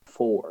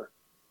4,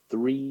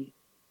 3,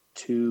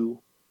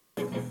 2.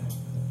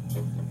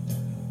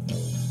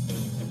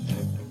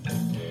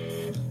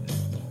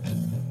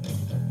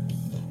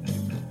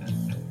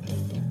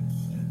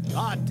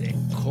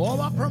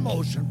 Tacoma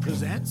Promotion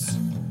presents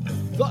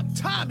the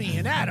Tommy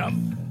and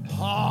Adam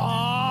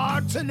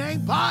Hard to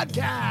Name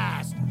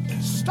Podcast,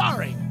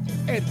 starring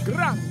El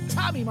Gran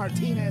Tommy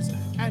Martinez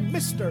and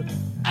Mr.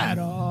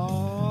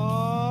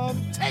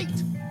 Adam Tate,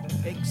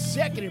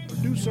 executive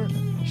producer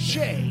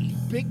Shay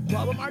Big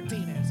Bubba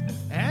Martinez.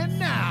 And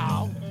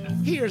now,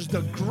 here's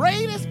the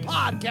greatest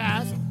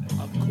podcast,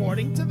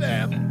 according to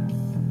them,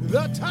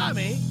 the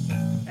Tommy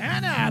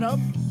and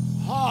Adam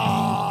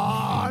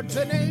Hard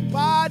to Name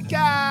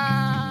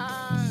Podcast.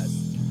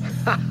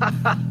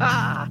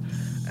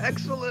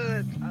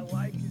 Excellent. I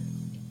like it.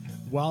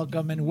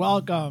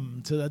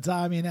 Welcome to the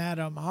Tommy and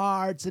Adam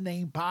Hard to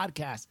Name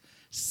Podcast,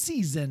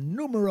 season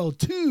numero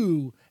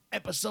 2,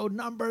 episode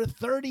number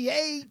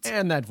 38.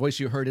 And that voice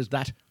you heard is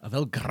that of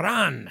El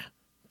Gran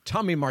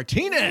Tommy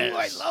Martinez. Ooh,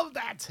 I love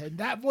that. And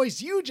that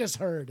voice you just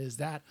heard is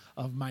that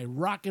of my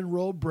rock and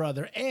roll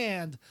brother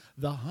and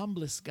the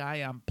humblest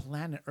guy on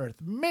planet Earth,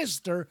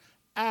 Mr.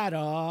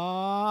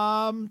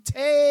 Adam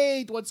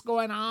Tate. What's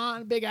going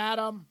on, Big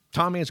Adam?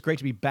 Tommy, it's great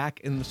to be back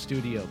in the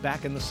studio,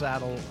 back in the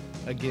saddle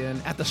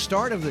again at the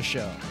start of the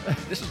show.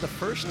 This is the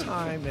first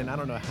time in I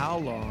don't know how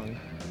long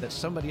that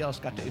somebody else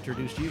got to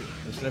introduce you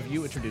instead of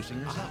you introducing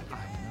yourself. I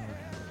know,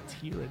 a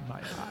tear in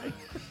my eye.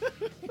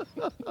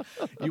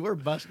 You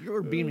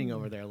were beaming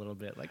over there a little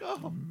bit, like,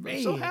 oh, Man,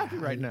 I'm so happy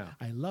right now.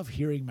 I love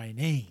hearing my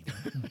name.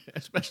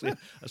 Especially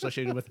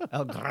associated with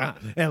El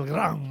Gran. El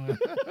Gran.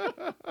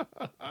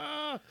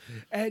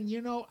 And,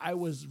 you know, I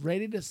was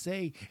ready to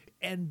say,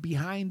 and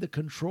behind the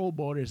control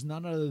board is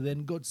none other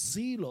than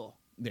Godzilla.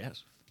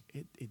 Yes.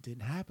 It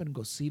didn't happen.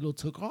 Godzilla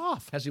took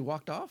off. Has he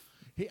walked off?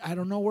 I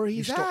don't know where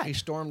he's at. He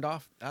stormed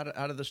off out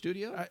of the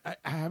studio? I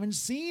haven't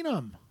seen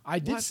him. I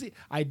did What?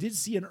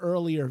 see an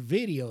earlier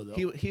video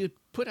though. He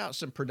put out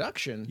some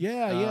production.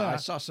 Yeah. I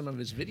saw some of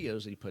his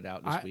videos that he put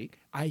out this week.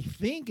 I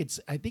think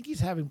he's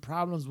having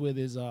problems with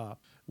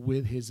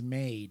his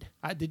maid.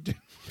 I did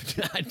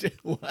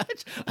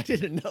what? I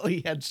didn't know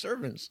he had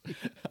servants.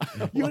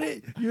 You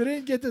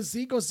didn't get to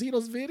see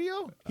Godzilla's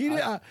video?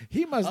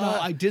 He must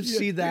not. I did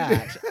see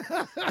that.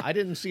 I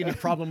didn't see any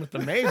problem with the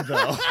maid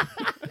though.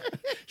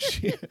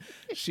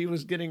 She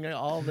was getting she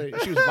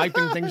was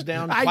wiping things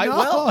down quite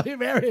well.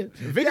 Very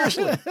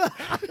Vigorously.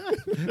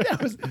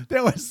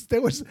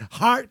 there was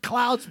heart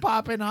clouds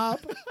popping up.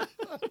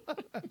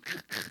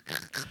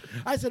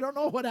 I said, I don't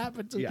know what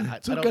happened to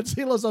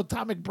Godzilla's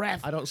atomic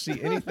breath. I don't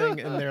see anything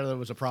in there that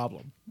was a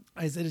problem.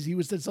 I said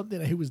he said something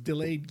that he was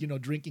delayed,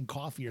 drinking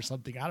coffee or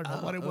something. I don't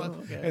know what it was.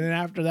 Okay. And then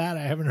after that,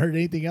 I haven't heard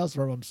anything else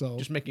from him. So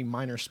Just making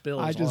minor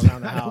spills all just-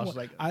 around the I don't house.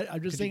 wa-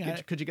 I'm just saying.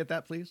 Could you get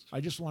that, please? I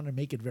just want to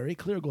make it very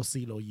clear,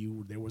 Godzilla,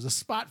 there was a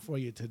spot for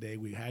you today.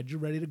 We had you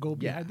ready to go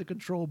behind the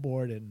control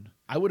board, and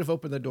I would have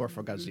opened the door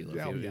for Godzilla.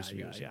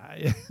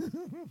 yeah.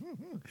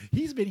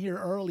 He's been here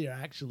earlier,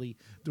 actually,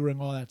 during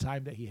all that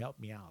time that he helped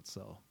me out.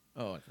 So.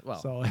 Oh, well,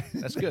 So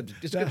that's good.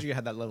 It's good you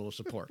had that level of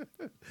support.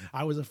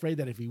 I was afraid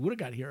that if he would have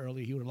got here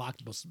earlier, he would have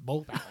locked us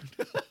both out.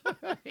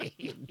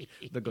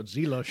 The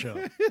Godzilla show.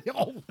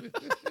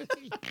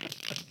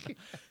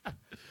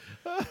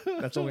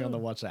 That's only on the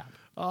WhatsApp.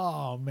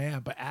 Oh,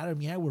 man. But Adam,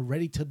 we're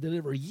ready to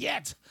deliver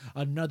yet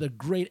another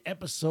great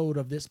episode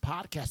of this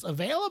podcast.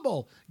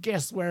 Available,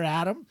 guess where,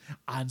 Adam?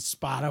 On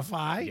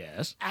Spotify.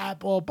 Yes.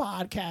 Apple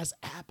Podcast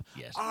app.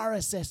 Yes.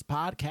 RSS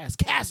Podcast,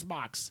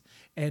 CastBox,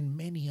 and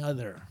many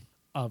other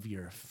of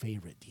your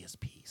favorite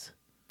DSPs.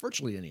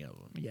 Virtually any of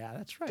them. Yeah,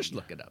 that's right. Just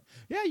look it up.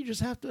 Yeah, you just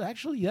have to.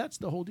 Actually, that's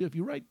the whole deal. If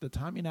you write the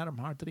Tommy and Adam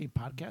Hard Today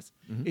podcast,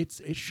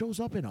 it shows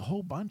up in a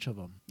whole bunch of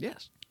them.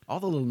 Yes. All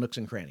the little nooks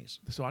and crannies.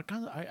 So I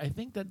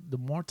think that the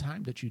more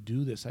time that you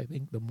do this, I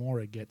think the more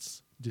it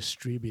gets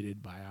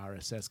distributed by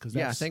RSS.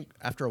 Yeah, I think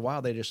after a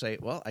while they just say,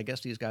 well, I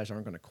guess these guys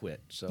aren't going to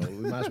quit, so we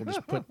might as well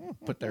just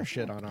put their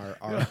shit on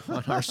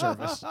our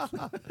service.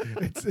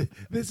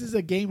 This is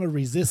a game of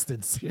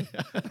resistance.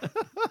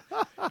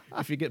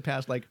 If you get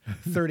past like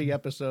 30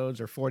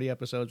 episodes or 40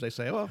 episodes, they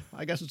say, well,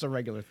 I guess it's a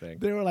regular thing.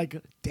 They were like,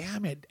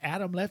 damn it,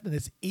 Adam left and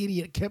this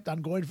idiot kept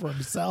on going for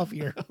himself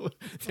here.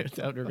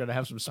 They're going to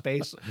have some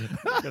space.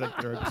 They're going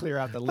to clear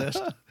out the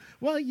list.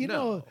 Well, you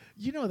know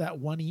that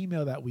one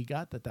email that we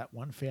got that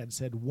one fan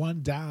said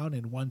one down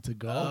and one to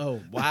go.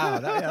 Oh, wow.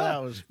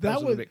 That was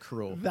a bit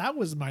cruel. That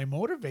was my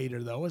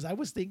motivator, though, as I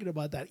was thinking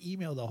about that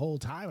email the whole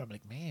time. I'm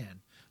like,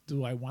 man,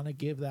 do I want to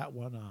give that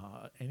one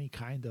any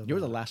kind of... You're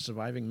the last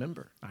surviving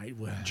member.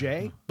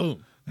 Jay,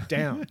 boom,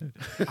 down.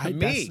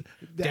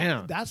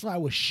 Down. That's why I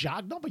was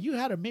shocked. No, but you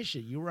had a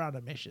mission. You were on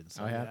a mission.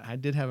 So I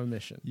did have a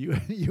mission.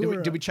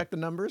 Did we check the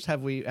numbers?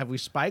 Have we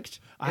spiked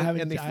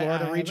in the I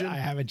Florida region? I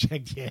haven't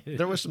checked yet.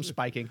 There was some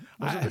spiking.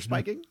 Wasn't there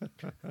spiking?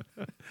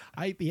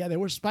 They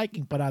were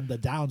spiking, but on the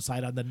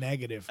downside, on the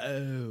negative.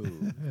 Oh,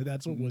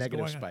 that's what was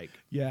negative going on. spike.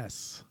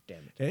 Yes.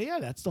 Damn it. Yeah,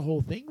 that's the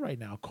whole thing right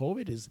now.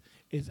 COVID is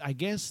I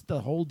guess the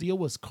whole deal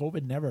was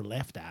COVID never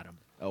left Adam.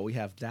 Oh, we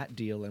have that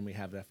deal and we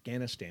have the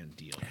Afghanistan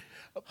deal.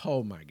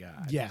 Oh my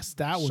God. Yes,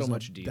 that was so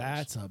much deals.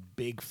 That's a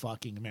big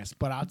fucking mess.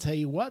 But I'll tell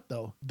you what,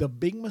 though, the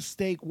big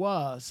mistake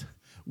was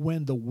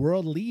when the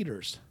world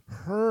leaders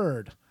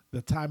heard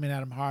the Tommy and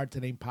Adam Hard to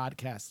Name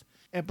podcast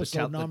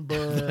episode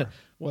number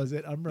was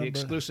it? I remember the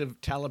exclusive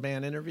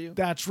Taliban interview.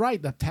 That's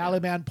right, the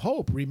Taliban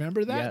Pope.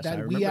 Remember that? Yes, that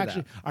I we remember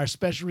actually, that. our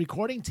special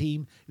recording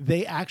team,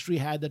 they actually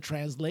had the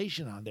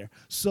translation on there.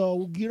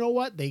 So you know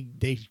what? They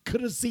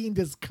could have seen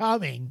this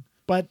coming,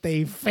 but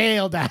they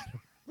failed at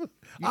it.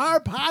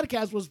 Our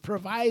podcast was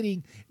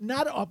providing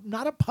not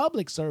a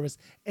public service,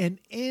 an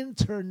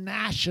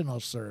international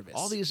service.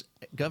 All these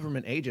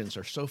government agents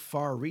are so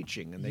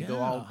far-reaching, and they go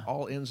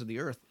all ends of the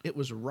earth. It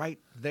was right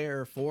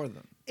there for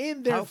them.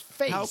 In their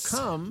face. How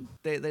come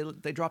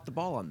they dropped the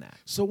ball on that?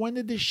 So when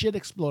did this shit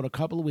explode? A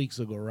couple of weeks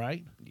ago,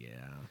 right? Yeah.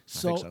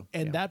 So, I think so.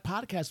 and yeah. that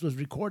podcast was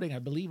recording, I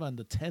believe, on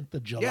the 10th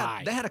of July.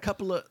 Yeah,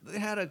 they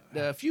had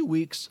a few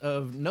weeks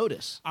of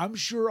notice. I'm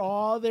sure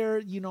all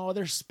their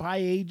spy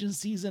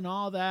agencies and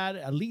all that,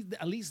 at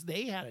least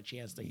they had a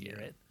chance to hear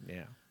it.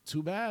 Yeah.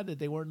 Too bad that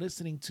they weren't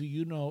listening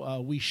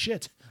to we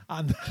shit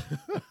on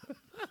the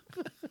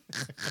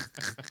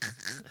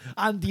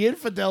on the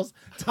infidels,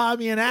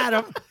 Tommy and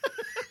Adam.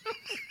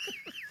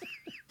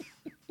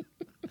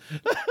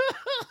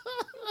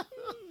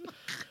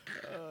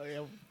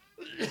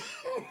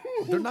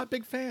 They're not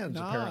big fans,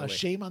 No, apparently.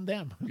 shame on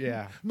them.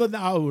 Yeah.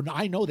 No,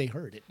 I know they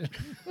heard it.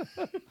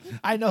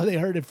 I know they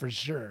heard it for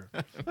sure.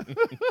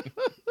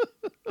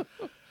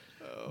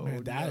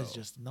 Man, that is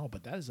just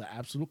but that is an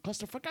absolute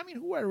clusterfuck. I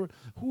mean,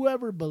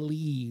 whoever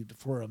believed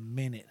for a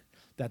minute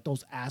that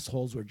those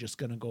assholes were just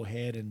gonna go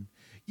ahead and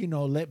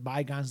let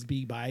bygones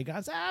be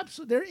bygones?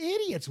 Absolutely, they're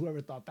idiots.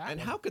 Whoever thought that. And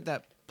how could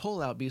that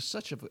pullout be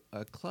such a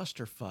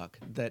clusterfuck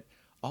that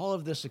all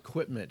of this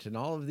equipment and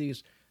all of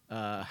these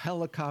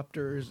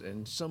helicopters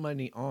and so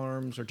many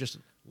arms are just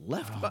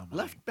left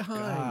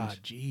behind? God,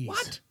 jeez.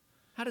 What?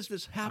 How does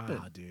this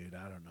happen? Dude,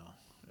 I don't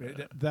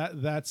know.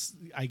 That's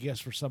I guess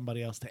for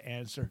somebody else to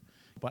answer.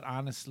 But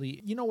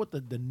honestly, you know what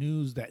the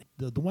news that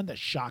the one that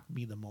shocked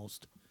me the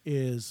most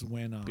is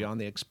when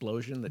Beyond the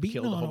explosion that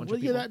killed a whole bunch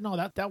of yeah,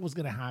 people? that was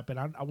gonna happen.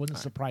 I wasn't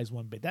surprised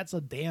one bit. That's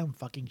a damn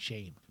fucking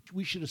shame.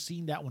 We should have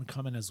seen that one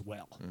coming as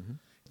well. Mm-hmm.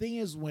 Thing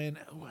is, when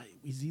it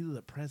was either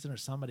the president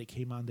or somebody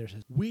came on there and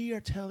says, we are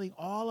telling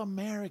all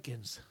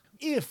Americans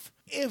if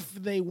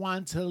they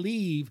want to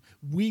leave,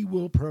 we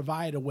will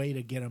provide a way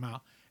to get them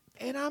out.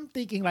 And I'm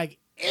thinking, like,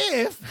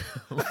 if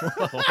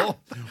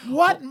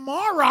what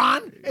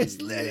moron is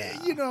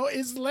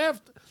is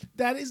left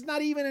that is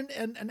not even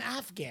an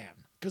Afghan,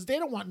 because they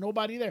don't want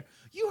nobody there.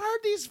 You heard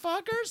these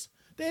fuckers?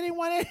 They didn't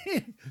want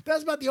any.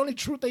 That's about the only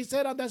truth they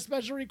said on that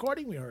special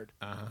recording we heard.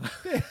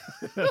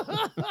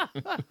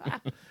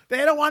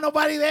 They don't want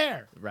nobody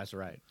there. That's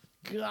right.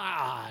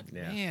 God,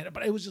 man.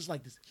 But it was just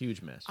like this.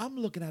 Huge mess. I'm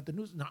looking at the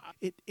news. No,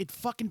 it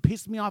fucking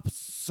pissed me off.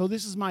 So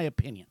this is my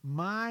opinion.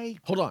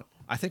 Hold on.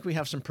 I think we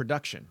have some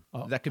production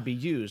that could be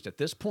used at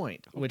this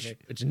point, which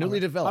it's newly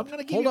developed. I'm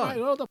going to give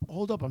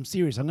hold up. I'm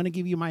serious. I'm going to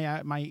give you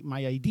my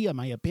idea,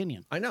 my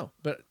opinion. I know,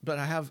 but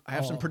I have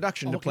some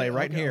production to play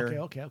right here.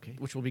 Okay.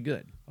 Which will be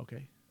good.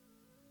 Okay.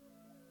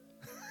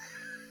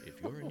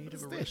 If you're in need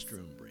of a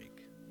restroom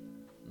break,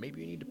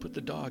 maybe you need to put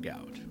the dog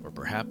out, or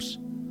perhaps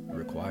you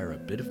require a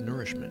bit of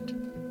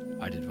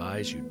nourishment, I'd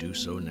advise you do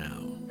so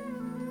now.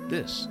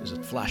 This is a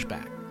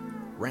flashback,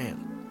 rant,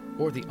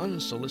 or the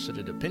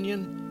unsolicited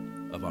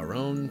opinion of our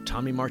own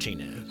Tommy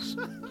Martinez,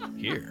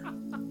 here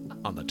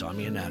on the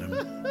Tommy and Adam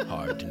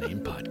Hard to Name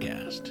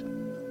podcast.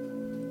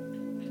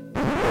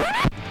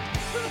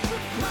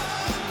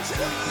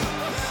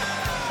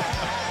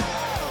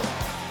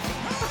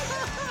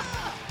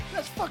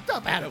 That's fucked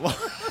up, Adam. Well,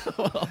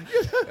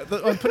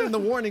 I'm putting the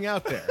warning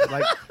out there.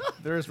 Like,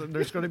 there's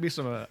going to be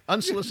some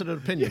unsolicited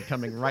opinion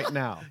coming right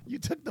now. You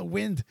took the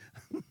wind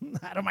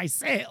out of my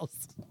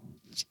sails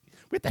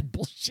with that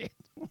bullshit.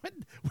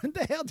 When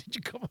the hell did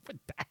you come up with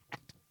that?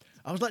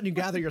 I was letting you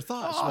gather your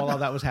thoughts while all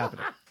that was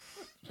happening.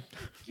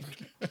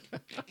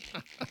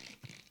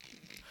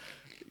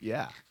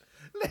 Yeah.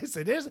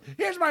 Listen,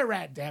 here's my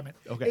rant, damn it.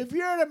 Okay. If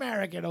you're an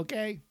American,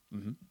 okay,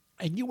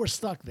 and you were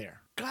stuck there,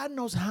 God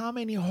knows how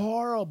many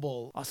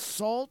horrible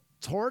assault,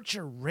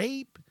 torture,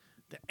 rape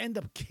that end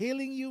up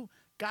killing you.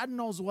 God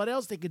knows what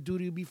else they could do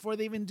to you before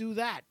they even do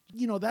that.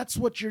 That's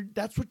what you're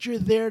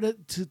there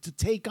to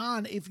take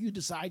on if you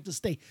decide to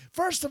stay.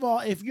 First of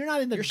all, if you're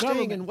not in the government,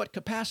 staying in what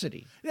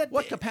capacity?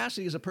 What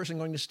capacity is a person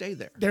going to stay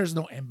there? There's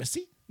no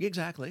embassy.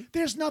 Exactly.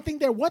 There's nothing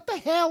there. What the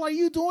hell are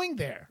you doing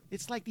there?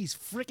 It's like these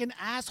freaking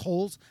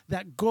assholes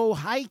that go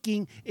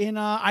hiking in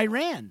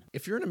Iran.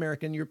 If you're an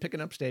American, you're picking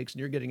up stakes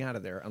and you're getting out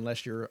of there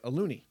unless you're a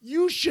loony.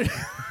 You should...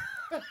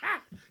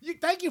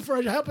 Thank you for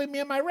helping me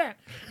in my rant.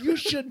 You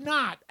should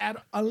not,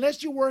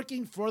 unless you're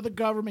working for the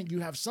government, you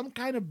have some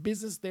kind of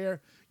business there,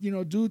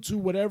 due to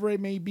whatever it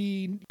may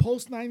be,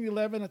 post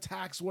 9/11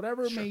 attacks,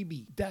 whatever it may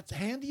be. That's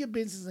handle your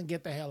business and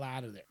get the hell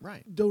out of there.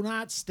 Right. Do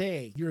not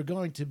stay. You're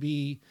going to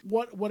be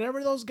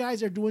whatever those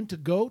guys are doing to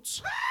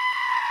goats.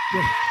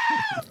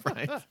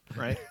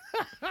 Right.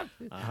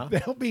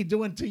 they'll be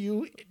doing to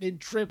you in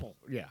triple.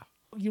 Yeah.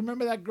 You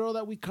remember that girl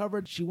that we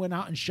covered? She went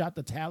out and shot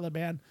the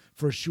Taliban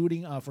for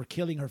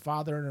killing her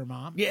father and her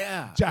mom.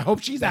 Yeah. I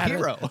hope she's a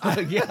Hero.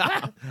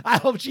 Yeah. I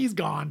hope she's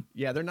gone.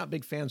 Yeah, they're not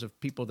big fans of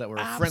people that were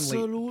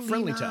Absolutely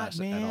friendly not, to us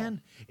man. at all.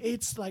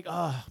 It's like,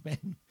 oh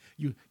man,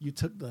 you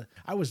took the.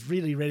 I was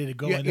really ready to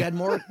go. You, in you there. had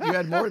more. You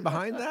had more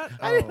behind that.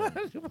 I Oh.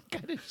 didn't know what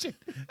kind of shit.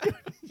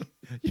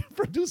 You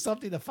produced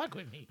something to fuck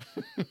with me.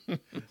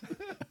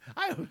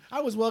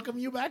 I was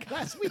welcoming you back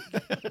last week.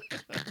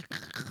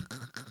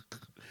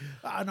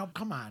 No,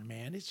 come on,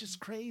 man. It's just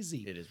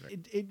crazy. It is very-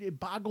 It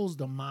boggles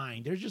the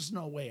mind. There's just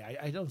no way.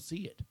 I don't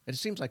see it. It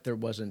seems like there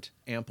wasn't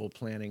ample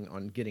planning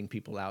on getting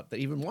people out that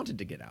even wanted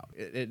to get out.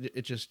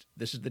 It just,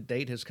 this is the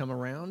date has come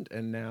around,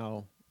 and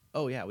now,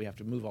 oh yeah, we have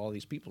to move all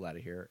these people out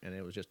of here, and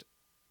it was just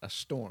a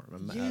storm, a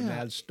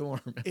mad storm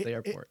at the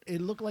airport.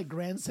 It looked like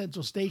Grand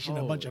Central Station,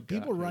 a Oh, bunch of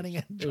people God, running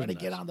and it was trying to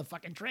get nuts. on the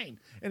fucking train.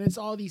 And it's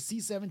all these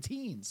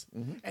C-17s.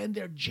 Mm-hmm. And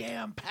they're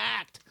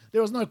jam-packed.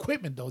 There was no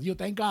equipment, though.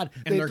 Thank God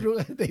And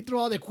they threw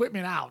all the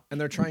equipment out. And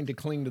they're trying to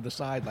cling to the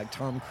side like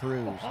Tom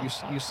Cruise.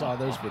 You saw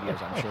those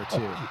videos, I'm sure,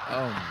 too.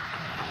 Oh, my.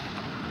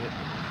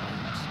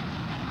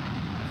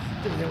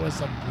 Dude, there was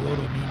some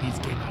brutal memes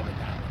came out with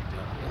that one,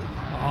 dude.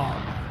 Oh,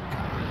 my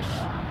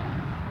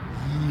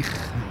gosh.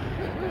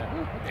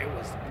 There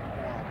was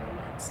horrible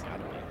ones.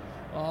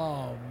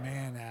 Oh,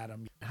 man,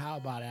 Adam. How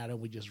about, Adam,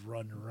 we just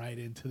run right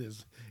into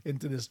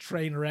this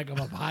train wreck of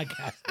a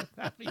podcast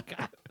that we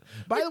got.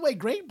 By the way,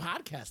 great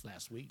podcast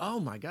last week. Oh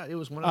my God! It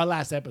was one of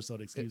Last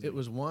episode, excuse me. it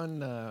was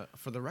one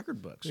for the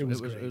record books. It was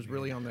it was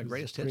really on the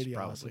greatest hits, pretty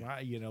probably.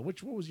 awesome.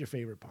 What was your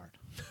favorite part?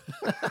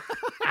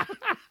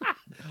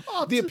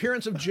 The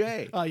appearance of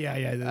Jay. Oh yeah.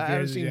 I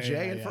haven't seen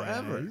Jay in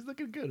forever. He's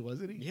looking good,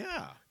 wasn't he?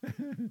 Yeah.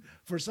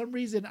 For some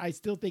reason, I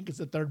still think his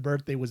third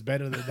birthday was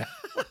better than that.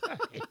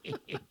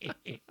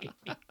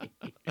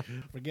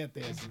 Forget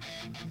this.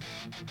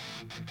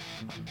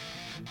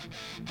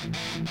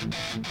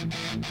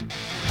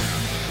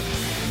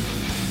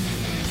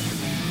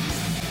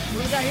 What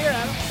do we got here,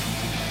 Adam?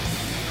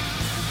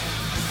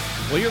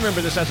 Well, you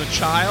remember this as a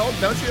child,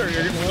 don't you? Or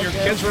when your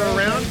kids were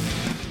around.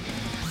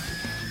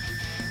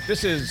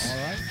 This is All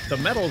right. the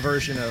metal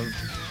version of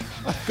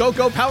Go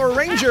Go Power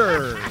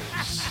Rangers.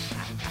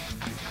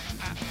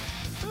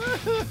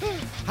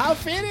 How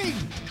fitting!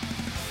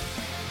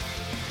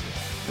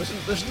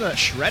 Listen to that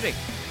shredding.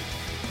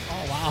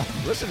 Oh wow!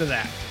 Listen to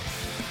that.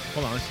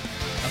 Hold on, let's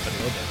up it a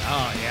little bit.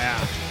 Oh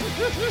yeah.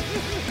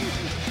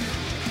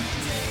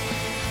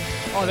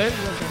 Oh, there's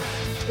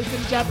it's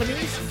in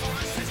Japanese.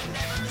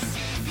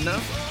 No,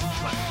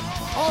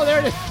 Oh, there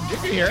it is. you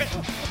can hear it.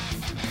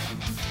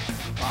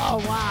 Oh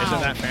wow!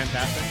 Isn't that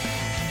fantastic?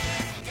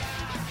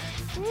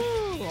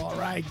 Woo, all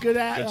right, good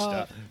Good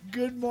stuff.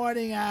 Good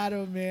morning,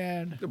 Adam,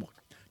 man. Good morning.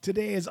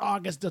 Today is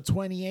August the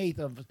 28th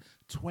of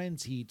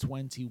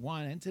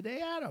 2021, and today,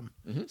 Adam,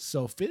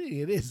 so fitting,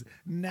 it is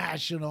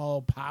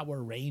National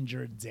Power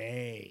Ranger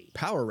Day.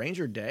 Power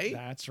Ranger Day.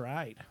 That's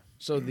right.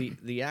 So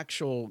the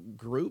actual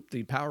group,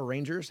 the Power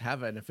Rangers,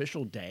 have an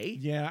official day.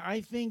 Yeah, I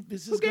think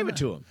this is Who gave it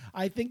to 'em?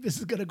 I think this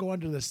is going to go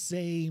under the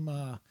same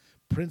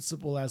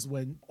principle as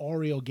when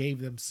Oreo gave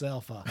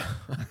themselves a.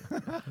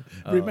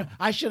 Remember,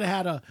 I should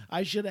have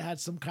had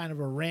some kind of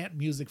a rant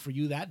music for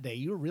you that day.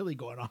 You were really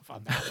going off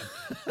on that one.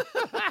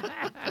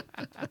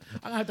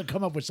 I'm gonna have to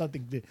come up with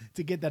something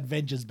to get that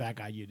vengeance back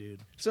on you,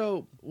 dude.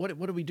 So what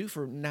do we do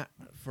for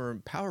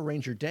Power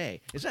Ranger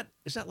Day? Is that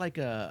like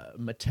a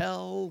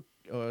Mattel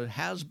or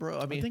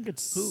Hasbro? I mean, I think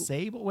it's who?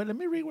 Sable. Wait, let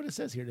me read what it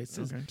says here. It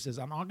says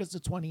on August the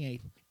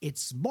 28th,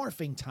 it's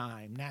morphing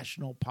time.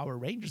 National Power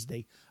Rangers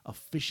Day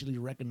officially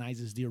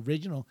recognizes the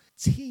original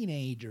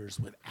teenagers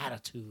with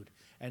attitude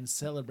and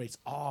celebrates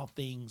all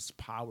things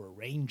Power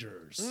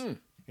Rangers.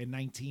 In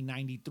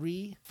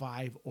 1993,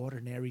 5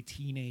 ordinary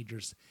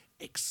teenagers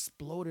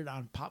exploded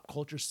on pop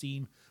culture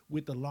scene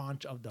with the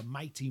launch of the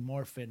Mighty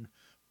Morphin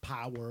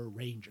Power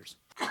Rangers.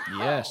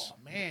 Yes, Oh,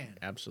 man.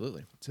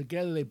 absolutely.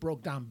 Together, they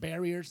broke down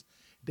barriers.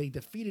 They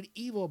defeated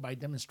evil by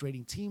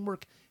demonstrating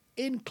teamwork,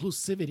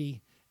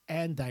 inclusivity,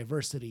 and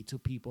diversity to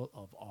people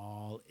of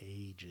all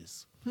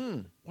ages.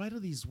 Why do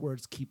these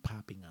words keep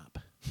popping up?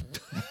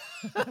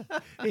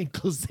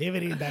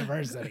 Inclusivity and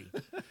diversity.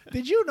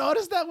 Did you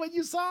notice that when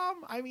you saw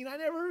them? I mean, I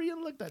never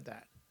even looked at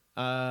that.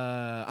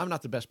 I'm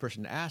not the best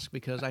person to ask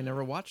because I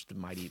never watched the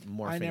Mighty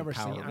Morphin I never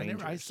Power seen.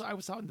 Rangers. I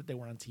saw that they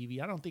were on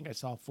TV. I don't think I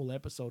saw a full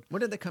episode. When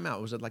did they come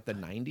out? Was it like the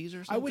 90s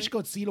or something? I wish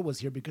Godzilla was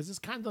here because it's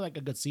kind of like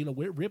a Godzilla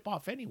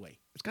ripoff anyway.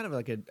 It's kind of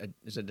like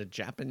is it a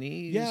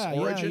Japanese Yeah,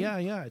 origin?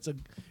 yeah. It's.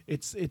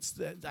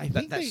 I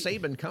think That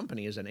Saban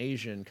company is an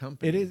Asian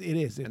company. It is.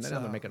 And It's,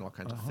 then they're making all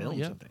kinds of films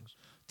yeah. and things.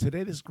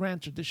 Today, this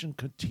grand tradition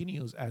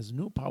continues as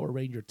new Power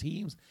Ranger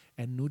teams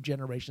and new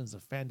generations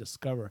of fans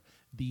discover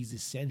these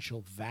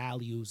essential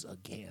values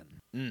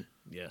again.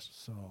 Yes.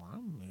 So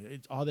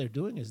all they're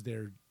doing is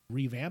they're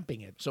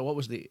revamping it. So what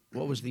was the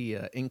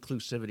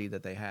inclusivity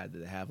that they had?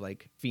 Did they have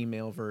like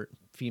female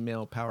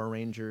Power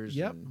Rangers?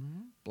 Yep.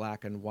 And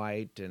black and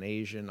white and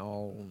Asian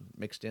all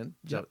mixed in?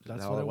 Yep,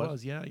 that's how what it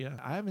was. Yeah, yeah.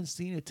 I haven't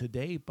seen it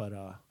today, but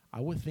I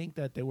would think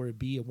that there would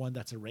be one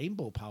that's a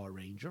rainbow Power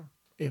Ranger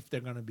if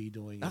they're going to be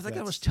doing it. I think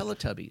that was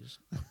Teletubbies.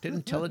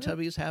 Didn't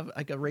Teletubbies have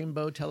like a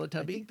rainbow I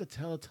Teletubby? think the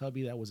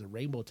Teletubby that was a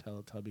rainbow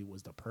Teletubby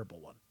was the purple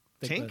one.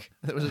 Tink?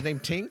 That was his name,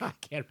 Tink? I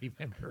can't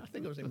remember. I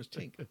think his name was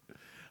Tink.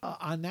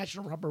 On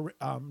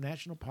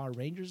National Power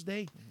Rangers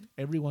Day,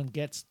 everyone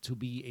gets to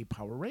be a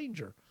Power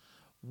Ranger.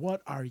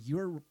 What are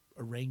your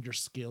Ranger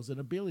skills and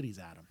abilities,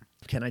 Adam?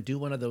 Can I do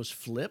one of those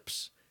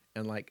flips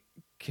and like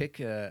kick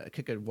a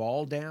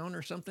wall down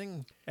or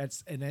something?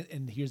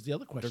 And here's the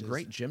other question. They're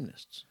great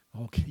gymnasts.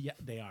 Okay, yeah,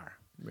 they are.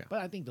 Yeah. But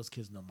I think those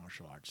kids know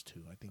martial arts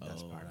too. I think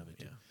that's part of it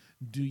too. yeah.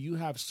 Do you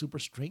have super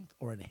strength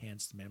or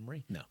enhanced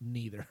memory? No.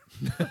 Neither.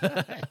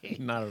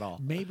 Not at all.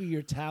 Maybe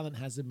your talent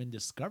hasn't been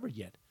discovered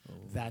yet.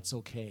 That's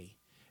okay.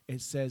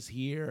 It says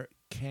here,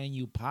 can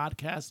you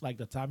podcast like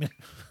the Tommy?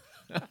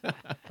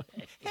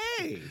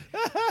 Hey,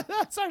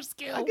 That's our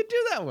skill. I could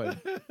do that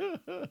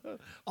one.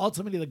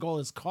 Ultimately, the goal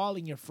is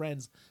calling your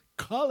friends,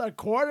 color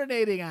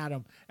coordinating,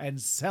 Adam,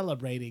 and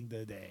celebrating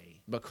the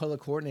day. But color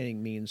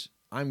coordinating means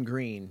I'm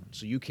green,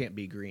 so you can't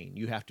be green.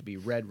 You have to be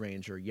Red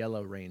Ranger,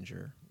 Yellow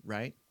Ranger,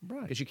 right?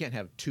 Right. Because you can't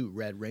have two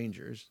Red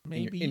Rangers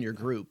Maybe- in your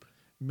group.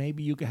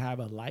 Maybe you could have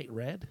a light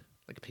red.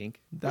 Like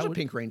pink. That There's a would-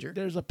 Pink Ranger.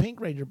 There's a pink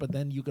ranger, but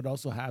then you could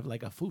also have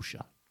like a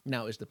fuchsia.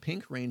 Now, is the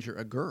Pink Ranger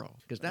a girl?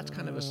 Because that's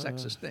kind of a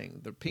sexist thing.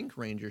 The Pink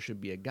Ranger should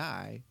be a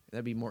guy.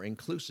 That'd be more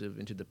inclusive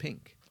into the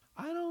pink.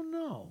 I don't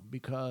know,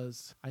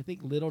 because I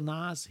think Little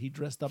Nas, he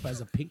dressed up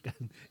as a pink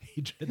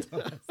he dressed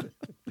up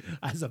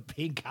as a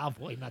pink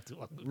cowboy not too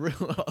long ago.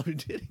 Real? Oh,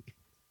 did he?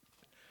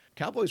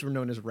 Cowboys were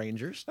known as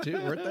Rangers too,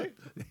 weren't they?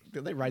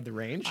 Did they ride the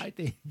range? I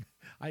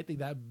think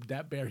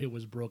that barrier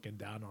was broken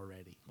down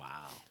already.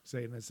 Wow.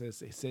 Saying it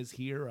says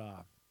here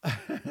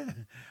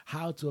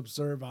how to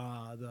observe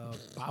the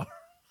Power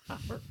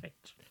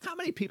Ranger. How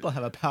many people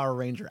have a Power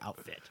Ranger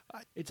outfit?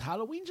 It's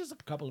Halloween, just a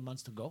couple of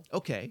months to go.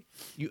 Okay,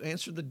 you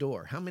answered the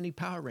door. How many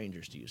Power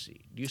Rangers do you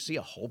see? Do you see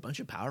a whole bunch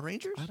of Power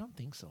Rangers? I don't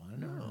think so. I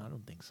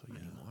don't think so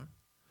Anymore.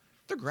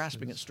 They're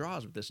grasping at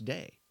straws with this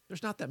day.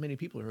 There's not that many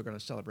people who are going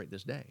to celebrate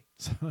this day.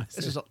 So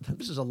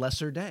This is a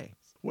lesser day.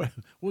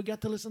 we'll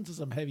get to listen to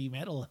some heavy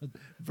metal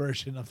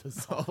version of the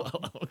song.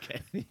 Oh,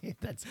 okay.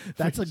 that's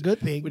a good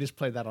thing. We just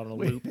played that on a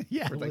loop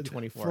for like with-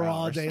 24 for hours.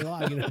 all day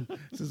long. You know,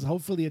 so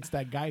hopefully it's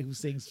that guy who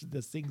sings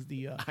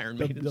the Iron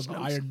the- Maiden the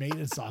songs. Iron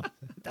Maiden song.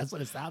 That's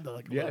what it sounded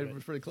like. a Yeah, little it bit.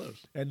 was pretty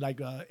close. And like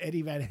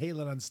Eddie Van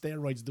Halen on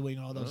steroids doing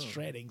all those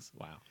shreddings.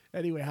 Wow.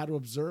 Anyway, how to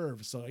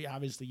observe. So yeah,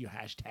 obviously you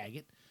hashtag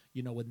it,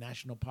 with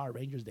National Power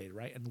Rangers Day,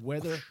 right? And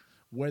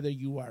whether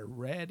you are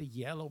red,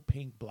 yellow,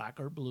 pink, black,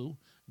 or blue,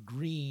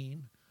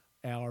 green,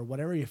 or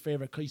whatever your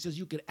favorite color. He says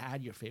you could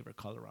add your favorite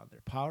color on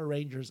there. Power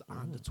Rangers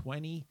on the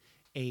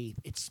 28th.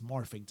 It's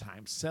morphing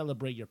time.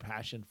 Celebrate your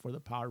passion for the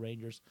Power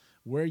Rangers.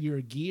 Wear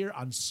your gear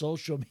on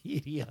social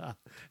media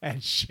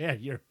and share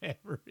your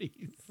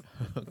memories.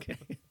 Okay.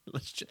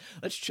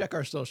 Let's check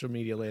our social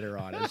media later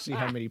on and see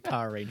how many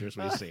Power Rangers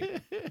we see.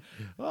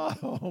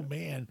 Oh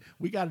man,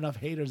 we got enough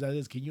haters as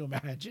is. Can you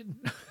imagine?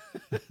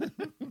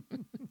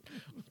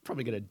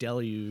 Probably get a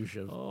deluge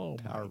of Oh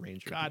Power my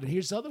Ranger. God! And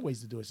here's other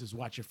ways to do it: is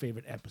watch your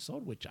favorite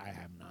episode, which I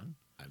have none.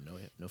 I have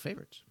no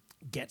favorites.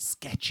 Get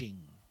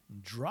sketching.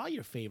 Draw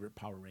your favorite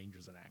Power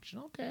Rangers in action.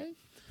 Okay,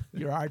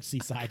 your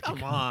artsy side.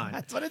 Come on.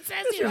 That's what it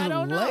says This here. I is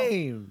don't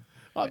lame.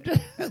 know. I'm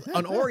just-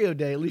 On Oreo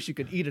Day, at least you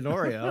could eat an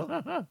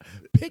Oreo.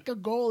 Pick a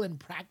goal and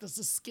practice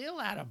a skill,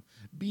 Adam.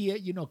 Be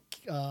it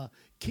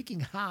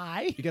kicking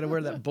high You got to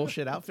wear that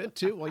bullshit outfit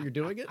too while you're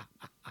doing it.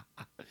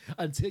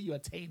 until you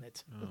attain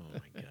it. Oh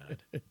my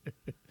God.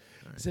 It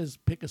says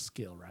pick a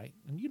skill, right?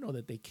 And you know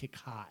that they kick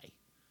high.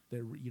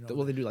 They're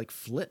Well, they do like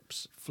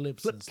flips.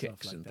 flips flip and kicks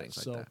stuff like and that. things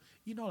like So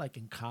that. like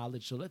in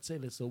college. So let's say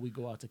we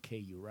go out to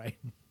KU, right?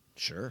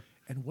 Sure.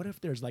 And what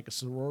if there's like a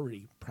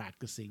sorority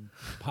practicing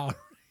Power?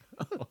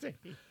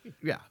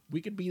 Yeah.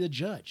 We could be the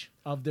judge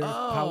of their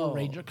Power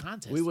Ranger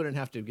contest. We wouldn't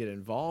have to get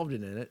involved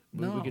in it.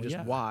 We No, could just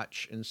yeah.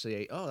 watch and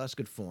say, "Oh, that's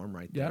good form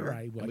right Yeah, there."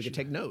 right. And Watch we could it.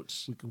 take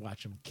notes. We could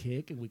watch them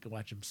kick and we could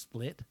watch them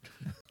split.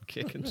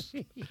 Kick and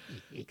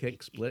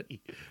kick, split,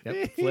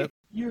 yep, flip,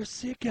 You're a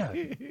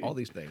sicko. all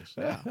these things.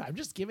 Yeah. I'm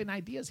just giving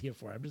ideas here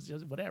for it. I'm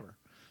just whatever.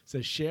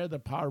 Says share the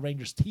Power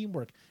Rangers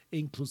teamwork,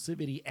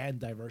 inclusivity, and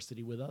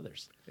diversity with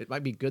others. It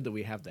might be good that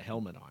we have the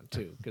helmet on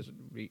too, because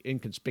it'd be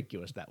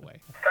inconspicuous that way.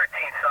 13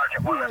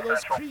 Sergeant Who 1 are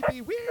those Central.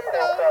 creepy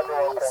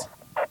weirdos?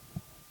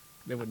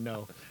 They would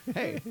know.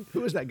 Hey,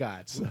 who is that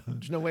guy?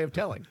 There's no way of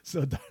telling.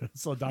 So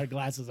dark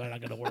glasses are not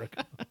going to work.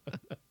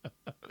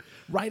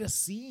 Write a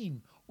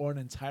scene or an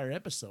entire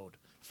episode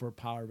for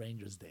Power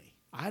Rangers Day.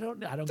 I don't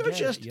They're get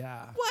just it.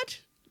 Yeah.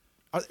 What?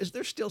 Is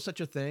there still such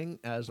a thing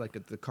as like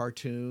the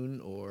cartoon,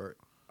 or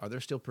are they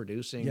still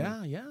producing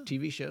Yeah.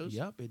 TV shows?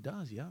 Yep, it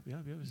does. Yep.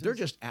 They're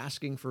just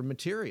asking for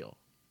material.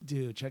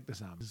 Dude, check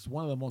this out. This is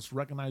one of the most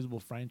recognizable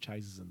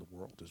franchises in the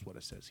world, is what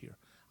it says here.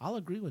 I'll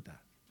agree with that.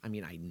 I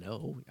mean, I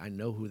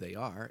know who they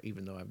are,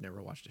 even though I've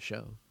never watched a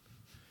show.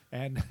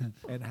 And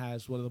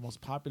has one of the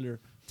most popular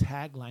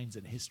taglines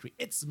in history.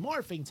 It's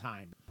morphing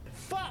time.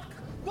 Fuck!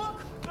 Look!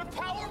 They're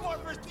Power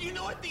Morphers! Do you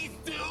know what these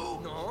do?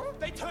 No.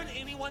 They turn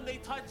anyone they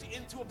touch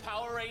into a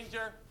Power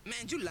Ranger. Man,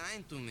 you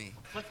lying to me.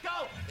 Let's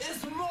go!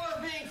 It's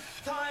morphing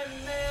time,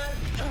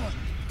 man!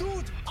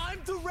 Dude, I'm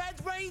the Red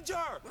Ranger!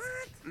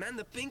 What? Man,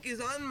 the pink is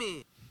on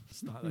me.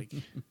 It's not like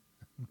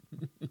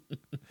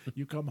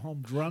you come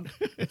home drunk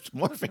It's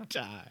morphing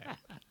time.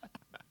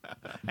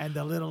 and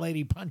the little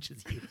lady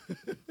punches you.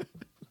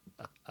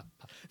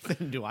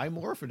 Then do I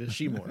morph or does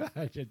she morph?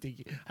 I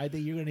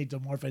think you're gonna need to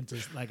morph into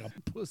like a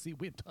pussy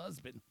whipped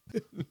husband.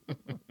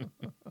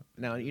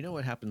 Now, you know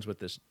what happens with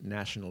this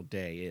National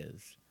Day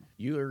is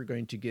you are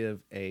going to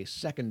give a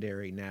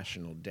secondary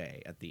National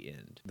Day at the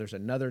end. There's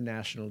another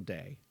National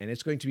Day, and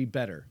it's going to be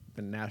better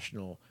than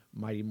National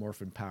Mighty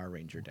Morphin Power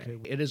Ranger Day.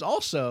 Okay. It is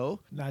also,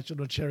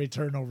 National Cherry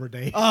Turnover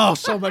Day. oh,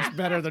 so much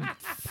better than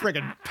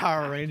friggin'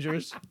 Power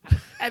Rangers.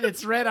 And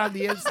it's red on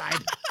the inside.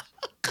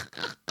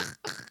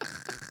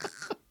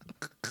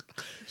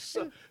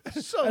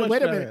 So much Wait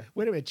better. a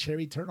minute.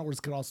 Cherry turnovers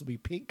could also be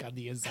pink on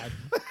the inside.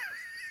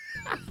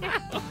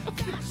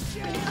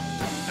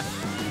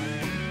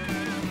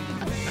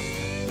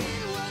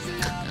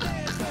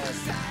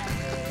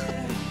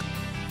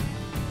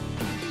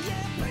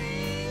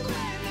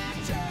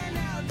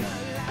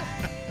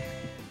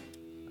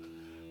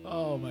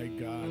 Oh my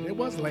God. It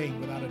was lame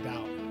without a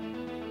doubt.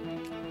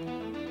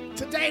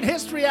 Today in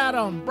History,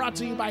 Adam, brought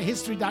to you by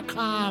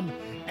History.com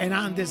and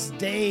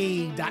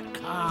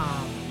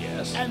OnThisDay.com.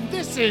 Yes. And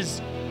this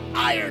is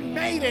Iron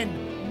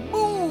Maiden,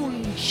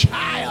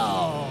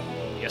 Moonchild.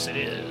 Yes, it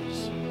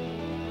is.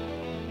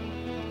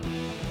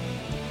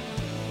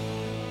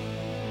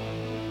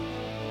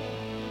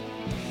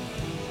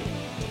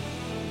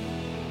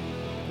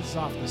 This is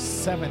off the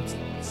seventh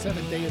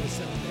day of the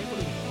seventh day. What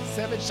is it?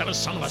 Seventh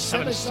son of a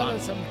seventh son.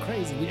 Something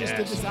crazy. We just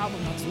did this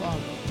album not too long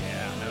ago.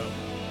 Yeah, no.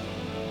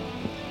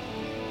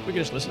 We can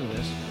just listen to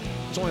this.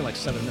 It's only like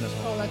 7 minutes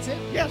long. Oh, that's it?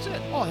 Yeah, that's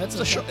it. Oh, that's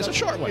It's a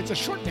short one. It's a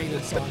short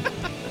Maiden song.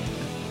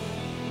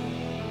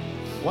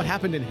 What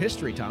happened in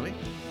history, Tommy?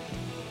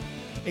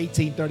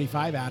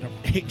 1835, Adam.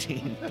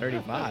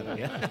 1835,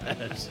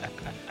 yes.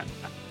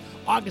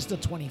 August the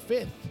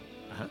 25th,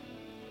 Uh-huh.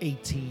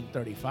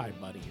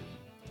 1835, buddy.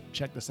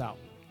 Check this out.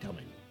 Tell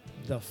me.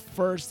 The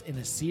first in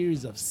a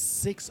series of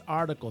 6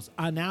 articles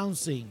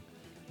announcing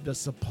the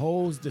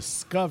supposed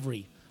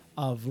discovery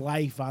of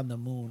life on the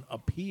moon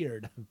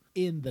appeared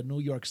in the New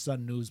York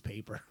Sun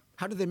newspaper.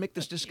 How did they make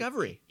this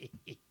discovery?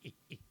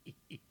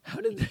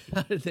 How did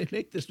they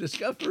make this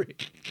discovery?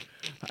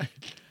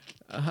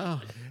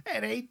 At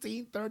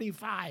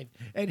 1835.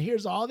 And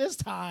here's all this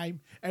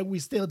time, and we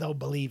still don't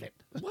believe it.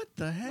 What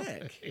the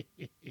heck?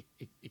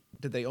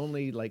 Did they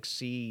only like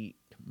see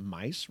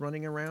mice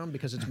running around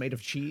because it's made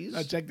of cheese?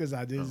 Now check this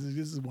out. This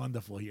is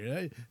wonderful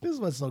here. This is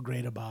what's so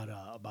great about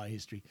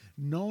history.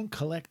 Known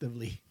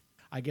collectively,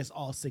 I guess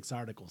all 6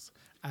 articles,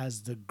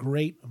 as the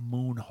Great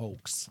Moon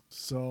Hoax.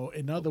 So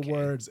in other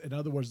words,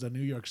 the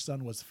New York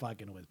Sun was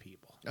fucking with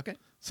people. Okay.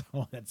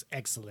 So that's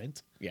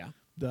excellent. Yeah.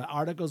 The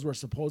articles were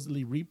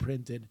supposedly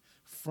reprinted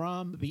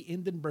from the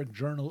Edinburgh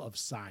Journal of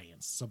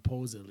Science,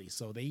 supposedly.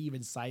 So they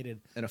even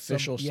cited An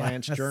official some-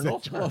 science a journal?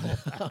 journal.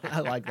 I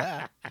like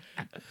that.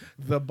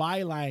 The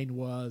byline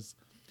was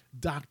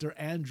Dr.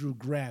 Andrew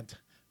Grant,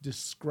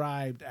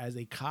 described as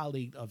a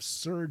colleague of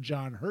Sir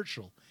John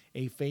Herschel,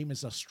 a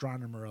famous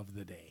astronomer of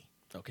the day.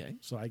 Okay.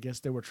 So I guess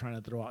they were trying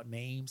to throw out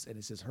names, and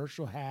it says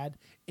Herschel had,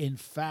 in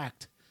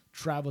fact,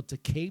 traveled to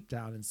Cape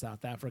Town in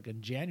South Africa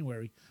in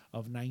January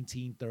of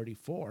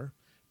 1934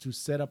 to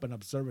set up an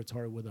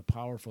observatory with a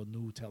powerful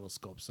new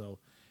telescope. So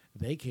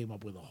they came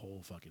up with a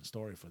whole fucking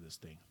story for this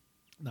thing.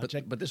 Now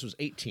check. But this was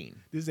 18.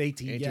 This is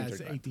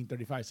 1835.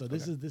 1835. So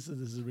this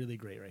is really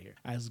great right here.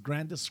 As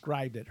Grant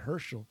described it,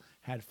 Herschel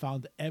had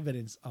found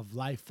evidence of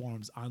life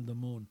forms on the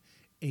moon,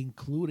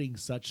 including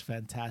such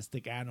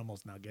fantastic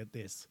animals. Now get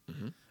this.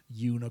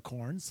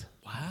 Unicorns.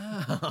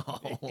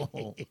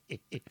 Wow.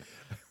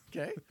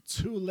 Okay.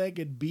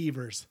 2-legged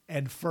beavers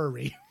and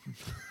furry.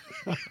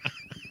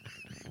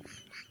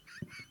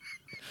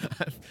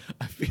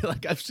 I feel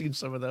like I've seen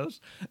some of those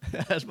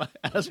as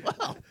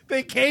well.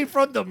 They came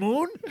from the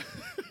moon?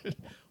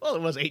 Well,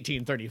 it was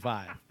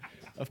 1835.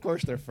 Of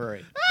course they're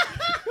furry.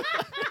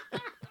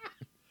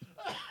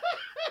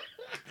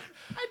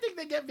 I think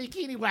they get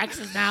bikini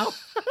waxes now.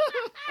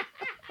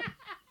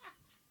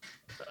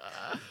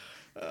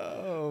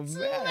 Oh, man.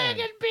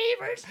 2-legged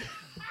beavers.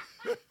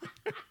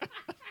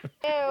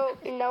 Ew,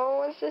 no one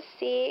wants to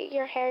see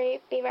your hairy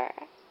beaver.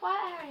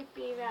 What hairy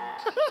beaver?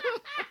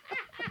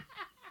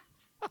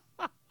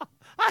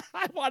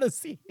 I want to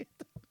see it.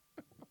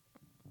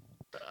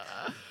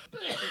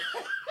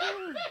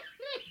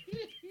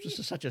 This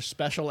is such a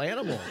special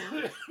animal.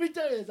 Let me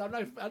tell you this. I'm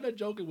not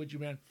joking with you,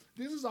 man.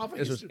 This is off of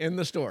This was history. in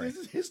the story. This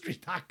is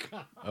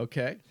history.com.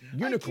 Okay.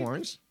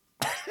 Unicorns.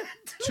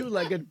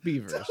 Two-legged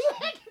beavers.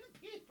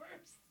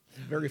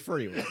 Very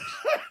furry ones.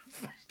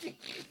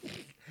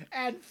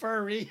 And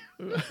furry.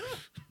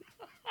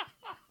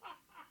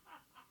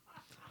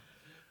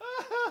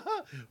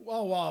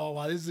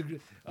 Wow. This is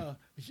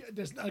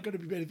there's not going to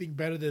be anything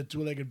better than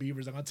two-legged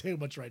beavers. I'm going to tell you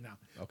much right now.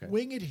 Okay.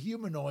 Winged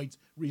humanoids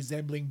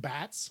resembling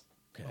bats.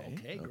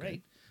 Okay.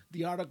 Great.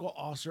 The article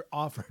also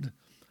offered,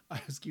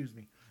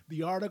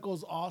 the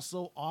articles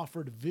also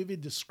offered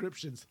vivid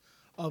descriptions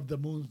of the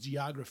moon's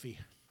geography,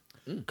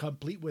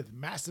 complete with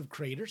massive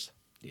craters.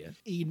 Yes.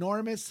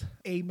 Enormous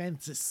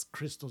amethyst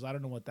crystals. I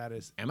don't know what that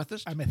is.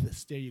 Amethyst?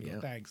 Amethyst. There you go. Yeah.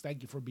 Thanks.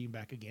 Thank you for being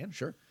back again.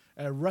 Sure.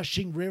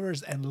 Rushing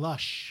rivers and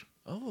lush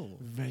Oh,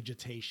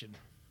 vegetation.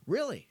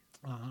 Really?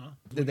 Uh-huh.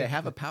 Did they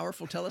have a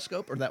powerful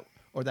telescope, or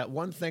that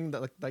one thing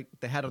that like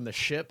they had on the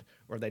ship,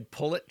 where they'd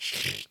pull it?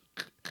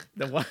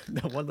 The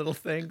one little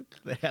thing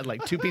that had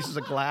like two pieces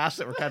of glass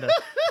that were kind of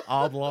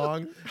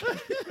oblong.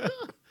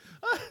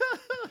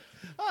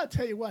 I'll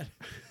tell you what,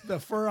 the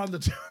fur on the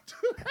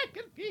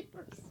two-legged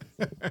beavers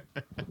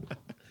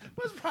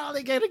was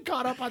probably getting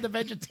caught up on the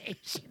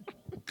vegetation.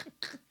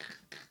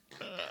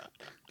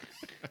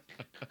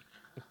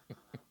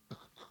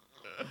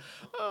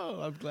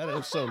 Oh, I'm glad it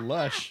was so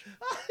lush.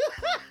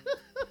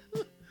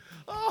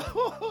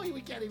 Oh,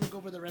 we can't even go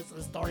over the rest of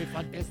the story.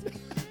 Fuck this.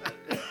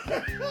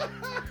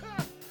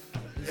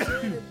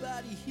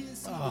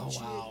 Oh,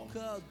 wow.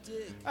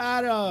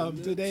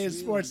 Adam, today is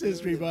sports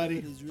history,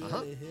 buddy.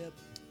 Uh-huh.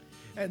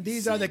 And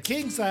these are the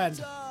King's Son.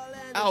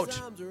 Out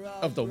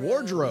of the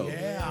wardrobe.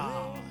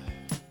 Yeah.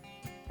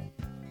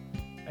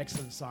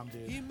 Excellent song,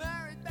 dude.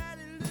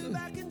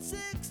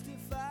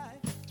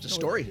 It's a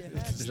story.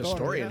 There's a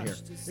story in here.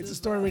 It's a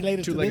story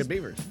related Two-legged to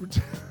beavers.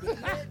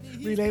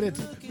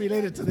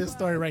 related to this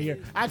story right here.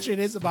 Actually, it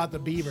is about the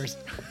beavers.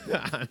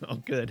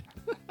 Oh, good.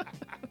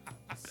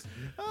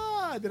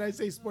 Did I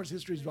say sports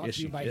history is brought Yes,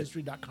 to you you by did.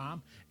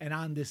 history.com and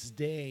on this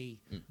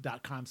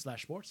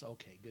day.com/sports?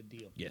 Okay, good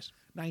deal. Yes.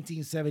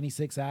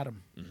 1976,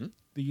 Adam.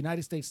 The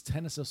United States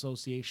Tennis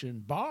Association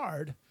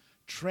barred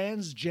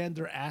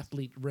transgender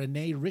athlete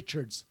Renee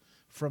Richards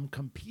from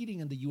competing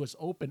in the U.S.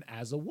 Open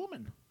as a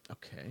woman.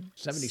 Okay.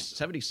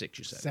 76,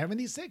 you said.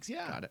 76,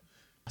 yeah. Got it.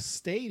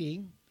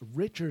 Stating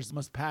Richards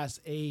must pass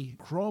a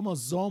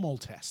chromosomal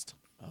test.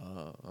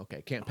 Oh,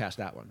 okay. Can't pass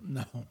that one.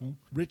 No.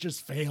 Richards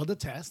failed the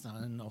test,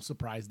 no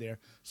surprise there,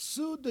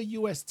 sued the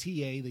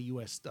USTA, the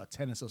U.S.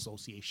 Tennis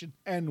Association,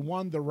 and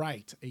won the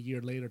right a year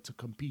later to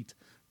compete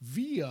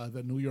via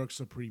the New York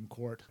Supreme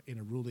Court in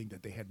a ruling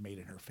that they had made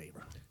in her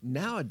favor.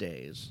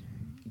 Nowadays,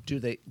 do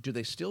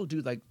they still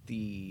do like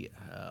the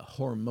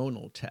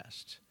hormonal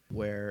test,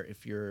 where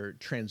if you're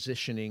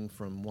transitioning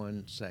from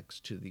one sex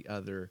to the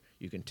other,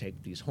 you can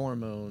take these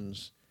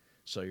hormones,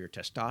 so your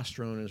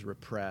testosterone is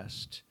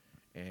repressed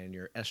and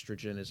your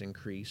estrogen is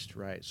increased,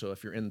 right? So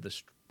if you're in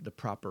the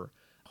proper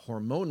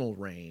hormonal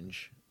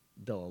range,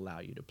 they'll allow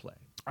you to play.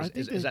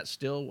 Is that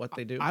still what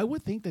they do? I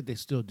would think that they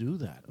still do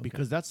that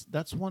because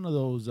that's one of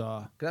those.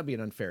 'Cause that'd be an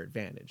unfair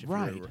advantage if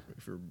Right.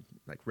 if you're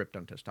like ripped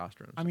on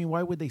testosterone. I mean,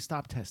 why would they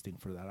stop testing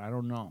for that? I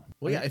don't know.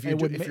 Well, yeah, if you're,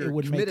 It would if ma- you're it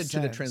would make committed to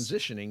the sense.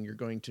 transitioning, you're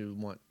going to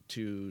want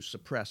to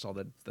suppress all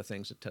the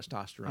things that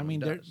testosterone I mean,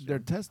 does. they're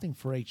testing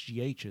for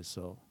HGHs,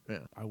 so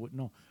Yeah. I wouldn't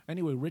know.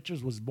 Anyway,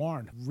 Richards was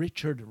born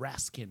Richard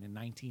Raskin in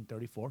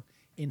 1934.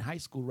 In high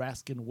school,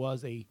 Raskin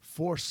was a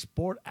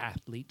four-sport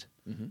athlete,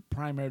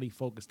 primarily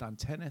focused on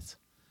tennis.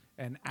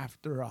 And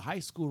after high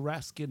school,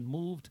 Raskin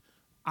moved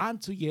on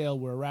to Yale,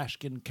 where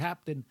Raskin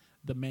captained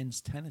the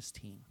men's tennis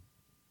team.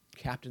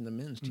 Captain the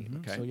men's team.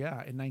 Okay. So,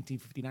 yeah, in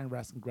 1959,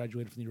 Raskin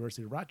graduated from the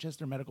University of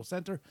Rochester Medical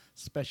Center,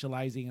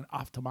 specializing in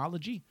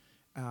ophthalmology.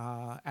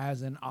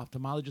 As an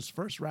ophthalmologist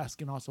first,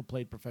 Raskin also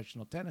played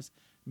professional tennis,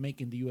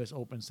 making the U.S.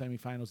 Open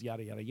semifinals,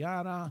 yada, yada,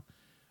 yada.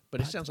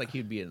 But it sounds like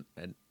he'd be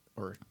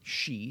or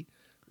she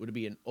would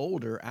be an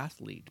older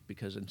athlete,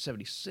 because in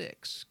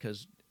 76,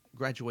 because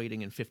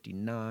graduating in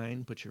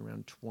 59 puts you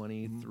around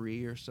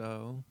 23 or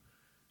so.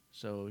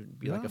 So it'd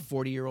be like a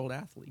 40-year-old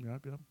athlete.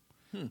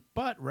 Yep.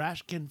 But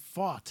Raskin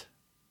fought,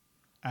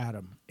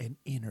 Adam, an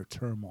inner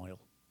turmoil.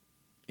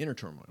 Inner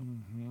turmoil.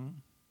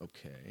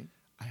 Okay.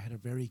 I had a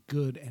very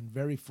good and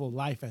very full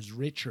life as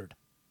Richard.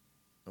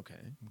 Okay.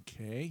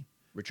 Okay.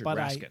 Richard But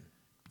Raskin.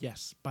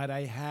 Yes, but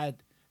I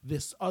had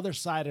this other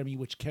side of me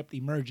which kept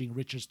emerging,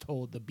 Richards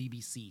told the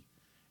BBC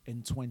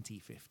in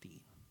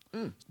 2015.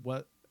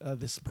 What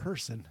this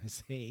person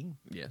is saying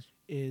Yes.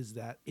 is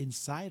that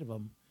inside of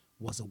him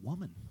was a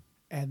woman.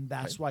 And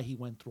that's why he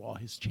went through all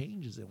his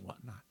changes and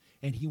whatnot.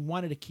 And he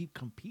wanted to keep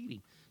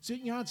competing. So,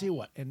 you know, I'll tell you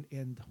what,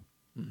 and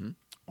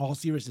all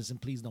seriousness,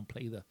 and please don't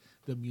play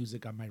the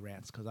music on my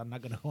rants, because I'm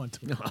not going to go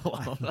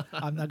into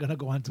I'm not going to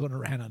go into a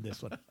rant on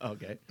this one.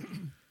 Okay.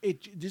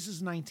 This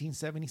is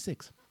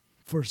 1976.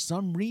 For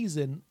some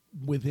reason,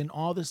 within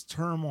all this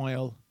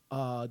turmoil,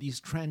 these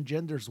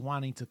transgenders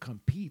wanting to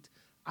compete,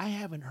 I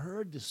haven't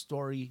heard this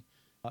story,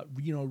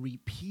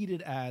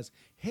 repeated as,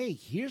 hey,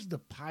 here's the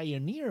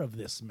pioneer of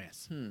this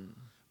mess.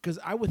 Because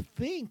I would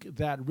think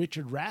that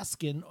Richard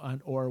Raskin,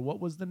 or what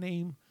was the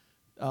name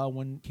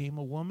when came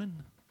a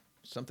woman?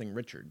 something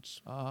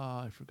Richards.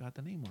 I forgot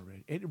the name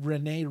already.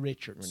 Renee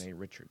Richards. Renee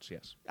Richards,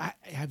 yes.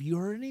 Have you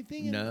heard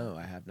anything? No,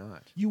 I have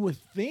not. You would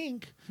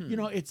think,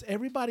 it's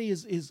everybody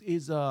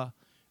is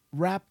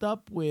wrapped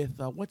up with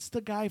what's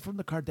the guy from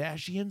the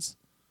Kardashians?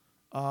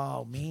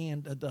 Oh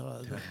man,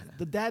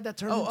 the dad that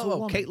turned into a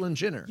woman. Caitlyn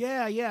Jenner.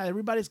 Yeah,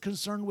 everybody's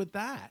concerned with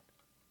that.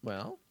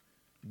 Well,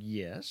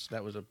 yes,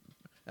 that was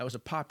a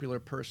popular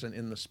person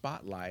in the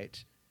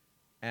spotlight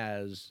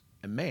as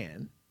a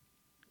man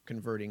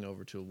converting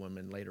over to a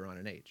woman later on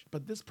in age.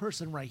 But this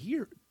person right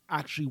here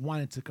actually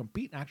wanted to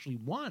compete and actually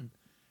won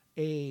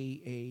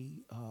a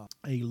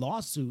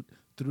lawsuit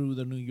through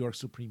the New York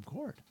Supreme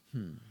Court.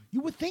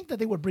 You would think that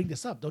they would bring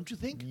this up, don't you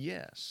think?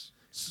 Yes.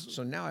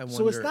 So now I wonder.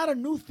 So it's not a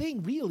new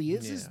thing, really.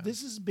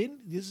 This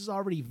has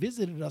already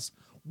visited us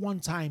one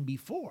time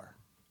before.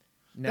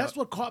 Now, that's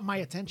what caught my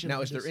attention.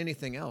 Now, is there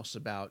anything else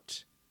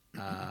about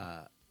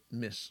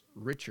Miss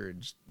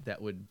Richards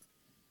that would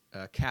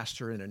cast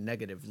her in a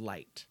negative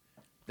light?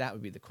 That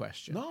would be the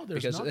question. No,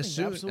 there's because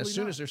nothing. as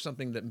soon as there's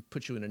something that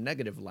puts you in a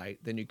negative light,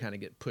 then you kind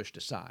of get pushed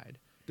aside.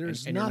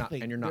 There's and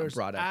nothing. You're not There's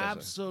brought up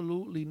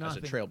absolutely as a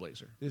nothing.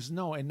 trailblazer. In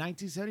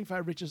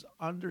 1975, Richards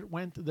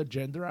underwent the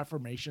gender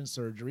affirmation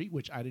surgery,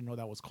 which I didn't know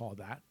that was called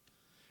that.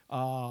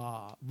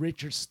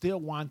 Richards still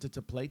wanted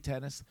to play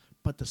tennis,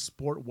 but the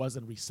sport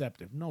wasn't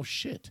receptive. No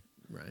shit.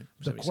 Right.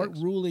 The court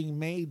ruling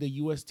made the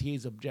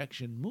USTA's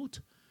objection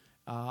moot.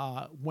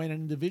 When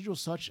an individual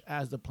such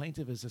as the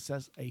plaintiff is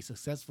a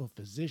successful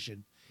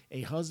physician,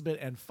 a husband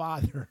and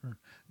father,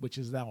 which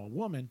is now a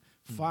woman,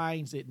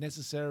 finds it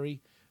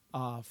necessary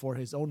for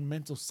his own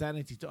mental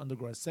sanity to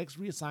undergo a sex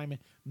reassignment,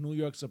 New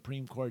York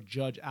Supreme Court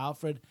Judge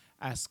Alfred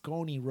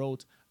Asconi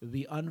wrote,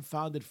 "The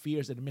unfounded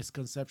fears and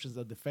misconceptions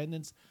of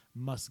defendants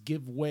must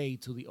give way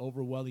to the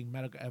overwhelming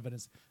medical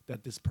evidence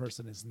that this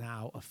person is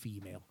now a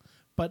female."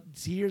 But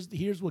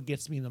here's what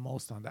gets me the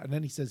most on that. And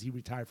then he says he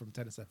retired from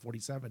tennis at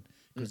 47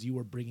 because you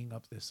were bringing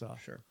up this.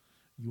 Sure.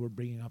 You were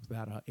bringing up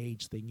that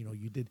age thing.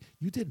 You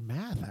did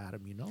math,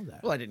 Adam. You know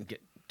that. Well, I didn't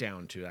get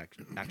down to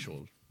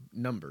actual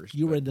numbers.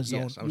 You were in the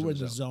zone. Yes, you were in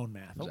the zone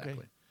math. Exactly.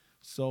 Okay.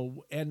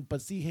 So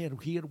but see,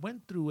 he had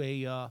went through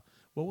a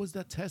what was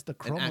that test? The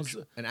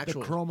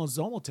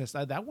chromosomal test.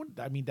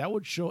 That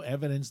would show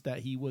evidence that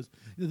he was.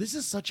 This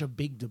is such a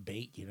big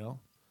debate.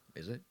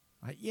 Is it?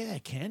 Yeah,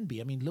 it can be.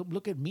 I mean,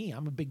 look at me.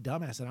 I'm a big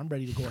dumbass, and I'm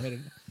ready to go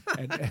ahead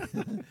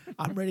and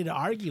I'm ready to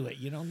argue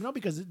it. No,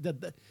 because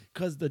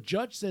the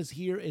judge says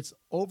here it's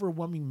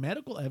overwhelming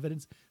medical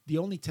evidence. The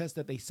only test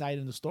that they cite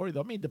in the story, though,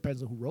 I mean, it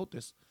depends on who wrote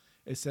this.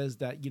 It says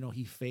that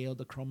he failed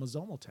the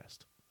chromosomal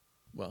test.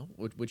 Well,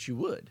 which you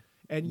would,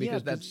 and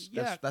because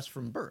that's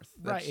from birth,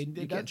 right? And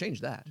you can't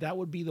change that. That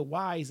would be the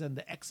Y's and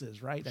the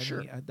X's, right?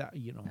 Sure,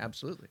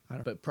 absolutely.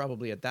 But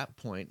probably at that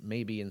point,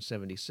 maybe in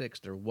 '76,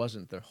 there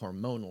wasn't the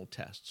hormonal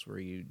tests where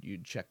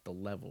you'd check the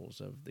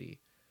levels of the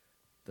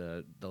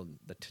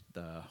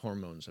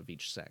hormones of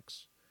each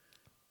sex,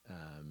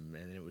 and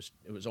it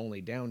was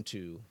only down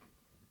to.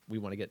 We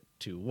want to get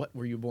to what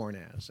were you born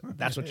as?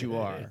 That's what you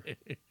are,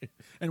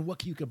 and what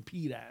can you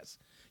compete as?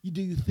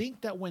 Do you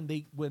think that when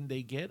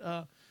they get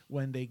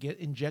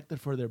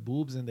injected for their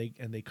boobs and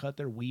they cut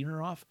their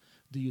wiener off,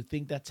 do you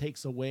think that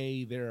takes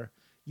away their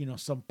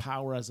some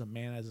power as a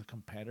man, as a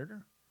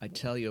competitor? I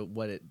tell you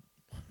what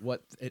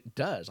it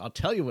does. I'll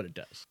tell you what it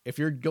does. If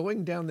you're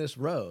going down this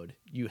road,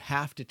 you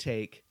have to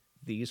take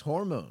these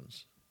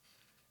hormones,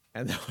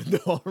 and the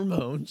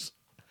hormones.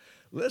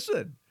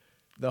 Listen,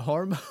 the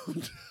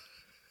hormones.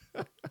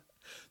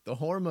 The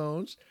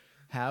hormones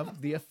have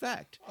the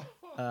effect.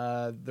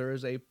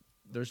 There's a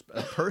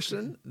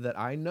person that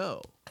I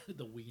know.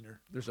 The wiener.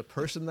 There's a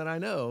person that I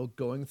know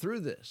going through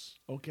this.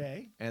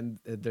 Okay. And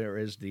there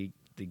is the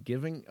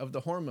giving of the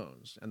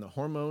hormones, and the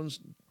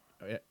hormones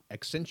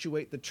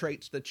accentuate the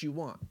traits that you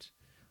want.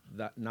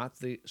 Not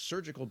the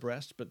surgical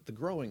breast, but the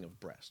growing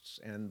of breasts,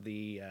 and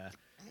the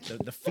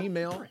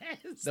female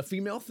the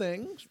female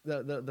things,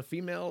 the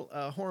female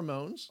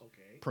hormones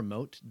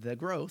promote the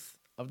growth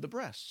of the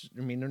breasts.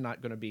 I mean, they're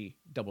not going to be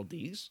double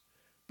D's,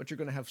 but you're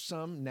going to have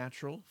some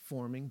natural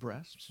forming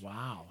breasts.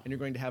 Wow. And you're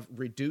going to have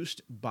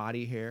reduced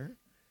body hair.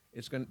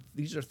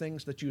 These are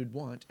things that you would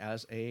want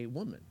as a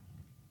woman.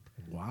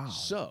 Wow.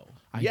 So,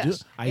 I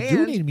yes.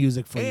 do need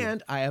music for you.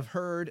 And I have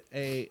heard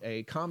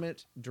a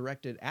comment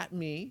directed at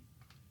me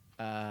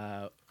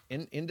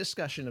in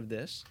discussion of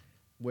this,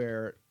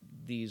 where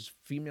these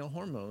female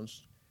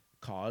hormones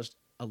caused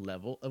a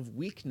level of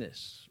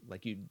weakness,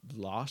 like you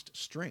lost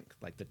strength,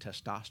 like the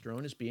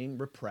testosterone is being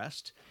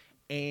repressed,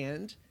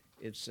 and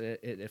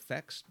it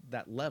affects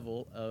that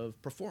level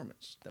of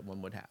performance that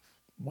one would have.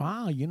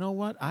 Wow, you know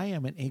what? I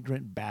am an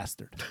ignorant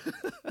bastard.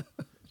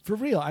 For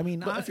real. I mean,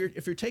 but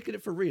if you're taking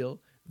it for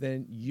real,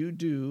 then you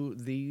do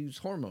these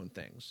hormone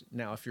things.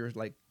 Now, if you're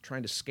like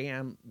trying to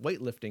scam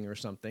weightlifting or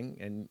something,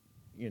 and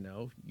you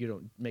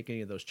don't make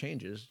any of those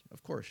changes,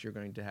 of course you're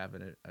going to have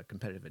a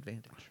competitive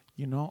advantage.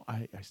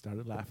 I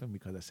started laughing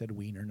because I said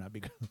wiener, not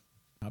because.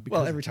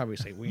 Well, every time we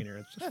say wiener,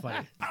 it's just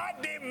funny. I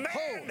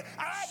demand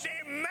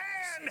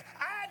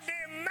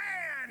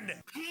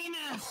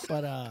penis.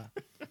 But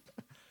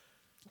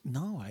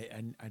No,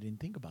 I didn't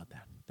think about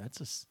that.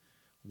 That's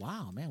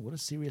wow, man, what a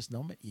serious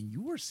moment. And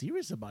you were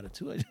serious about it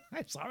too.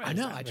 I'm sorry. I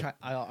know. was I like- try.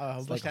 I I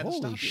was almost like, had to holy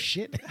stop you.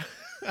 shit.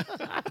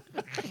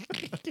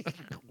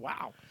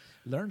 Wow.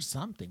 Learn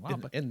something. Wow.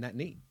 But Isn't that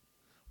neat?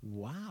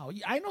 wow.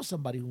 Yeah, I know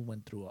somebody who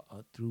went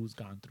who's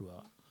gone through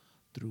a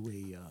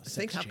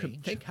sex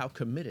change. Think how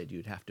committed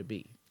you'd have to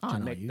be Oh, to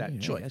no, make that yeah,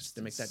 choice, it's-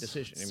 to make that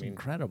decision. It's I mean,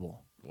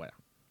 incredible. wow.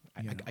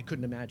 You know. I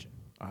couldn't imagine.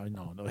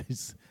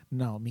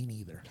 No, me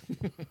neither.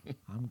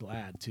 I'm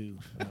glad too.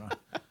 You know.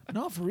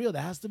 No, for real,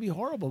 that has to be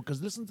horrible.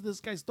 Because listen to this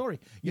guy's story.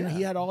 You know,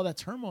 he had all that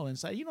turmoil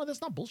inside. You know, that's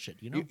not bullshit.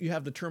 You know, You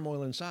have the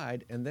turmoil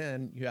inside, and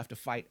then you have to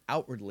fight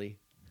outwardly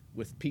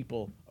with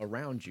people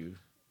around you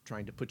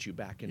trying to put you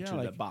back into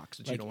the box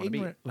that you don't want to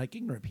be. Like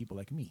ignorant people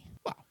like me.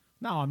 Wow.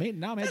 Now I'm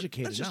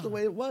educated. That's just now. the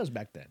way it was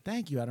back then.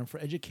 Thank you, Adam, for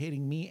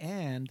educating me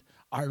and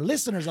our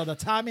listeners of the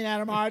Tommy and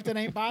Adam Art and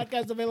Ain't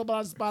podcast available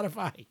on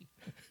Spotify.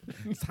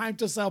 It's time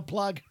to sell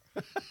plug.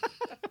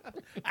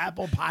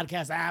 Apple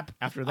Podcast app.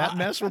 After that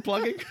mess we're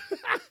plugging,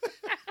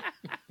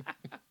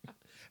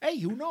 Hey,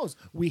 who knows?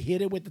 We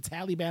hit it with the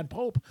Taliban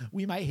Pope.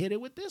 We might hit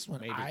it with this one.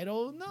 Maybe. I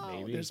don't know.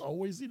 Maybe. There's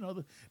always,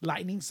 the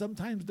lightning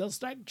sometimes does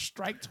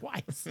strike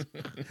twice.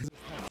 It's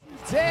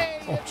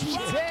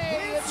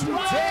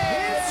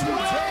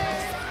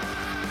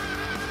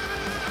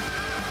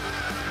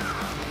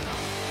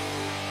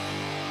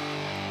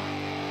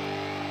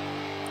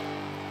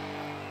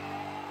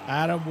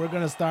Adam, we're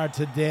going to start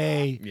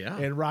today Yeah.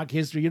 in rock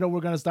history. You know what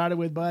we're going to start it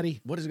with, buddy?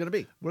 what is it going to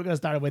be? We're going to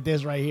start it with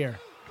this right here.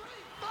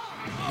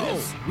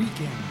 This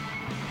weekend.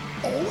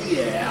 Oh,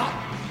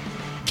 yeah.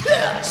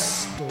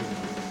 Kiss.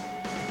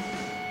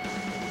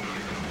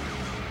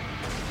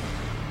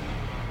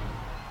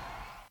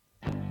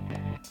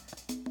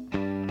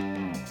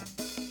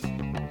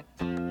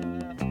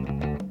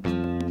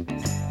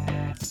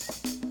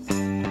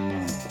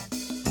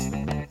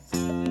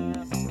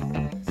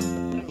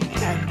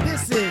 And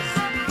this is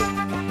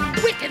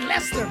Wicked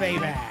Lester,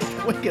 baby.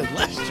 Wicked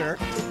Lester.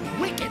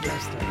 Wicked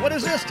Lester. What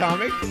is this,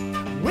 Tommy?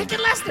 Wicked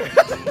Lester.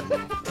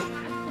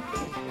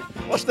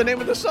 What's the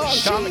name of the song,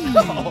 Tommy? She.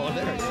 Oh,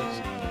 there it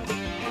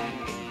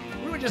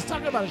is. We were just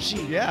talking about a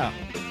sheep. Yeah,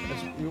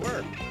 we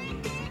were.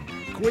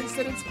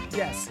 Coincidence?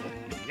 Yes.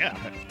 Yeah,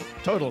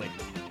 totally.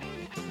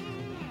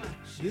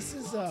 This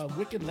is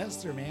Wicked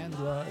Lester, man.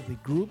 The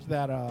group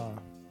that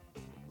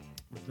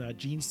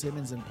Gene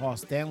Simmons and Paul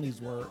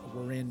Stanley's were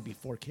in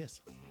before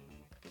Kiss.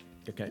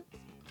 Okay.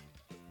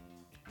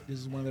 This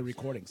is one of the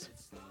recordings.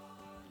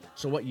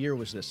 So what year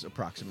was this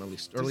approximately?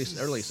 Early This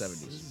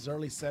 70s. is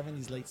early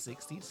 70s, late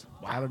 60s.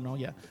 I don't know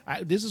yet.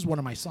 This is one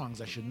of my songs.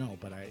 I should know,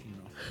 but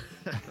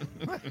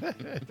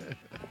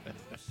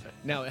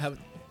Now, has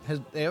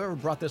they ever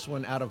brought this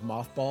one out of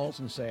mothballs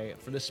and say,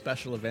 for this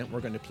special event,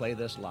 we're going to play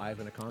this live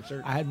in a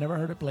concert? I have never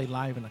heard it played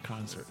live in a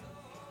concert.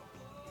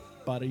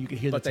 But you could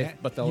hear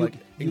they'll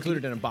include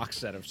it in a box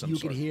set of some You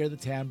sort. could hear the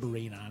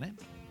tambourine on it.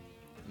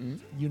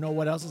 You know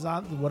what else is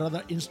on? What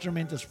other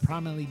instrument is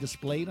prominently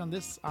displayed on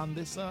this?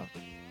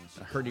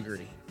 A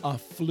hurdy-gurdy. A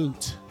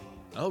flute.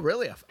 Oh,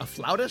 really? A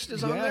flautist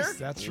is on there? Yes,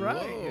 that's right.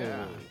 Whoa.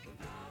 Yeah.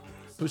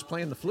 Who's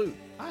playing the flute?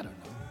 I don't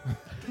know.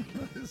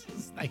 This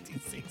is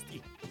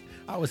 1960.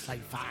 I was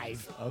like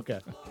 5. Okay.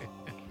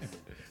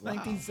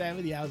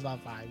 1970, I was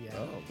about 5. Yeah.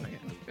 Oh, man.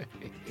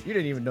 You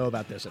didn't even know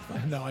about this at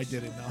 5. No, I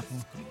didn't know.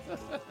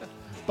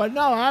 But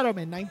no, Adam,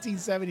 in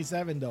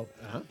 1977, though,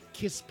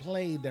 Kiss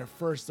played their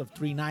first of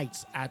 3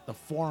 nights at the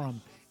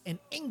Forum in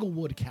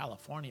Inglewood,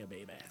 California,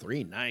 baby.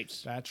 3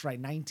 nights. That's right,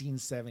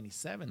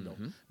 1977, though.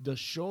 The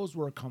shows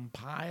were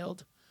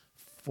compiled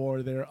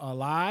for their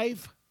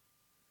Alive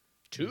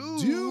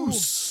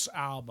Deuce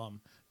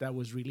album that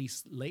was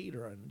released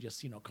later, and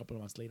just, a couple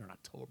of months later in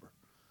October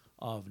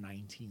of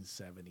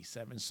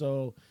 1977.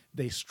 So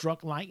they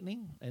struck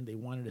lightning, and they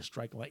wanted to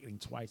strike lightning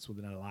twice with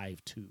an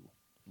Alive 2.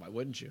 Why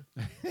wouldn't you?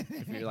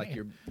 If you're like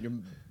your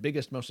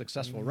biggest, most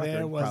successful record,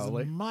 There was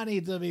probably.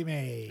 money to be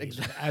made,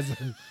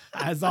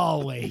 as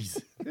always.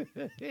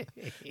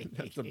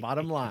 That's the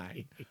bottom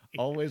line.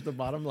 Always the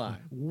bottom line.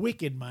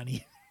 Wicked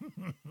money.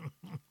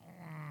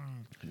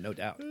 No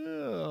doubt.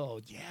 Oh,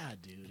 yeah,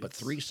 dude. But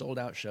 3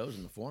 sold-out shows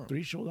in the Forum.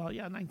 3 sold out.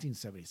 Yeah,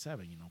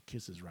 1977.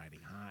 Kiss is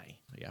riding high.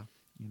 Yeah.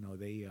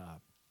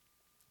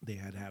 They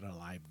had a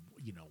live,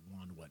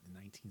 one, in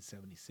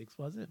 1976,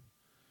 was it?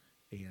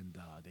 And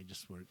they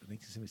just were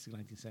 1976,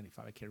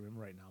 1975. I can't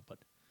remember right now,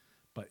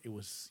 but it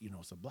was,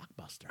 it's a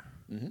blockbuster.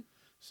 Mm-hmm.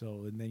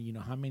 So, and then,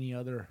 how many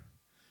other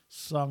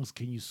songs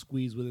can you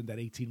squeeze within that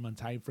 18-month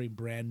time frame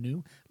brand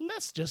new?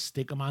 Let's just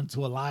stick them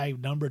onto a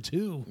live number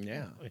 2.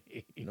 Yeah.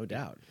 No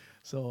doubt.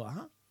 So,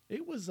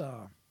 it was,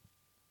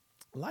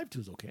 Live 2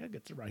 is okay. I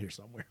get it right here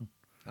somewhere.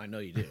 I know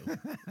you do.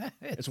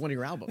 It's one of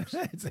your albums.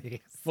 It's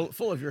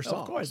Full of your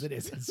songs. Of course it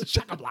is. It's a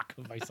chock-a-block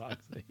of my songs.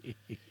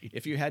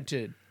 If you had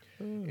to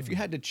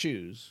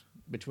choose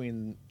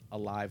between a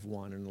Live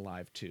 1 and a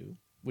Live 2,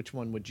 which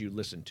one would you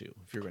listen to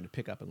if you're going to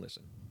pick up and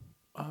listen?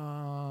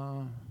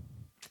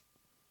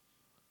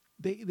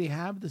 They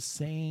have the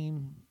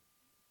same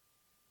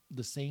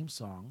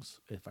songs,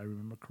 if I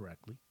remember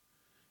correctly,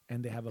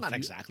 and they have a Not few,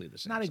 exactly the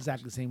same. not songs.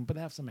 exactly the same, but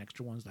they have some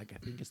extra ones. Like I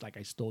think it's like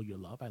 "I Stole Your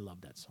Love." I love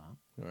that song.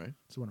 All right.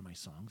 It's one of my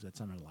songs. That's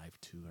on Alive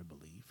 2, I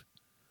believe.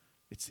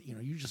 It's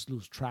you just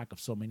lose track of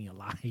so many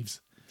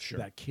Alives Sure.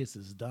 that Kiss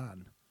has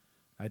done.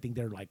 I think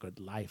they're like at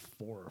Live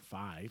 4 or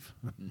 5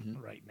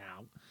 Mm-hmm. right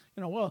now.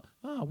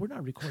 We're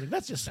not recording.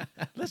 Let's just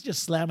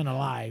slam an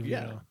Alive.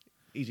 Yeah. You know?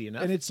 Easy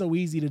enough. And it's so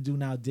easy to do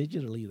now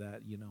digitally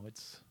that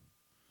it's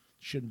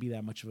shouldn't be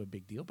that much of a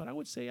big deal. But I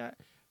would say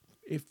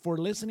if for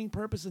listening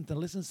purpose and to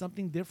listen to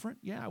something different,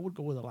 I would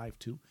go with Alive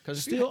 2. 'Cause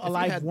if Still, you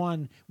Alive had-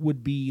 1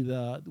 would be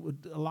the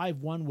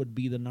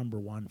number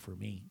one for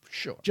me.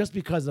 Sure. Just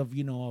because of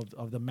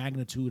of the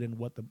magnitude and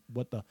what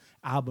the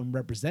album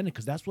represented,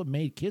 because that's what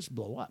made Kiss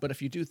blow up. But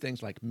if you do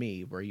things like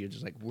me, where you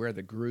just like wear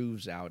the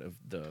grooves out of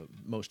the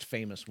most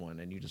famous one,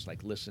 and you just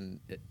like listen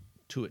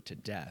to it to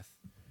death,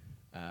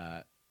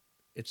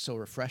 it's so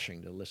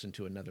refreshing to listen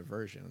to another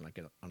version, like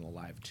on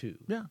Alive 2.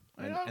 Yeah.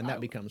 and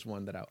that becomes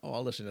one that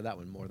I'll listen to that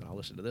one more than I'll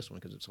listen to this one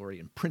because it's already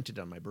imprinted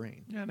on my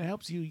brain. Yeah, and it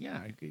helps you.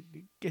 Yeah, it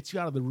gets you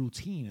out of the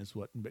routine. Is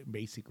what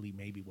basically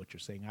maybe what you're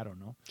saying. I don't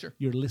know. Sure.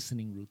 Your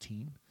listening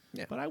routine.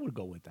 Yeah. But I would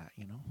go with that.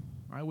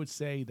 I would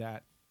say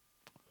that.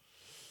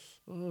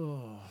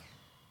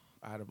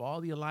 Out of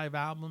all the Alive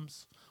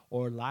albums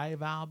or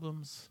live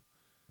albums,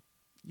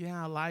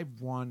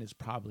 Live 1 is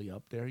probably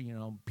up there.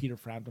 Peter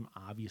Frampton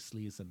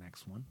obviously is the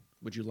next one.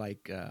 Would you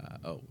like?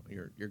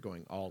 You're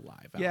going all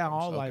live. Yeah,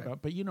 albums. all Okay.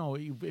 live. But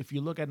if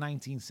you look at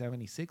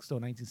 1976 or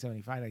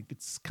 1975, I could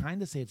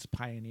kind of say it's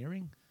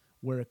pioneering,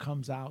 where it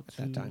comes out to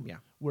that time, yeah.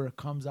 where it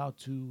comes out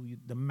to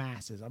the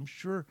masses. I'm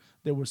sure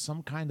there was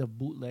some kind of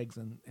bootlegs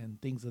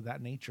and things of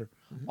that nature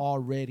Mm-hmm.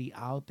 already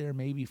out there,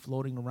 maybe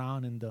floating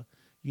around in the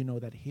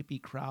that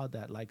hippie crowd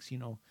that likes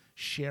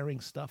sharing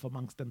stuff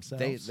amongst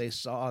themselves. They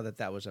saw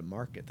that was a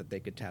market that they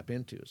could tap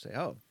into. Say,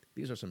 oh,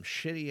 these are some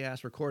shitty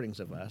ass recordings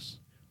of us.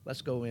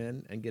 Let's go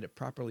in and get it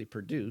properly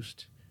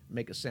produced,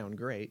 make it sound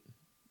great,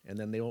 and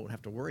then they won't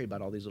have to worry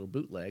about all these little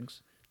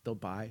bootlegs. They'll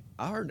buy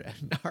our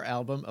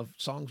album of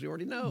songs we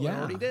already know. and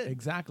already did.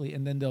 Exactly,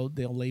 and then they'll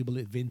label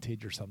it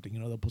vintage or something.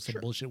 They'll put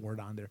some bullshit word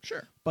on there.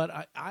 Sure.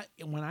 But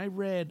when I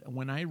read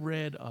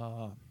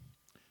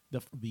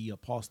the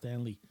Paul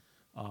Stanley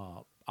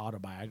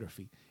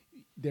autobiography,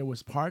 there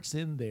was parts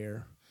in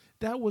there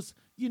that was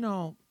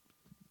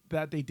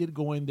that they did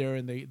go in there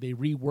and they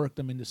reworked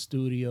them in the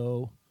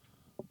studio,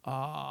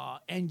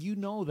 and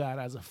that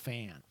as a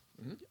fan.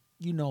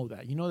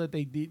 Mm-hmm. that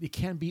they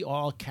can't be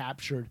all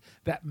captured.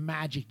 That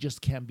magic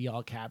just can't be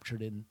all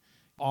captured in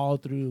all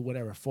through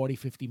whatever 40,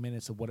 50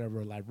 minutes of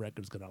whatever a live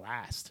record's gonna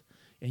last.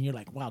 And you're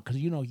like, wow, because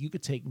you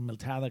could take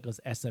Metallica's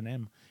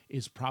S&M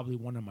is probably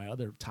one of my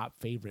other top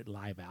favorite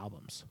live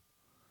albums.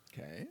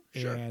 Okay,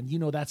 sure. And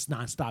that's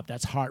nonstop.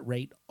 That's heart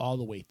rate all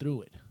the way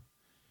through it.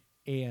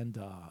 And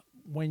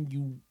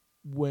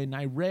when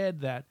I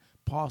read that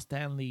Paul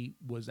Stanley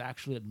was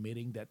actually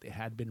admitting that they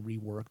had been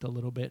reworked a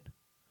little bit,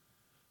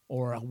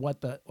 or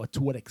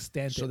to what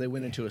extent. So they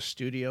went into a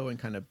studio and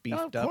kind of beefed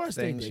Of up course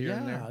they things did. here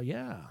and there.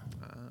 Yeah.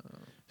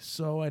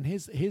 So and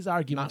his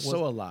argument Not was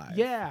so alive.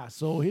 Yeah.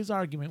 So his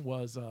argument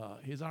was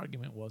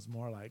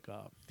more like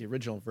The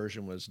original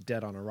version was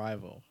dead on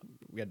arrival.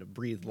 We had to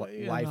breathe life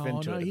no,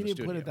 into it. he in the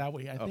didn't put studio. it that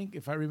way. I think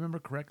if I remember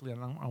correctly,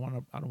 and I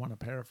don't want to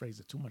paraphrase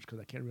it too much because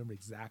I can't remember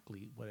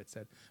exactly what it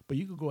said. But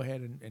you could go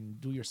ahead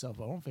and do yourself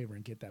a own favor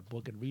and get that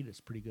book and read it.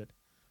 It's pretty good.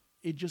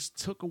 It just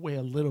took away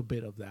a little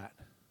bit of that,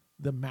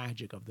 the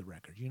magic of the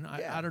record.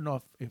 I don't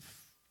know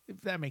if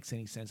that makes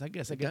any sense. I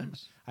guess I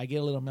get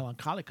a little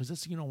melancholic because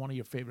it's one of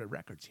your favorite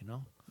records.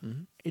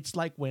 Mm-hmm. It's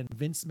like when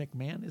Vince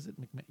McMahon, is it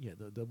McMahon? Yeah,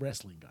 the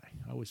wrestling guy.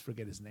 I always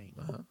forget his name.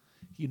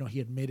 He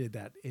admitted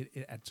that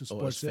to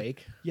Sports it's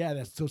fake? Yeah,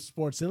 that's to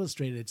Sports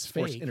Illustrated. It's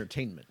Sports fake.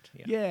 entertainment.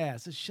 Yeah,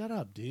 so shut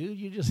up, dude.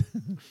 You just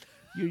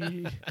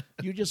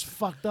you just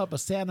fucked up a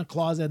Santa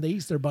Claus and the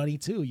Easter Bunny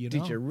too.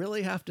 Did you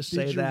really have to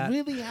say that? Did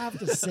you really have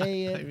to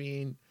say it? I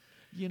mean,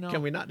 you know,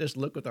 can we not just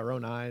look with our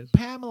own eyes?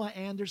 Pamela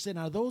Anderson,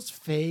 are those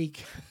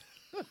fake?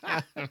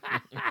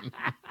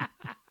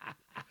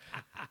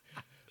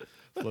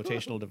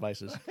 Flotational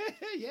devices.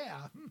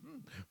 Yeah,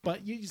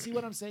 but you see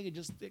what I'm saying?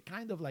 It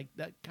kind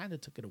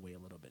of took it away a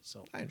little bit.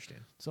 So I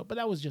understand. So, but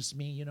that was just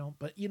me,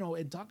 But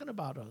and talking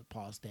about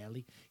Paul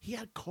Stanley, he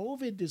had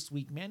COVID this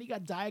week, man. He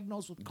got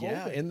diagnosed with COVID.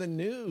 Yeah, in the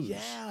news.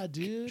 Yeah,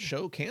 dude.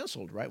 Show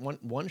canceled, right?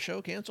 One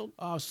show canceled.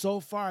 So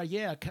far,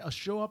 yeah, a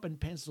show up in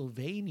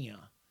Pennsylvania,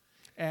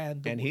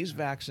 and he's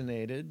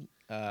vaccinated.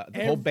 The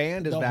whole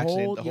band is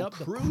vaccinated. The whole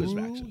crew is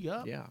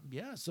vaccinated. Yep,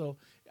 yeah. So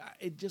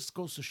it just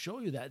goes to show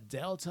you that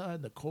Delta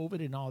and the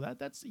COVID and all that.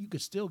 That's you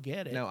could still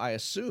get it. Now I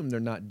assume they're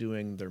not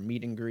doing their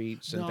meet and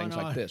greets and things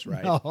like this,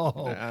 right?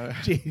 No.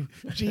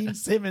 Gene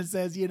Simmons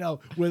says,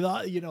 with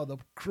all, the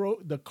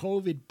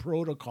COVID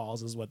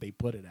protocols is what they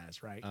put it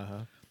as, right?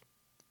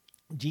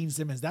 Gene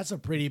Simmons. That's a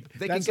pretty.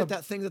 They can get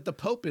that thing that the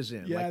Pope is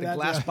in, like the that's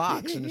glass right.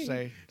 box, and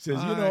say, says,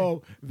 "Hi."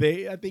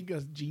 I think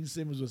Gene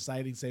Simmons was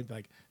citing saying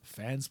like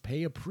fans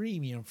pay a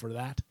premium for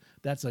that.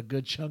 That's a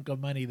good chunk of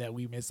money that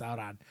we miss out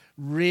on.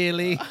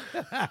 Really?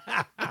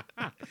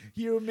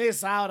 You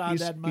miss out on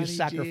that money. He's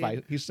Gene.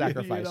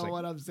 sacrificing. You know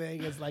what I'm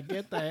saying? It's like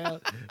get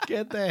the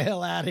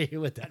hell out of here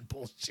with that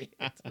bullshit.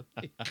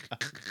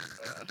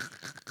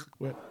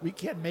 We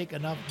can't make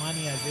enough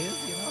money as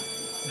is, you know.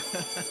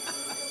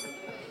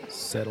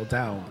 Settle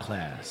down,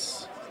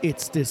 class.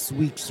 It's this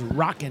week's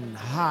Rockin'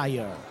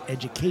 Higher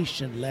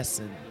education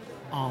lesson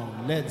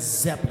on Led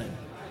Zeppelin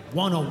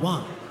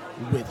 101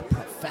 with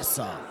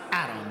Professor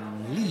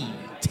Adam Lee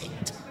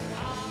Tate.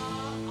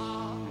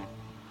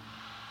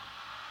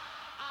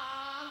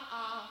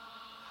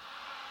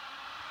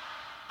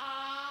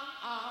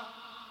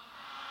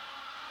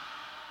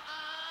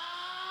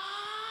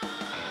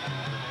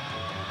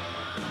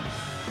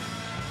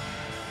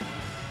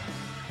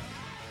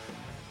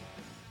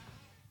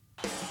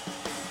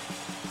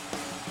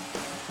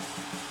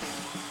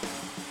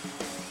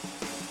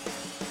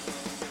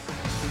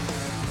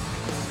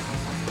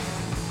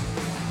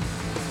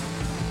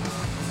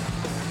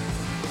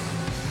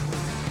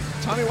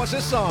 Tommy, what's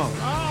this song?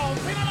 Oh,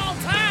 been a long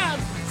time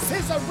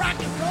since a rock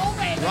and roll,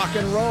 baby. Rock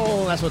and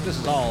roll. That's what this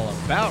is all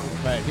about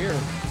right here.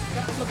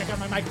 Look, I got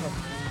my microphone.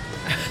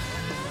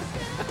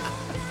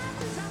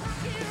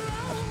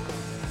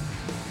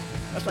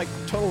 That's like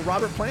total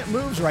Robert Plant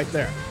moves right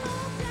there.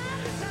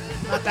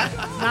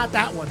 Not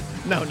that one.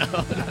 No.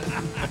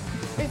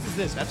 This is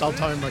this. That's all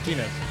Tommy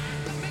Martinez.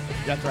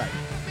 That's right.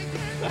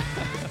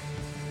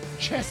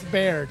 Chest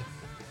bared.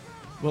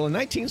 Well, in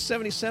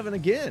 1977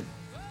 again,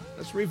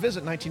 let's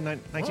revisit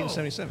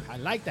 1977. I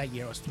like that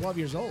year. I was 12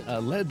 years old.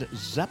 Led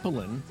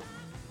Zeppelin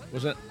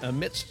was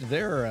amidst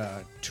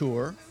their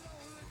tour,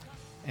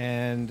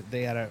 and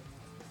they had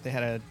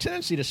a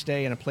tendency to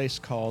stay in a place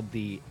called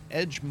the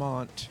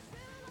Edgemont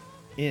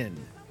Inn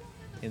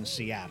in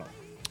Seattle.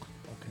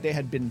 Okay. They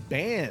had been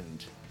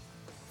banned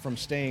from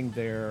staying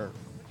there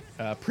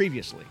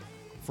previously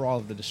for all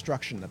of the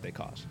destruction that they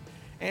caused.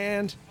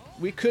 And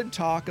we could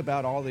talk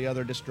about all the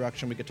other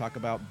destruction. We could talk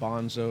about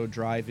Bonzo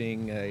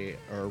driving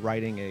or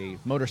riding a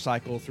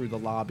motorcycle through the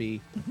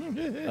lobby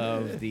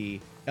of the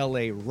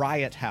L.A.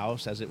 Riot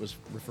House, as it was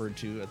referred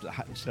to,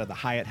 instead of the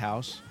Hyatt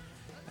House.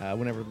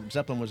 Whenever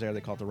Zeppelin was there, they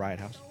called it the Riot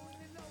House.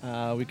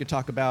 We could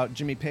talk about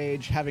Jimmy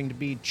Page having to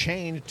be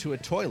chained to a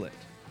toilet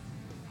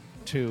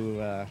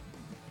to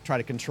try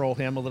to control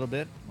him a little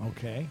bit.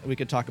 Okay. We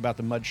could talk about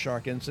the Mud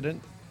Shark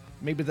incident.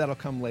 Maybe that'll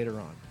come later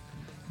on.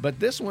 But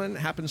this one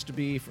happens to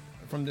be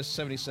from this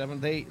 77.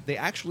 They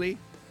actually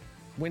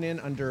went in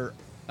under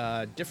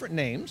different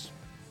names,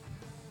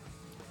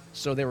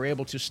 so they were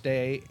able to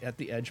stay at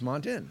the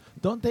Edgemont Inn.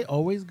 Don't they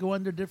always go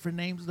under different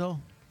names, though?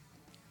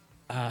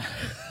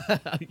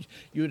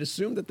 You would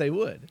assume that they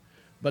would,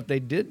 but they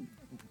did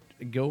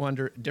go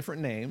under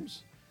different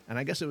names, and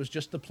I guess it was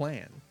just the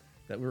plan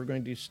that we're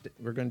going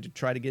to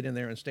try to get in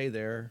there and stay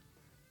there,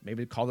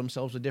 maybe call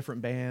themselves a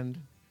different band.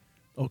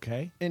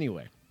 Okay.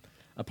 Anyway,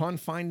 upon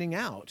finding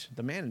out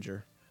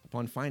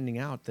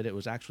that it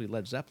was actually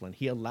Led Zeppelin,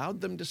 he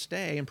allowed them to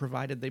stay and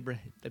provided they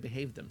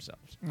behaved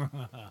themselves.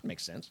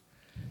 Makes sense.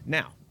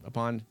 Now,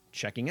 upon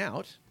checking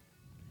out,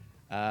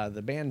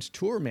 the band's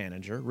tour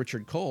manager,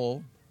 Richard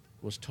Cole,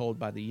 was told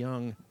by the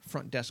young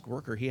front desk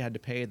worker he had to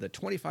pay the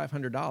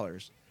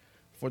 $2,500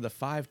 for the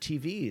 5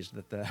 TVs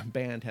that the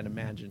band had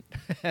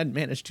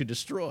managed to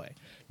destroy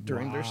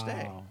during their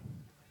stay.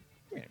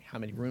 Yeah, how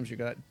many rooms you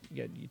got?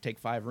 You take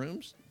 5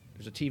 rooms.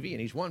 There's a TV in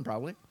each one,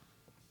 probably.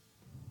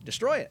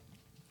 Destroy it.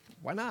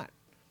 Why not?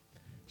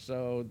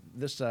 So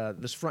this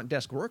front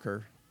desk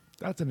worker.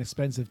 That's an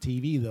expensive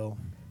TV, though.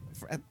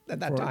 At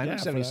that time, in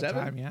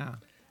 77. Yeah.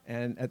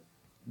 And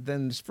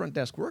then this front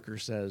desk worker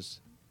says,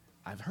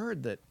 I've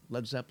heard that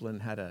Led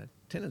Zeppelin had a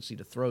tendency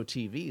to throw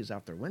TVs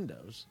out their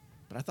windows,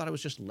 but I thought it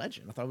was just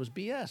legend. I thought it was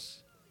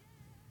BS.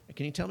 And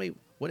can you tell me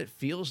what it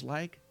feels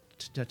like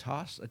to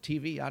toss a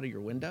TV out of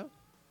your window?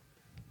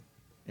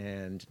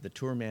 And the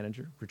tour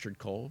manager, Richard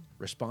Cole,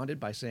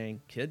 responded by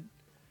saying, kid,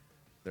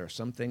 there are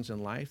some things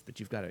in life that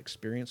you've got to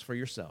experience for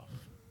yourself.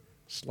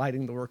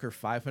 Sliding the worker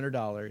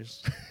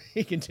 $500,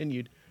 he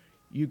continued,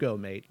 you go,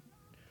 mate.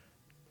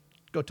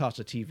 Go toss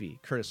a TV,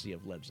 courtesy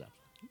of Led Zeppelin.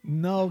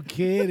 No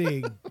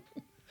kidding.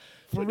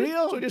 For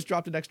real? So he just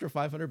dropped an extra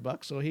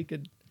 $500 so he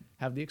could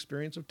have the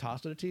experience of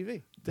tossing a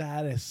TV.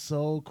 That is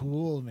so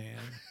cool, man.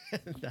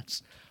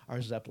 That's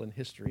our Zeppelin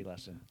history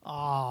lesson.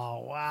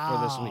 Oh, wow.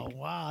 For this week.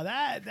 Wow,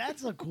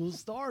 that's a cool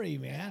story,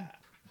 man.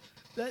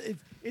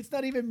 It's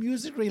not even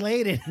music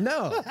related.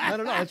 No.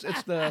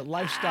 It's the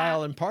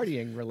lifestyle and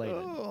partying related.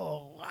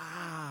 Oh,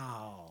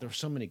 wow. There were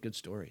so many good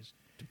stories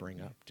to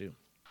bring up, too.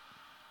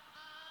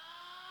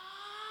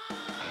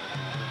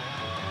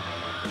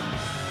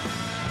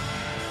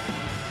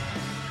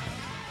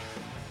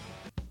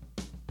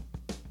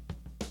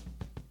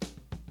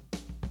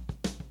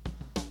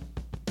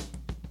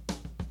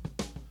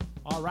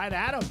 All right,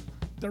 Adam.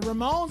 The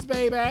Ramones,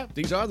 baby.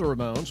 These are the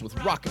Ramones with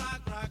Rockin'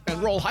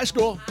 and roll high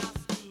school.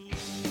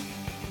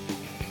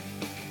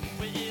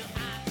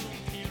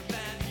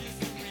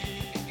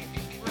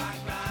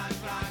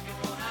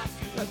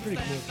 That's pretty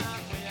cool.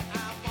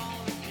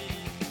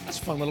 That's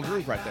a fun little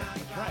groove right there.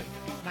 Right.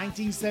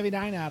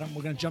 1979, Adam.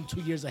 We're going to jump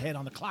 2 years ahead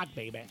on the clock,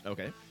 baby.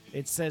 Okay.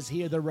 It says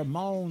here the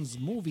Ramones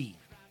movie,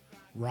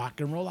 Rock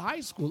and Roll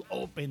High School,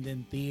 opened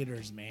in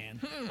theaters, man,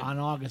 on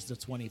August the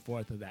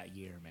 24th of that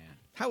year, man.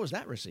 How was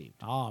that received?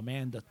 Oh,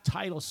 man, the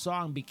title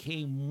song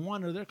became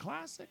one of their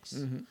classics.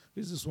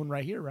 This is this one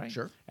right here, right?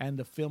 Sure. And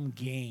the film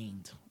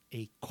gained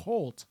a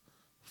cult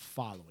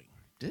following.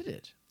 Did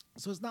it?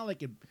 So it's not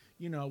like it,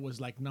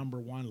 was like number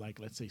one, like,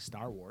 let's say,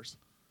 Star Wars,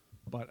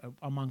 but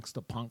amongst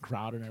the punk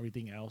crowd and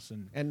everything else.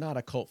 And not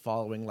a cult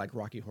following like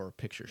Rocky Horror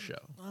Picture Show.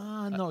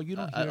 No, you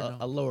don't hear no.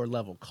 A lower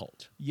level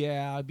cult.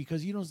 Yeah,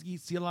 because you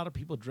see a lot of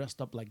people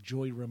dressed up like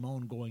Joey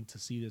Ramone going to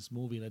see this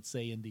movie, let's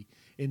say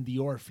in the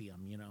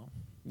Orpheum,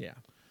 Yeah.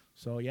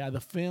 So yeah, the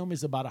film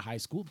is about a high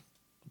school,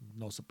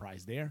 no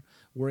surprise there,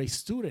 where a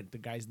student, the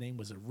guy's name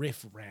was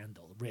Riff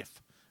Randall,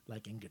 Riff,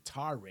 like in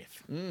guitar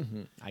riff,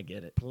 I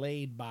get it.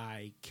 played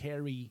by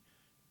Carrie's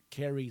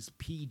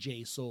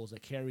PJ Souls,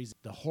 that carries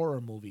the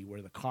horror movie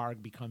where the car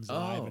becomes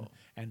alive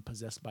and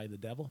possessed by the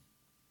devil.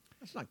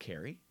 That's not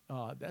Carrie.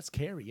 That's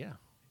Carrie, yeah.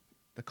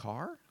 The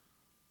car?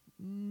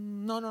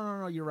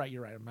 No. You're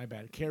right. My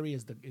bad. Carrie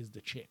is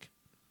the chick.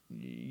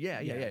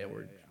 Yeah.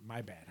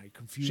 My bad. I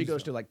confused. She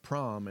goes them. to like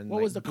prom and What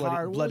like, was the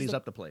car? bloodies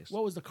up the place.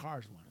 What was the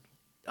Cars one?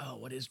 Oh,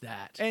 what is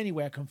that?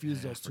 Anyway, I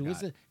confused those two. It's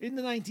forgot. in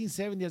the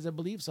 1970s, I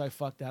believe, so I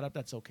fucked that up.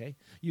 That's okay.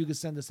 You can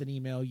send us an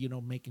email,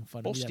 making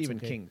fun Both of me. That's Stephen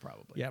okay. King,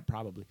 probably. Yeah,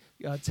 probably.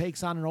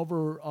 Takes on an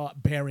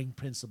overbearing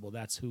principle.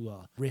 That's who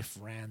Riff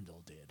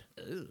Randall did.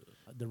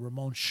 The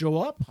Ramones show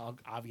up,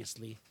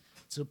 obviously,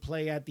 to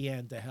play at the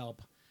end to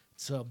help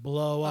to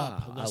blow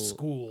up the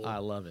school. I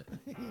love it.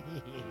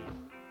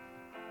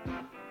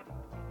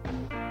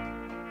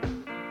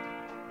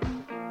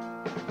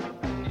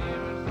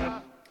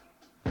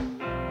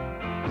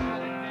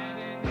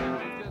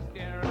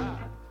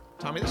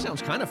 Tommy, this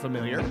sounds kind of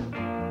familiar.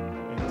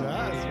 It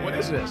does. What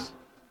is this?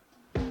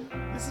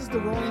 This is the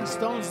Rolling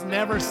Stones'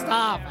 Never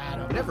Stop,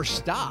 Adam. Never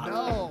Stop.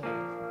 No.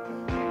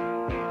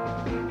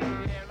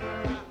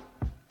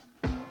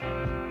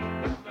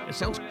 It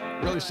sounds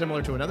really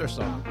similar to another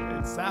song.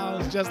 It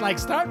sounds just like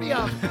Start Me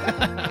Up.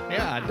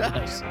 Yeah, it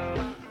does.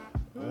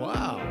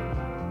 Wow.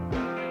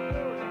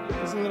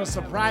 There's a little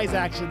surprise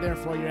action there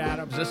for you,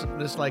 Adam. Is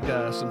this like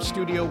some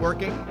studio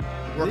working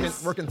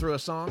through a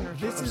song or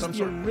This of is some the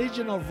sort?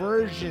 original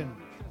version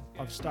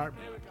of Start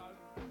Me Up.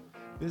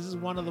 This is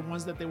one of the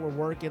ones that they were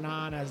working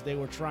on as they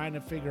were trying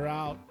to figure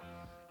out,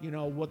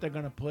 what they're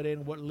going to put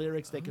in, what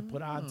lyrics they could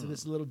put onto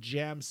this little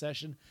jam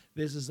session.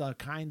 This is a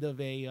kind of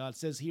it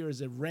says here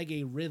is a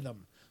reggae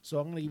rhythm. So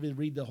I'm going to even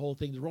read the whole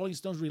thing. The Rolling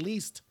Stones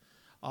released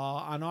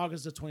on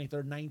August the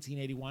 23rd,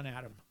 1981,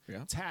 Adam.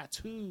 Yeah.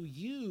 Tattoo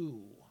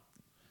You.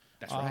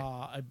 That's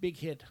right. A big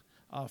hit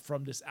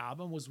from this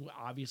album was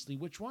obviously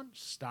which one?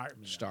 Start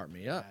Me Up. Start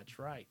Me Up. That's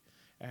right.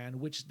 And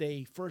which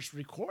they first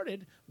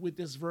recorded with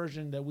this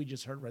version that we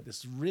just heard, right?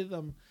 This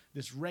rhythm,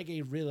 this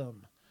reggae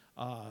rhythm,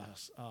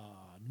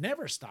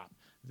 Never Stop.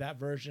 That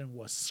version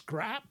was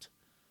scrapped,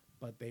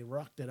 but they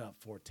rocked it up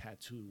for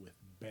Tattoo with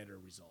better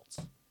results.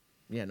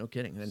 Yeah, no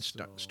kidding. And then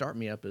Start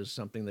Me Up is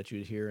something that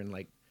you'd hear in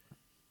like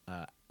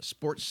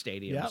sports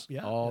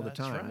stadiums all the that's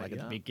time. right, Like at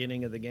the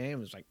beginning of the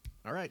game, it's like,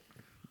 all right,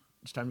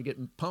 it's time to get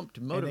pumped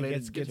and And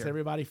motivated. it gets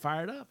everybody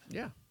fired up.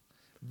 Yeah.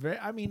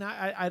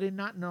 I did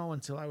not know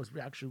until I was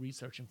actually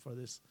researching for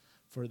this,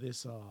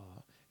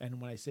 and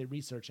when I say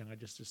researching, I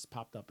just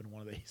popped up in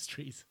one of the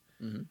histories.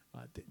 Mm-hmm.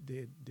 I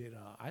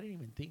didn't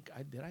even think,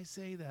 did I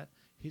say that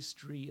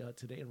History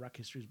Today and Rock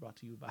History is brought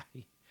to you by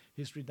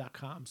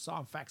History.com,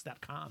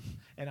 Songfacts.com,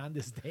 and on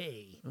this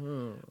day.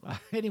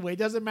 Anyway, it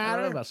doesn't I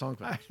matter. don't know about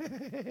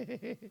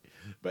Songfacts.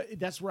 But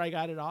that's where I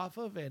got it off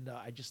of, and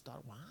I just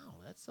thought, wow,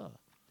 that's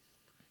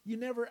you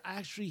never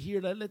actually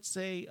hear that. Let's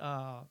say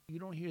you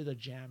don't hear the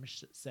jam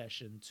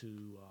session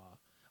to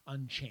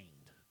Unchained.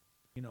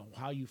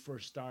 How you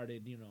first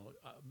started,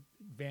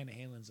 Van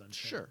Halen's Unchained.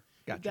 Sure.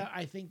 Gotcha.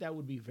 I think that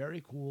would be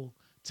very cool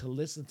to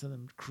listen to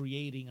them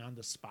creating on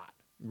the spot.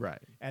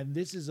 Right. And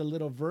this is a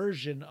little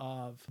version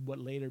of what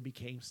later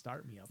became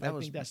Start Me Up. I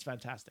think that's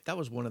fantastic. That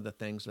was one of the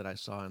things that I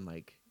saw in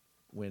like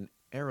when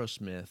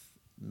Aerosmith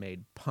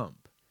made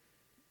Pump.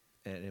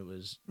 And it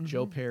was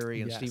Joe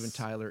Perry and Steven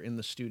Tyler in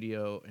the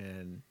studio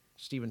and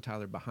Steven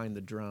Tyler behind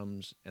the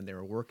drums. And they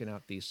were working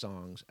out these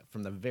songs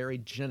from the very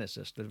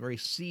genesis, the very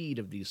seed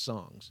of these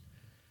songs.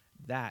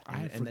 I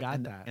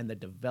forgot that. And the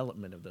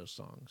development of those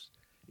songs.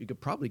 You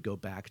could probably go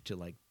back to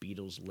like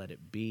Beatles' Let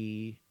It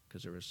Be,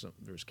 because there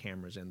was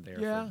cameras in there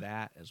for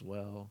that as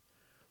well.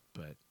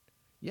 But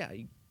yeah,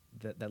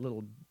 that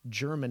little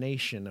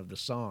germination of the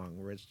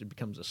song where it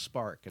becomes a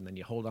spark, and then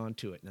you hold on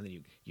to it, and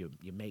then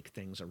you make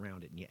things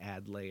around it, and you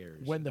add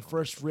layers. When the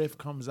first riff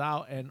comes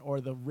out, or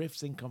the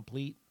riff's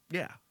incomplete,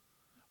 yeah,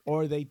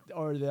 or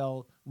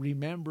they'll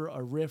remember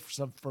a riff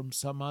from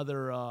some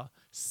other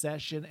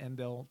session, and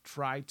they'll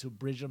try to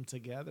bridge them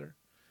together.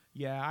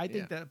 Yeah, I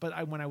think Yeah. that.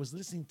 But when I was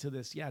listening to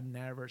this,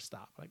 Never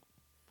Stop. Like,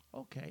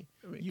 okay,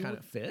 I mean, it kind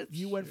of fits.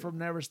 You went from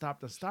Never Stop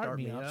to Start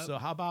Me Up. Up. So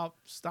how about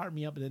Start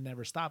Me Up and then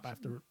Never Stop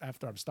after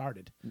I'm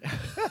started?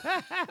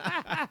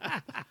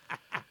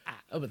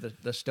 Oh,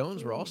 but the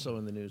Stones were also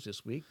in the news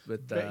this week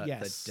with But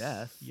the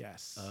death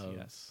Yes, of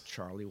yes.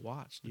 Charlie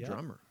Watts, the Yeah.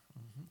 drummer.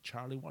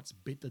 Charlie Watts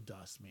bit the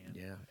dust, man.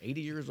 Yeah,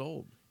 80 years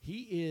old.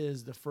 He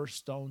is the first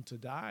Stone to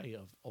die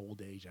of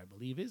old age, I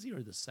believe. Is he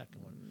or the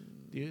second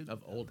one? Dude,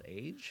 Of old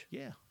age?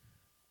 yeah.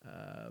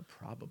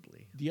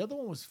 Probably. The other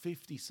one was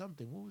 50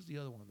 something. What was the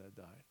other one that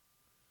died?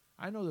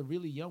 I know the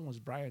really young was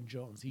Brian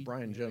Jones.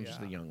 Brian Jones is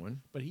yeah. the young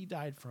one. But he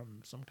died from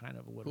some kind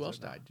of Who else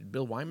died? Did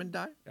Bill Wyman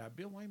die?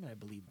 Bill Wyman, I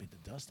believe, bit the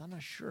dust. I'm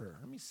not sure.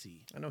 Let me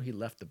see. I know he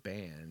left the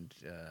band.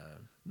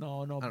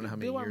 No. I don't know how many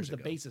Bill Wyman's years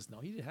the ago. bassist. No,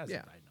 he hasn't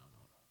Yeah. died.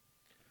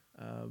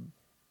 No.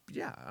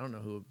 Yeah, I don't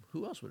know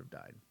who else would have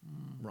died.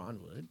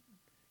 Ron would.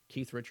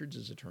 Keith Richards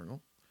is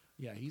eternal.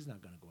 Yeah, he's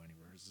not going to go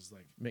anywhere. It's just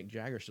like Mick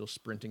Jagger still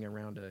sprinting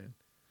around a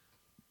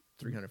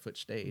 300-foot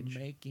stage.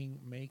 making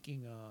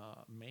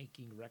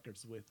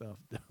records with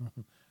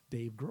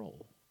Dave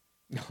Grohl.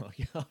 Oh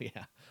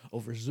yeah,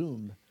 over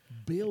Zoom.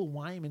 Bill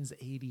Wyman's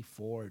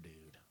 84, dude.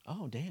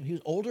 Oh damn, he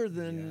was older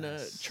than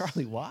Yes.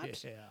 Charlie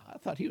Watts. Yeah. I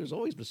thought he was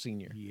always the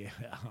senior. Yeah.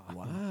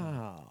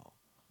 Wow,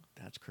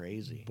 that's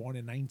crazy. Born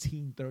in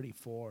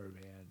 1934,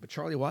 man. But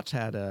Charlie Watts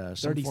had some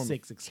form of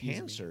 36, excuse me.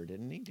 cancer,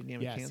 didn't he? Didn't he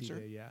have Yes, cancer?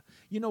 he did, yeah.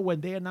 You know,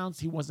 when they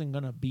announced he wasn't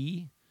going to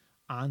be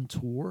on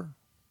tour,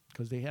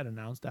 because they had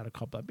announced that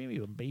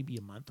maybe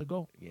a month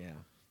ago, Yeah.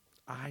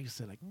 I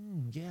said like,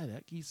 yeah,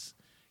 that he's,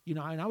 and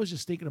I was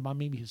just thinking about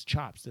maybe his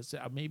chops. That's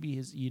maybe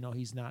his,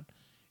 he's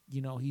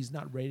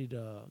not ready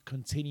to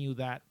continue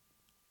that.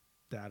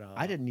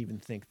 I didn't even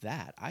think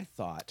that. I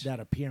thought that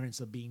appearance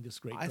of being this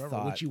great I drummer,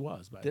 thought which he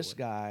was. By this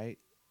the way. guy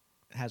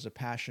has a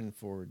passion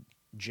for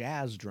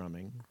jazz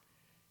drumming,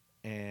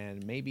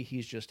 and maybe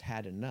he's just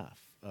had enough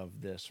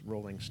of this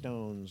Rolling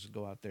Stones,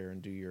 go out there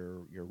and do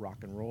your rock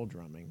and roll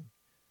drumming,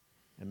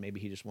 and maybe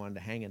he just wanted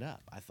to hang it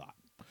up, I thought.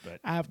 But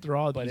After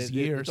all but these it-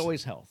 years, it's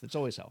always health. It's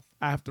always health.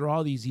 after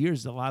all these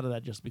years, a lot of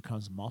that just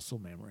becomes muscle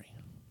memory.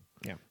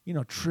 Yeah.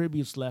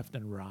 Tributes left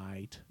and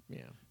right.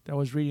 Yeah. I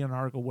was reading an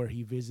article where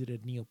he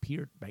visited Neil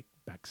Peart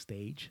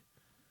backstage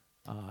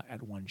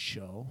at one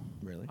show.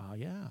 Really?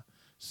 Yeah.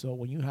 So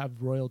when you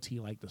have royalty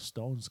like the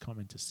Stones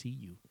coming to see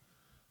you,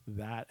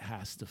 that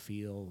has to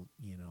feel,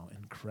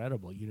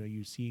 incredible.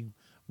 You're seeing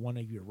one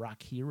of your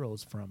rock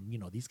heroes from,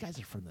 these guys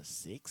are from the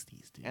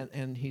 60s, dude.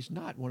 And he's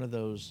not one of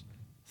those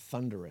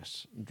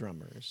thunderous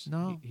drummers.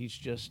 No. He's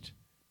just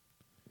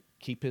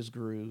keep his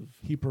groove.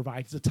 He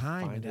provides the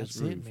time, Find and his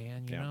that's it, groove.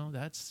 man. Yeah.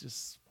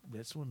 That's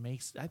what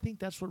makes. I think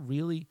that's what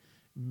really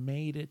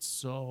made it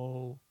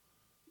so.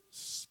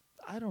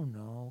 I don't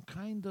know,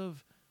 kind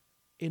of,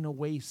 in a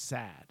way,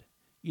 sad.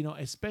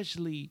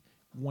 Especially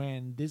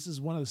when this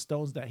is one of the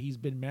Stones that he's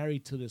been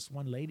married to this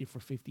one lady for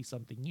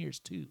 50-something years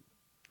too.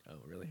 Oh,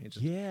 really? He's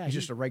Yeah,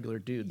 just a regular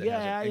dude that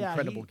has an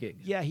incredible gig.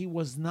 Yeah, he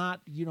was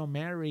not,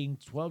 marrying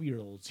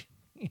 12-year-olds.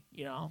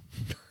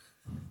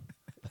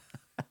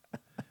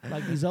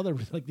 like these other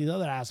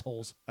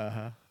assholes.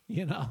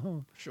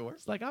 Sure.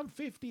 It's like, I'm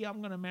 50,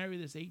 I'm gonna marry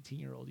this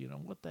 18-year-old.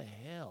 What the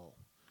hell?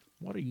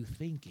 What are you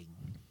thinking?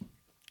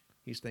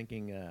 He's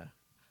thinking,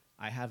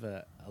 I have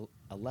a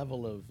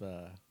level of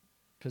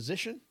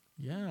position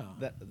Yeah.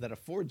 that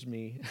affords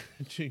me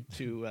to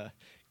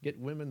get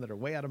women that are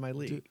way out of my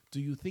league.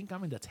 Do you think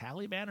I'm in the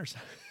Taliban or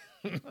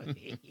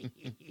something?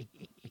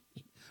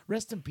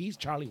 Rest in peace,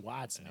 Charlie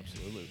Watts.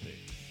 Absolutely.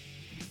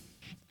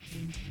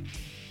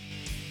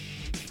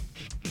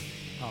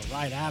 All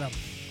right, Adam.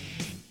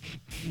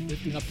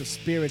 Lifting up the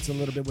spirits a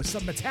little bit with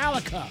some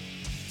Metallica.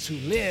 To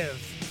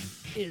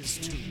live is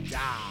to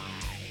die.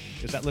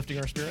 Is that lifting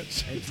our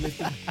spirits? It's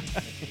lifting.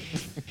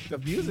 The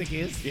music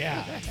is.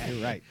 Yeah,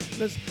 you're right.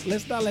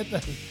 Let's not let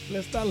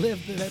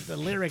the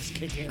lyrics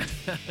kick in.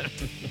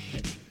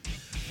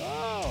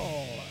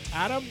 Oh,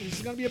 Adam, this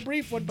is gonna be a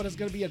brief one, but it's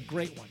gonna be a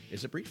great one.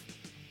 Is it brief?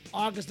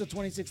 August the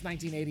 26th,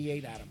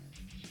 1988, Adam.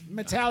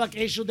 Metallica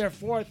issued their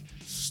fourth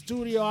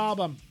studio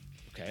album,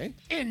 Okay.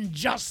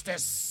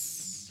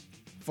 Injustice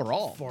For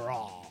all. for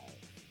All.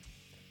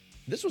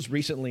 This was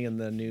recently in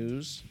the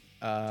news.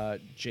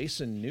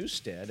 Jason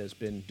Newsted has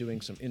been doing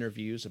some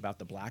interviews about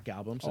the Black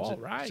Album since, Oh, it,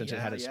 right. since it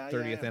Yeah, had its yeah,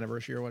 30th yeah.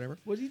 anniversary or whatever.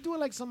 Was he doing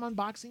like some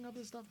unboxing of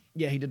this stuff?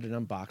 Yeah, he did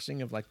an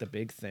unboxing of like the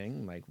big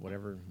thing, like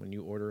whatever when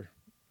you order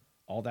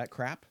all that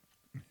crap.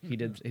 He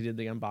did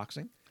the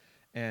unboxing.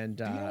 And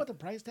Do you know what the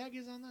price tag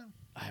is on that?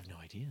 I have no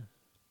idea.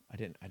 I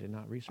did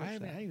not research I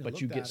haven't that. even But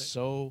you looked get at it.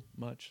 so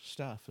much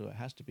stuff, so it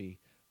has to be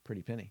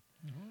pretty penny.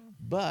 Mm-hmm.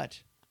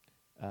 But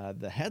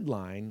the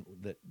headline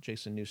that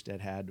Jason Newsted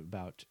had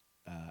about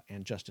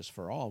And Justice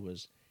for All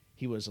was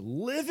he was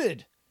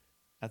livid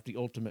at the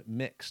ultimate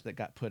mix that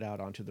got put out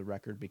onto the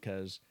record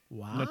because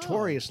Wow.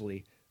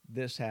 notoriously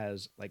this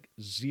has like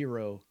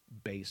zero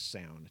bass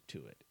sound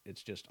to it.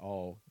 It's just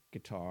all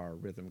guitar,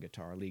 rhythm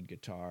guitar, lead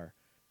guitar,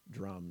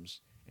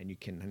 drums, and you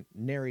can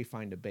nary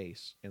find a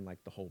bass in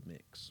like the whole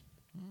mix.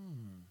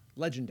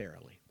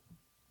 Legendarily.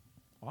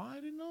 Oh, I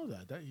didn't know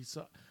that.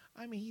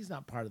 I mean, he's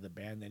not part of the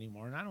band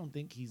anymore, and I don't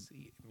think he's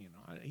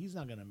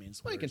not going to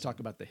mince. Well, you can words. talk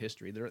about the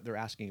history. They're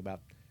asking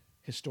about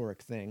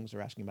historic things.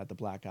 They're asking about the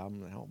Black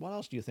Album. What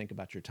else do you think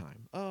about your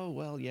time? Oh,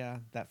 well, yeah,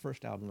 that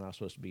first album that I was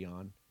supposed to be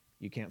on.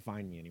 You can't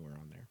find me anywhere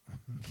on there.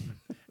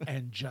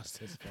 And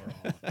Justice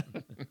for All.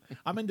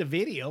 I'm in the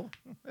video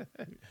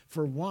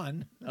for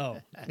one. Oh,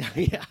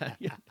 yeah.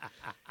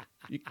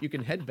 You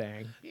can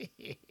headbang.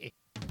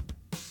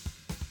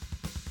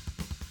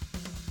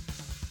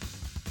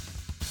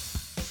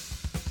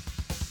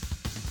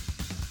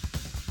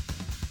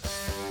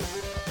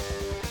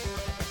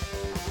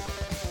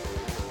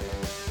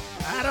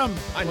 Adam,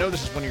 I know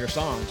this is one of your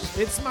songs.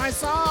 it's my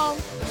song.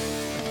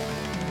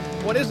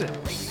 What is it?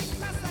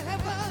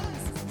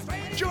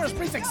 Judas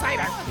Priest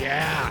Exciter.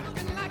 Yeah.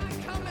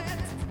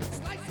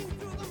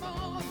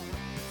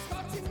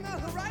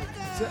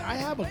 So I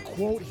have a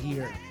quote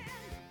here.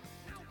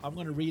 I'm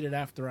going to read it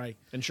after I.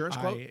 Insurance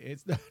quote?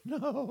 It's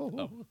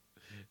no.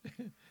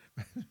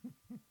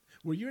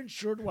 Were you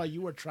insured while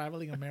you were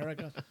traveling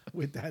America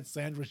with that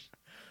sandwich?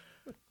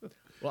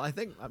 Well, I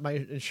think my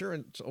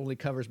insurance only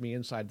covers me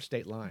inside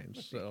state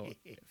lines. So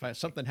if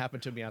something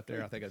happened to me out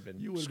there, I think I'd been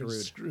You would screwed. have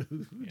been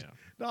screwed. Yeah.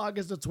 No,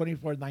 August the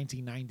 24th,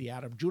 1990,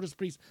 Adam. Judas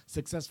Priest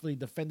successfully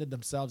defended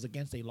themselves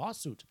against a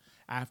lawsuit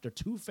after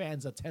two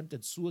fans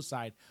attempted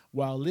suicide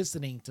while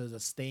listening to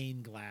the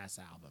Stained Glass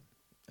album.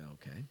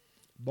 Okay.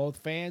 Both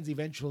fans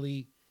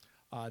eventually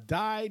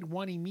died,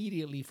 one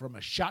immediately from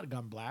a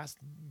shotgun blast,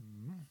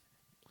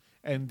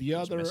 and the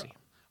other messy.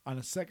 on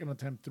a second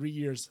attempt 3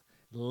 years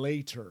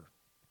later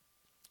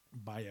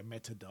by a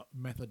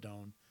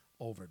methadone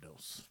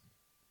overdose.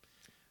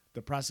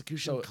 The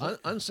prosecution... So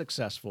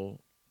unsuccessful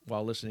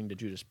while listening to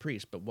Judas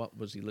Priest, but what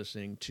was he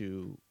listening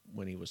to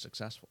when he was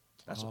successful?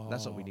 That's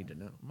what we need to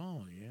know.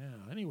 Oh,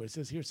 yeah. Anyway, it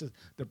says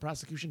the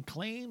prosecution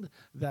claimed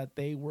that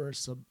there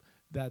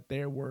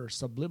were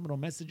subliminal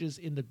messages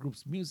in the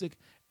group's music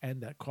and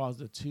that caused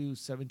the two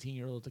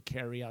 17-year-olds to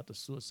carry out the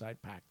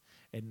suicide pact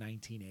in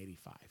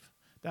 1985.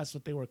 That's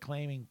what they were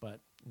claiming, but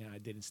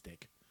it didn't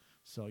stick.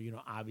 So,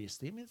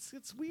 obviously, I mean,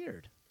 it's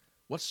weird.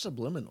 What's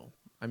subliminal?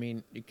 I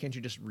mean, can't you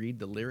just read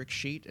the lyric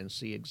sheet and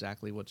see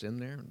exactly what's in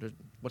there?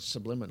 What's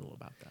subliminal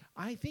about that?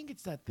 I think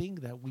it's that thing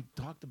that we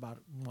talked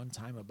about one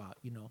time about,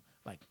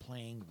 like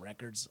playing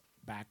records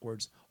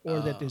backwards,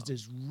 or that there's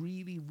this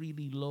really,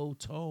 really low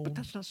tone. But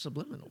that's not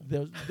subliminal.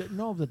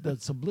 The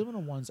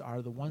subliminal ones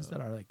are the ones that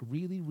are like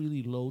really,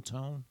 really low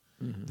tone.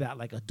 That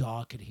like a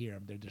dog could hear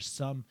them. There's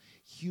some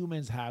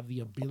humans have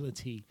the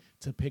ability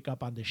to pick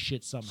up on this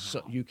shit somehow.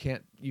 So you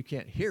can't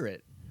hear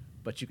it,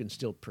 but you can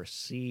still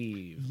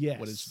perceive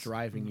what it's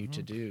driving you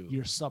to do.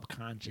 Your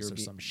subconscious or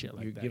some shit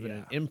like you're that. given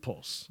an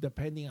impulse.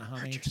 Depending on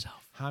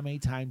how many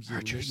times you're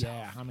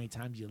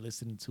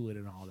listening to it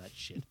and all that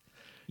shit.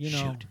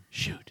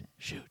 Shoot.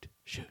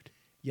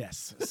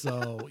 Yes.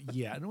 So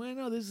yeah,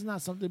 no, this is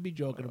not something to be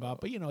joking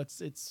about, but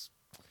it's.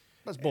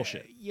 That's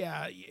bullshit.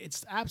 Yeah,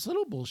 it's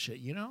absolute bullshit.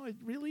 It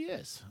really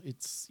is.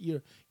 It's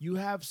you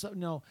have some.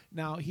 No,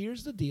 now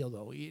here's the deal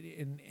though,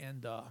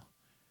 and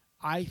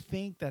I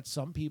think that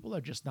some people are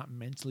just not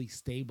mentally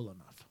stable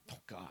enough. Oh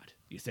God,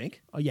 you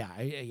think? Oh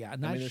yeah, yeah. I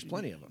mean, there's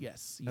plenty of them.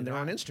 Yes, and they're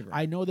on Instagram.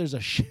 I know there's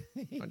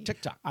on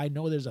TikTok. I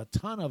know there's a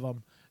ton of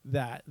them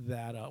that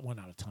well,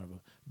 not a ton of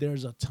them.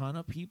 There's a ton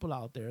of people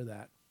out there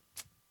that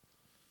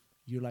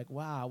you're like,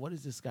 wow, what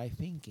is this guy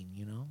thinking?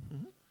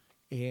 Mm-hmm.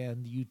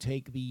 And you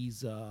take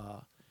these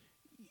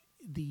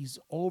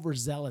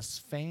overzealous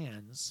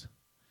fans,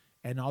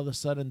 and all of a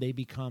sudden they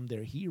become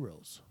their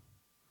heroes.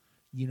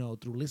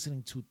 Through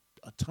listening to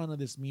a ton of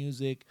this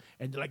music,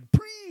 and they're like,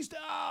 Priest,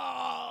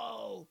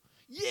 oh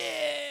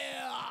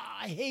yeah,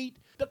 I hate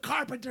the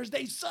Carpenters.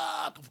 They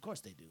suck. Of course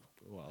they do.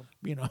 Well,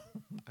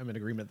 I'm I'm in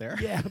agreement there.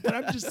 Yeah, but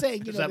I'm just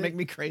saying. Does that make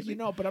me crazy?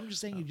 But I'm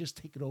just saying you just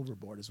take it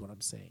overboard is what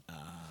I'm saying.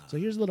 So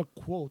here's a little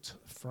quote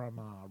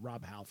from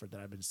Rob Halford that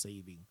I've been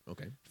saving.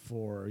 Okay.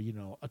 For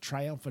a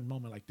triumphant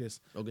moment like this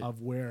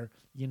of where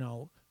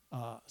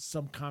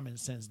some common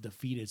sense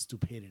defeated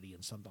stupidity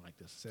and something like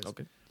this. It says,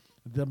 Okay.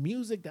 The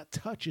music that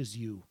touches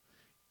you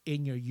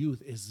in your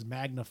youth is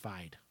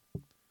magnified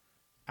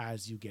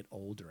as you get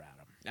older,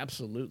 Adam.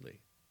 Absolutely.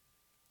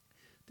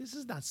 This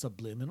is not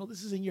subliminal.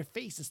 This is in your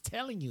face. It's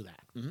telling you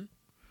that. Mm-hmm.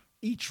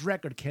 Each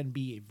record can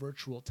be a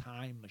virtual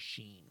time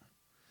machine.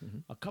 Mm-hmm.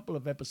 A couple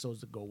of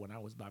episodes ago when I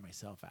was by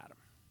myself, Adam.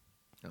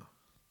 Oh,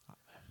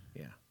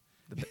 yeah.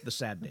 The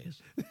sad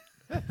days.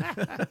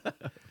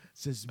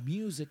 Says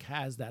music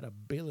has that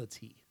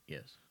ability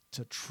Yes.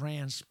 to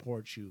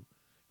transport you,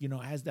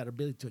 has that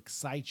ability to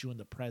excite you in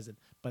the present,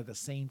 but at the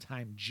same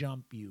time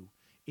jump you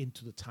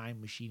into the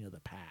time machine of the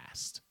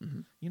past.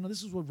 Mm-hmm.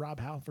 This is what Rob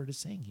Halford is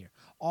saying here.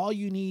 All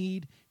you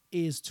need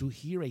is to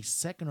hear a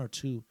second or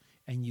two,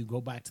 and you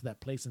go back to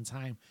that place in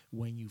time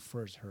when you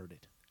first heard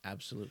it.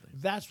 Absolutely.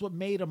 That's what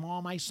made them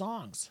all my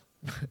songs.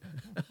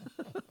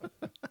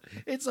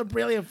 It's a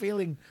brilliant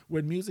feeling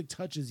when music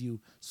touches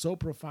you so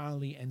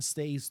profoundly and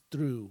stays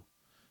through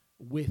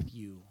with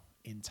you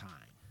in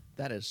time.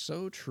 That is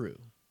so true.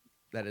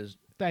 That is.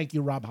 Thank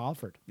you, Rob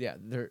Halford. Yeah,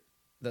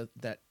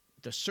 the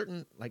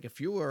certain, like if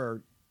you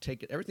were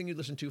taking everything you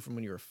listened to from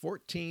when you were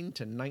 14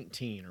 to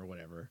 19 or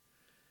whatever,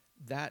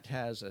 that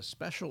has a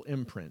special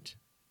imprint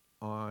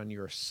on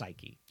your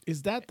psyche.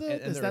 Is that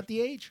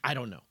the age? I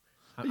don't know.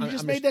 You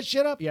just made that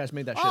shit up? Yeah, I just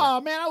made that shit Oh,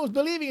 up. man, I was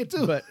believing it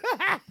too. But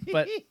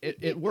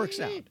it works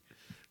out.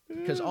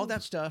 Because all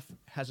that stuff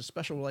has a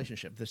special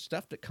relationship. The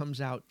stuff that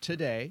comes out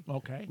today,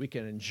 Okay. we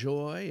can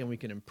enjoy and we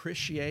can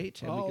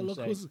appreciate. And we can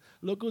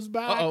look who's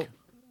back.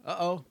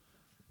 Uh-oh.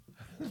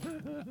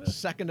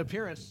 Second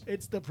appearance.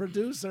 It's the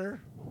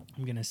producer.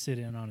 I'm gonna sit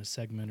in on a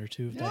segment or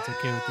two if that's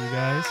okay with you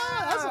guys.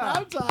 That's what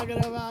I'm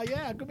talking about.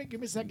 Yeah, give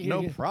me a second here.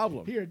 No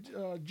problem. Here,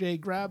 Jay,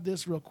 grab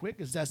this real quick.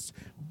 That's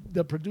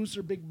the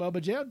producer, Big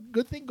Bubba Jay.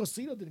 Good thing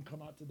Gosito didn't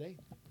come out today.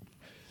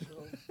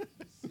 So,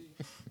 let's see.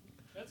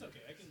 That's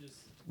okay. I can just.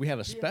 We have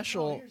a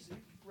special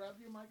grab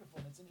your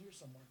microphone. It's in here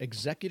somewhere.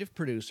 executive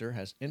producer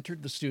has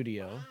entered the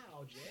studio,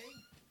 Wow, Jay.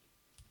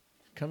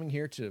 coming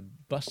here to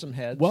bust some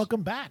heads.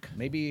 Welcome back.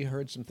 Maybe he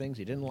heard some things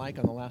he didn't like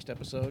on the last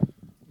episode.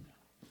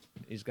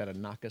 He's got to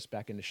knock us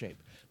back into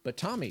shape. But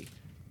Tommy,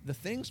 the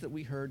things that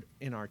we heard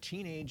in our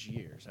teenage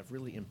years have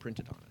really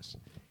imprinted on us.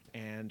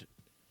 And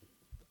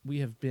we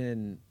have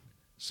been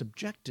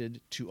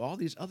subjected to all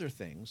these other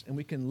things, and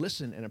we can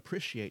listen and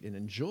appreciate and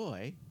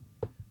enjoy,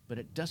 but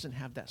it doesn't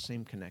have that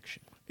same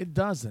connection. It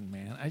doesn't,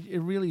 man.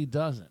 It really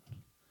doesn't.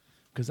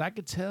 Because I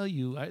could tell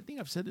you, I think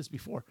I've said this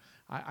before,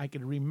 I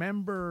could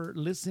remember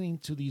listening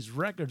to these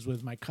records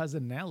with my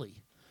cousin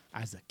Nelly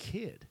as a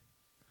kid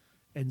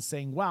and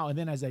saying, wow. And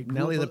then as I grew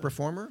Nelly up, the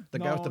performer? The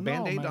guy with the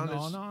Band-Aid on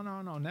his...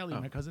 No. Nelly,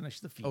 my cousin, she's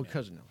the female. Oh,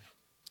 cousin Nelly.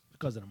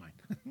 Cousin of mine.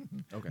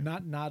 Okay.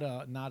 Not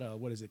a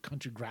what is it,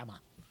 country grandma,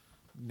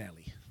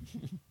 Nelly.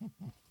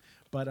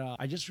 But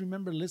I just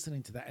remember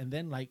listening to that. And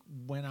then like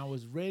when I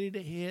was ready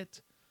to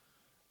hit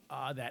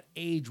that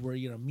age where,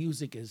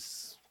 music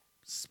is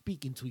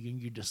speaking to you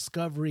and you're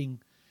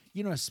discovering,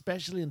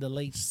 especially in the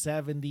late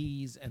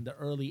 70s and the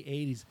early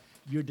 80s,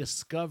 you're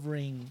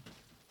discovering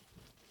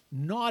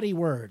naughty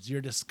words.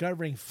 You're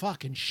discovering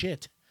fucking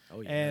shit.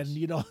 Oh, yes.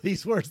 And,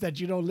 these words that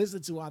you don't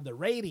listen to on the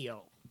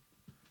radio.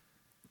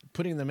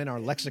 Putting them in our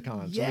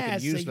lexicon so we can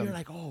Yes, use and them you're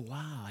like, oh,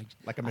 wow.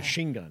 like a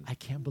machine gun. I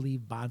can't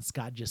believe Bon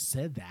Scott just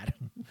said that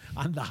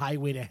on the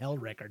Highway to Hell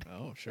record.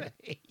 Oh, sure.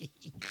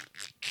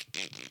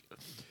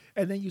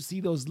 And then you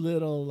see those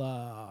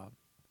little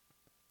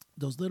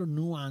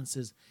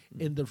nuances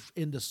in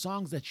the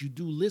songs that you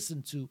do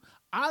listen to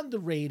on the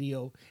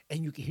radio,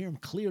 and you can hear them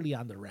clearly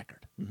on the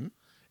record. Mm-hmm.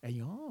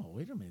 And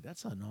wait a minute,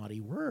 that's a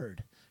naughty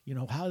word.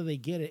 How do they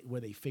get it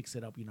where they fix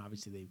it up?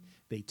 Obviously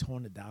they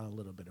tone it down a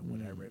little bit or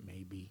whatever it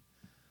may be.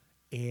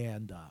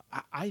 And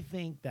I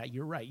think that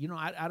you're right.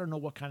 I don't know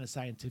what kind of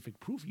scientific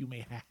proof you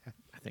may have.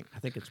 I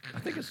think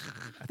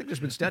there's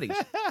been studies.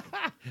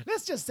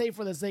 Let's just say,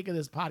 for the sake of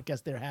this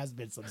podcast, there has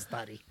been some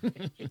study.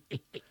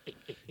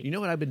 You know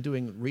what I've been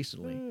doing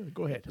recently?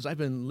 Go ahead. Is I've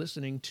been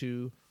listening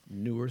to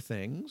newer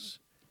things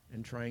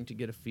and trying to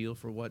get a feel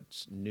for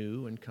what's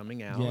new and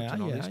coming out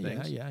and all these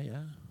things.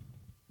 Yeah.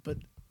 But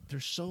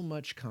there's so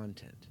much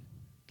content.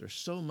 There's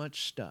so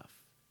much stuff.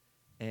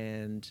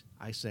 And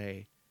I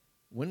say,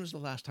 when was the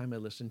last time I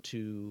listened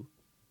to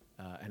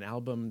an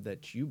album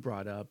that you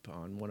brought up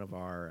on one of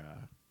our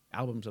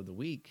albums of the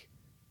week,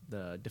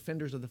 the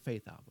Defenders of the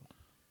Faith album,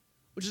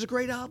 which is a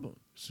great album.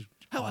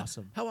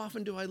 Awesome. How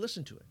often do I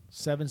listen to it?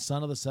 Seventh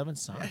Son of the Seventh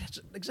Son.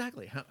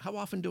 Exactly. How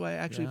often do I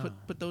actually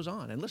put those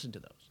on and listen to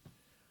those?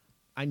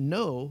 I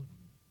know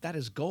that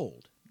is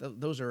gold.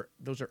 Those are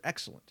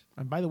excellent.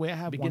 And by the way, I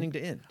have beginning to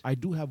end. I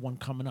do have one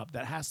coming up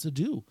that has to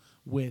do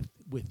with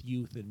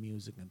youth and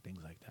music and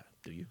things like that.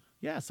 Do you?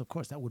 Yes, of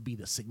course. That would be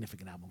the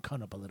significant album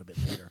coming up a little bit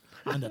later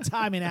on the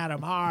Time and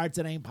Adam Hearts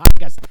and Aim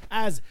podcast.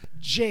 As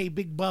Jay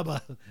Big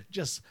Bubba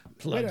just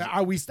plugs.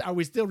 Are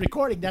we still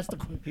recording? That's the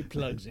he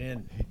plugs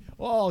in.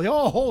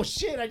 Oh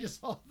shit! I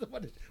just saw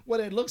what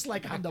it looks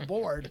like on the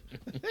board.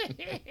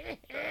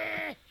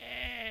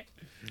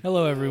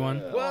 Hello, everyone.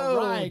 Whoa,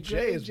 All right,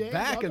 Jay is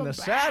back in the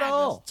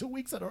saddle. That's 2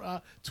 weeks in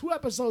a 2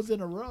 episodes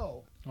in a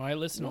row. Well, I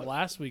listened to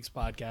last week's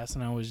podcast,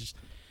 and I was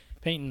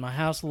painting my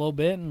house a little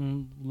bit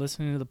and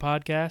listening to the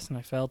podcast, and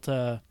I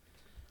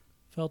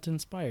felt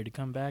inspired to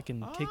come back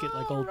and kick it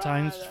like old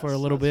times for a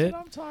little bit. That's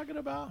what I'm talking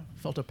about.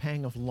 Felt a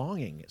pang of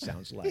longing, it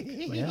sounds like.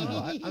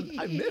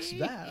 I miss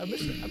that. I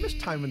miss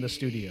time in the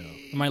studio.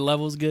 Are my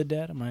levels good,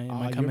 Dad? Am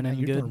I coming in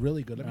you're good? Doing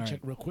really good. Let me All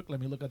check right. real quick. Let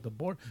me look at the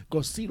board.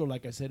 Gosito,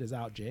 like I said, is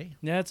out, Jay.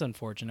 Yeah, it's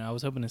unfortunate. I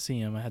was hoping to see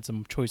him. I had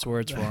some choice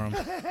words for him.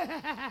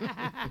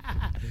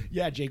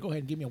 Yeah, Jay, go ahead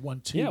and give me a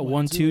 1-2. Yeah,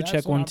 1-2,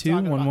 check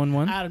 1-2,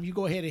 1-1-1. Adam, you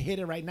go ahead and hit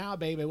it right now,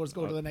 baby. Let's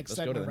go to the next let's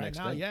go segment to the right next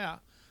now. thing. Yeah.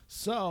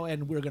 So,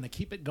 and we're going to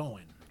keep it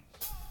going.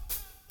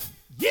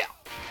 Yeah.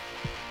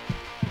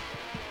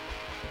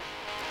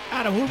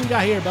 Adam, who we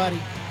got here, buddy?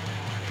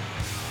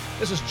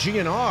 This is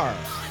GNR,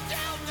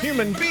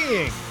 Human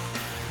Being.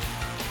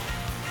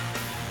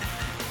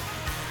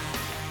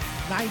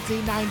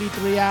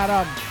 1993,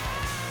 Adam.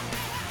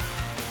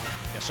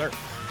 Yes, sir.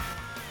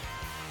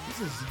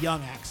 This is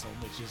young Axel,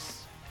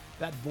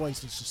 that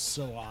voice is just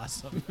so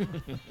awesome.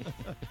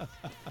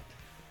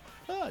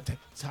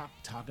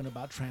 Talking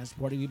about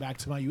transporting me back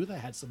to my youth, I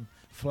had some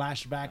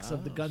flashbacks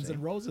of the Guns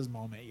N' Roses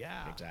moment.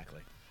 Yeah.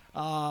 Exactly.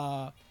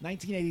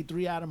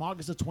 1983, Adam,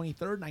 August the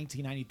 23rd,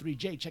 1993.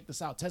 Jay, check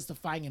this out.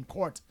 Testifying in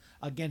court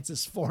against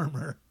his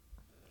former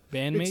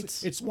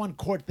Bandmates? It's one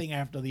court thing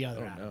after the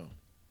other. Oh, Adam. no.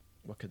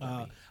 What could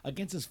that be?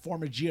 Against his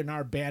former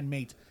GNR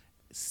bandmate,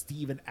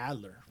 Steven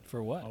Adler.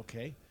 For what?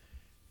 Okay.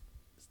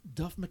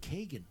 Duff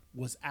McKagan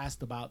was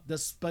asked about the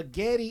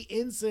spaghetti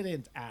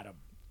incident, Adam.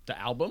 The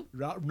album?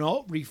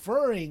 No,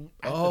 referring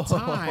at the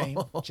time.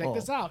 Check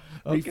this out.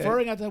 Okay.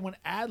 Referring at the time when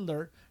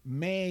Adler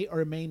may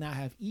or may not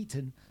have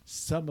eaten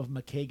some of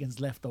McKagan's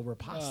leftover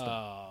pasta.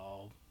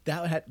 Oh.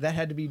 That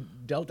had to be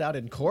dealt out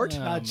in court?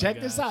 Yeah. Check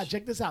this out.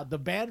 Check this out. The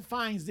band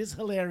finds this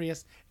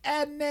hilarious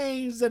and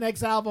names the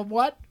next album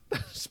what?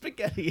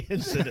 Spaghetti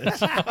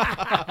incident.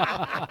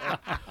 Wow.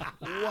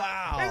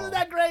 Isn't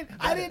that great?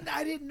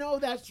 I didn't know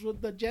that's what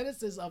the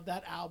genesis of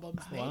that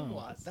album's name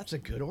was. That's a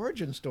good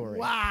origin story.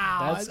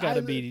 Wow. That's got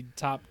to be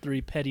top 3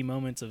 petty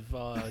moments of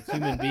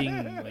human being,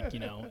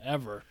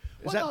 ever.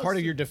 Is that part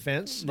of your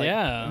defense? Like,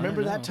 Yeah, I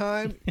Remember that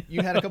time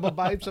you had a couple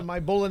bites of my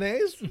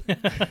bolognese?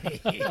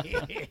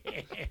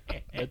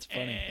 That's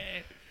funny.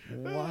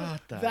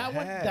 What the that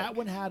heck?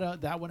 one had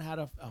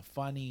a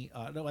funny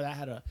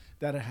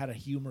that had a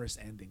humorous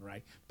ending,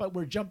 right? But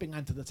we're jumping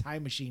onto the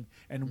time machine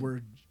and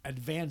we're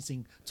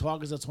advancing to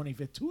August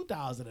 25th,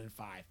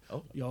 2005.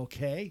 Oh. You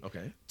okay?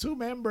 Okay. 2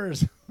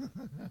 members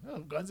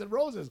of Guns N'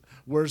 Roses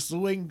were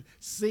suing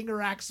singer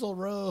Axl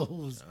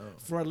Rose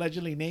for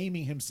allegedly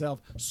naming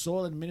himself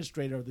sole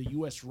administrator of the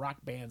U.S. rock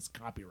band's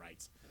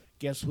copyrights.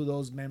 Guess who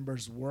those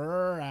members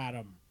were,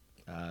 Adam?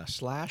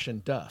 Slash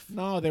and Duff.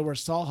 No, they were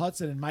Saul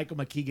Hudson and Michael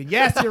McKeegan.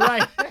 Yes, you're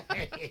right.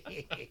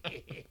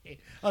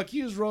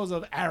 Accused Rose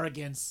of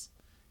arrogance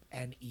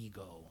and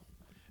ego.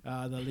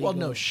 Well,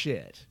 no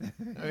shit.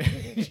 I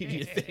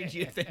mean, do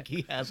you think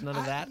he has none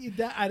of that?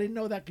 I didn't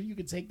know that you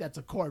could take that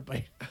to court,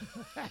 but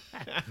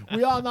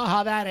we all know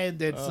how that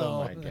ended,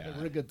 so my God.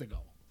 we're good to go.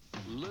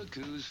 Look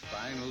who's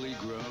finally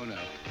grown up.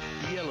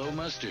 Yellow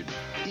Mustard.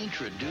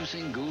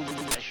 Introducing Google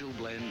Special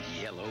Blend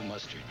Yellow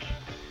Mustard.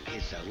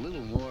 It's a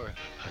little more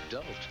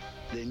adult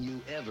than you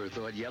ever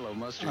thought yellow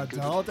mustard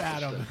Adult, could be.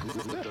 Adam. It's the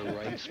good with the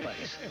right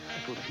spice.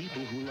 For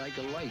people who like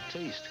a light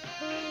taste.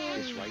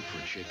 It's right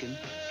for chicken,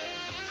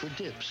 for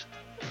dips,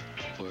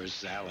 for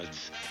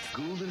salads.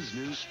 Goulden's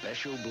new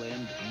Special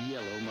Blend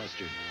Yellow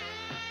Mustard.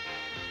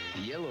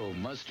 Yellow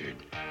Mustard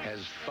has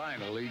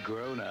finally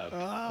grown up.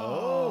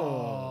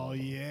 Oh,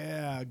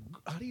 yeah.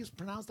 How do you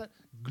pronounce that?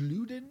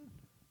 Gluten?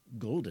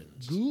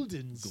 Goldens.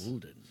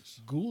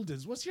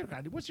 Gouldens. What's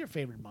your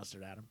favorite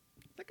mustard, Adam?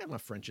 I think I'm a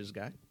French's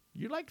guy.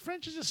 You like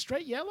French's just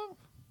straight yellow?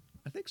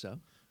 I think so.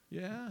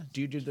 Yeah.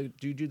 Do you do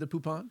the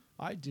poupon?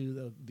 I do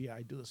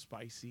the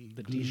spicy.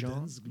 The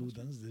Glutens,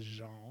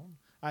 Dijon.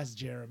 That's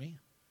Jeremy.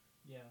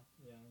 Yeah.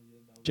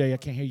 Jay, I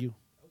can't hear you.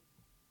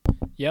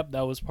 Yep,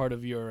 that was part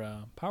of your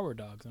Power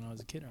Dogs when I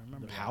was a kid. I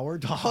remember. that. Power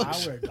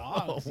Dogs? Power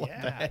Dogs. What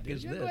yeah. the heck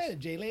is Go this? ahead,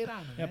 Jay, lay it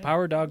on. Yeah, man.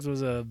 Power Dogs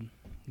was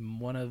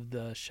one of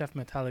the Chef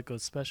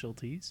Metallico's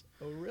specialties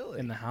Oh, really?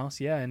 in the house.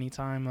 Yeah,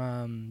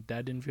 anytime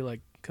Dad didn't feel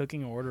like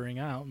cooking or ordering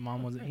out,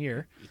 Mom wasn't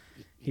here,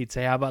 he'd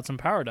say, "How about some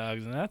Power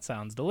Dogs?" And that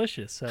sounds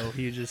delicious. So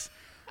he'd just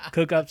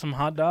cook up some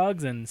hot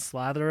dogs and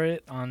slather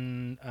it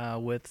on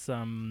with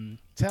some.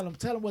 Tell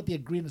him what the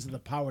ingredients of the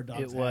Power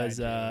Dogs. It was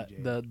had, Jay.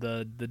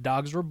 the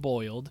dogs were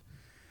boiled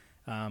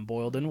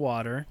in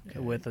water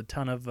with a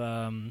ton of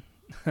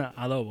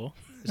adobo.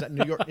 Is that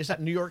New York? Is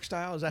that New York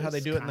style? Is that how they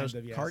do it in those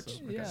Kind of, yeah, carts?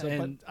 so- Yeah, So,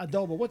 and- but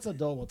adobo. What's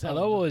adobo? Tell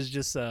Adobo him. is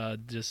just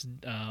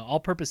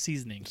all-purpose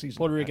seasoning.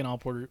 Puerto Rican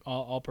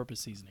all-purpose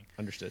seasoning.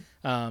 Understood.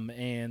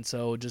 And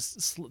so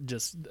just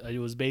it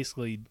was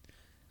basically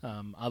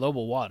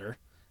adobo water,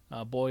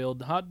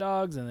 boiled hot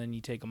dogs, and then you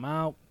take them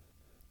out.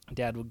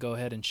 Dad would go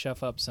ahead and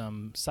chef up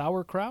some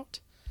sauerkraut,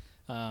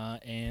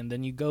 and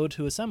then you go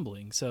to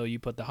assembling. So you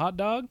put the hot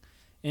dog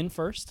in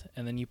first,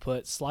 and then you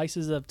put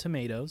slices of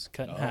tomatoes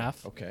cut in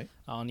half Okay.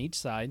 on each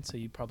side. So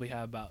you probably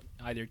have about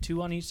either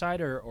 2 on each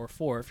side or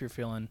 4 if you're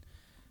feeling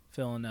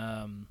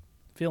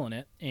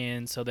it.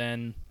 And so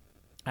then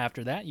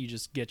after that, you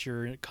just get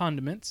your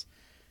condiments,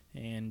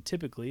 and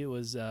typically it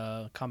was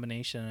a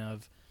combination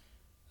of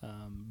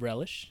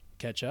relish,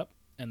 ketchup,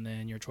 and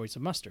then your choice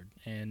of mustard.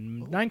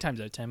 And 9 times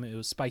out of 10, it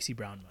was spicy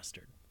brown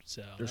mustard.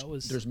 So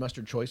There's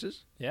mustard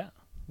choices. yeah.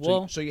 So,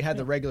 Well, so you had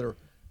the regular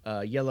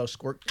yellow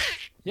squirt.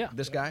 yeah,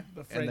 This guy,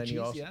 The and then you Frenchies,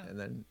 also, yeah.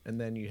 and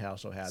then you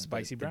also had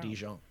Spicy the brown.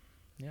 Dijon.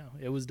 yeah,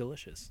 it was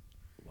delicious.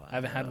 I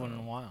haven't had one in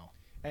a while.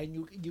 And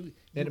you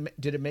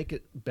Did it make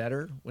it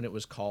better when it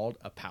was called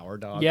a Power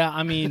Dog? Yeah,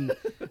 I mean,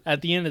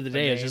 at the end of the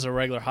day, it's just a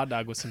regular hot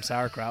dog with some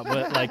sauerkraut.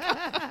 But like,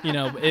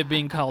 it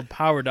being called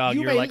Power Dog,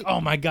 You you're made- like,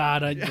 oh my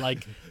god,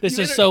 this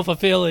is so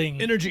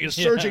fulfilling. Energy is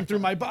Yeah. surging through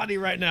my body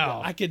right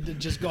now. I could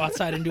just go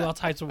outside and do all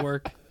types of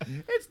work.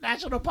 it's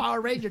National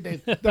Power Ranger Day.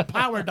 The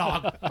Power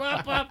Dog.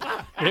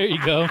 There you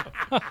go.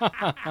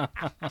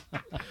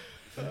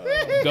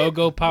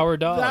 Go Power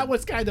Dog. That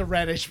was kind of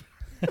reddish.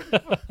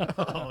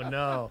 Oh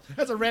no.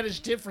 That's a reddish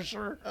tip for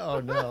sure. Oh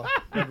no.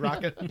 Red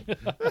Rocket.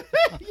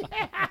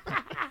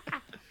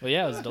 Well,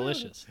 yeah, it was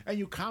delicious. And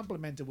you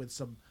complement it with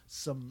some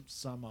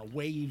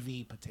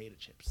wavy potato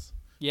chips.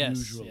 Yes.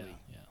 Usually.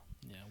 Yeah.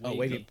 Oh,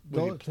 Wavy.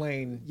 wavy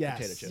plain Yes,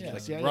 potato chips. yes,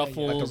 Like, yeah,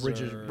 Ruffles, like the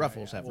ridges, or,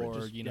 Ruffles have or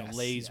ridges. you know, Yes,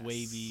 Lay's yes.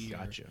 wavy. or-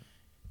 Gotcha.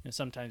 And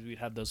sometimes we'd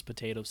have those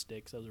potato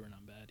sticks. Those were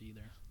not bad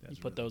either. You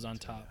put those on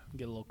top,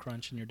 get a little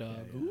crunch in your dog.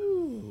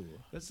 Ooh,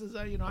 this is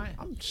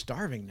I'm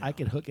starving now. I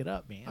can hook it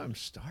up, man. I'm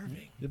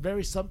starving. They're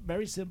very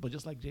simple,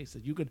 just like Jay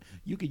said. You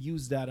could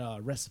use that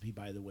recipe,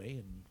 by the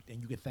way,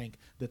 and you could thank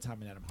the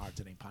Tom and Adam Hard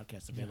Today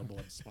podcast available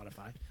on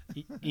Spotify.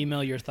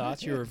 Email your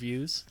thoughts, your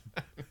reviews.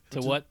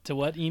 To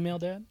what email,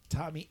 Dad?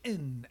 Tommy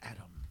and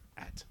Adam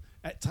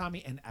at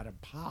Tommy and Adam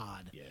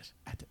Pod. Yes.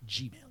 At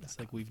Gmail. It's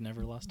like we've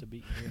never lost a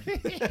beat here.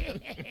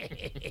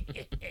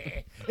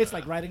 It's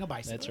like riding a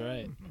bicycle. That's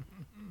right.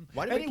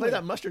 Why did we play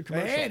that mustard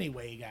commercial?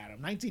 Anyway, got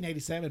him.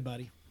 1987,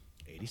 buddy.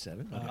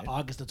 87. Okay.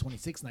 August the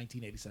 26th,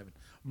 1987.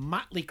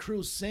 Motley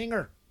Crue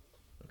singer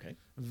Okay.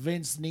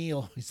 Vince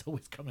Neil, he's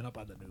always coming up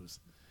on the news,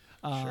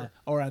 Sure.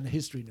 or on the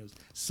history news,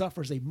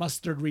 suffers a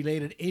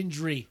mustard-related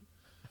injury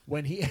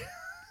when he...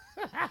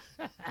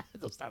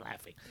 Don't start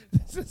laughing.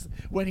 This is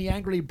when he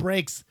angrily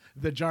breaks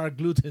the jar of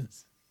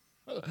glutens.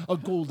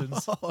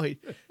 Goldens. Oh,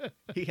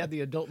 he had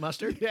the adult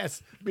mustard?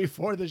 Yes,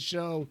 before the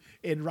show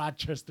in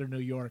Rochester, New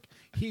York.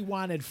 He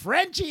wanted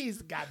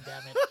Frenchies, God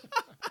damn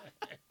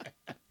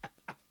it.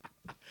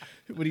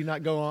 Would he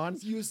not go on?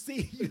 You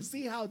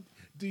see how,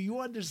 do you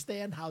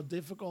understand how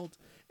difficult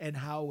and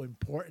how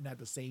important at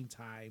the same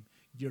time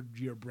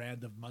your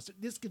brand of mustard?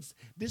 This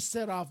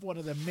set off one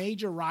of the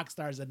major rock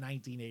stars in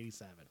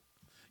 1987.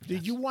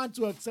 Did you want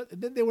to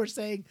accept? Then they were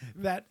saying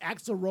that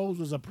Axl Rose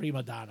was a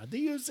prima donna. Do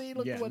you see?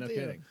 Look Yeah, what no the,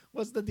 kidding.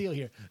 what's the deal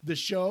here? The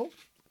show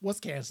was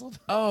canceled.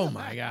 Oh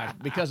my God!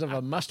 Because of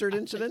a mustard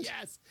incident?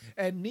 Yes,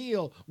 and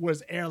Neil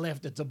was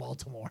airlifted to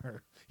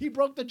Baltimore. He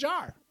broke the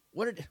jar.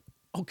 What did?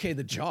 Okay,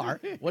 the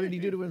jar. What did he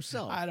do to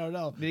himself? I don't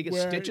know. Did he get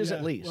stitches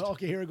at least? Well,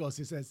 okay, here it goes.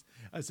 It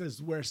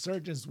says where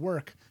surgeons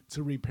work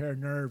to repair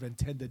nerve and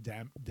tendon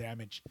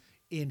damage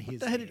in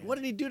his hand. What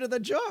did he do to the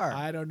jar?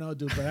 I don't know,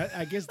 dude, but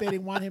I guess they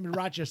didn't want him in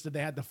Rochester.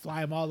 They had to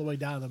fly him all the way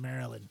down to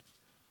Maryland.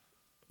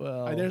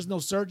 Well, There's no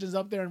surgeons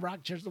up there in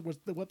Rochester.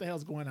 What the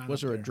hell's going on?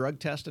 was up there a there? drug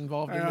test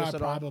involved in this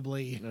at all?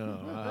 Probably. No,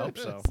 I hope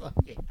so.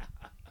 Yeah.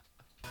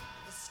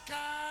 The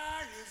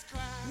sky is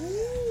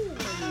crying.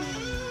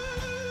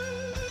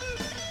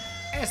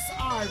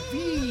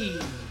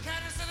 SRV.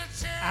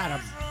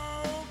 Adam.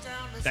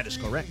 That is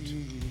correct.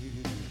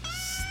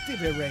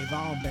 Stevie Ray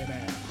Vaughan, baby.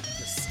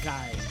 The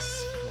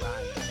sky's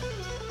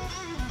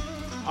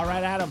crying. All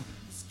right, Adam.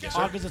 Yes,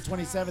 August of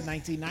 27,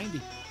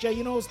 1990. Jay,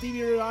 you know who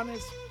Stevie Ray Vaughan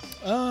is?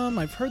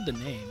 I've heard the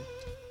name.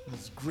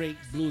 This great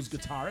blues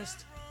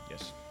guitarist.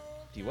 Yes,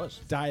 he was.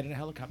 Died in a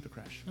helicopter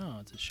crash. Oh,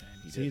 it's a shame.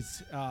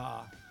 He's,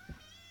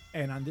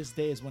 and on this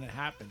day is when it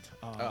happened.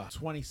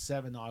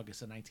 27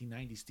 August of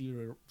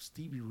 1990,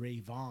 Stevie Ray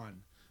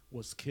Vaughan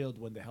was killed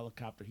when the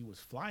helicopter he was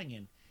flying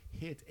in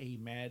hit a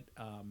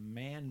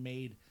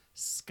man-made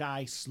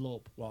sky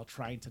slope while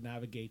trying to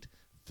navigate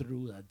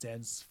through a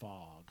dense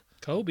fog.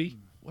 Kobe.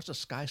 What's a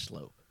sky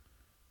slope?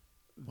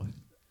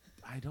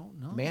 I don't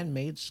know.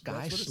 Man-made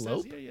sky That's what it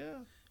slope? says here, yeah.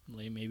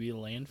 Maybe a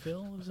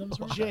landfill of some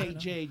sort.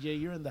 Jay,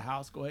 you're in the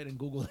house. Go ahead and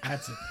Google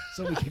that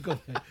so we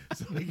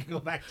can go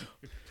back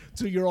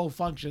to your old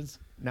functions.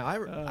 Now,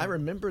 I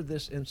remember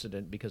this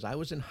incident because I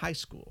was in high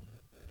school.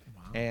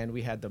 And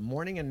we had the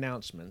morning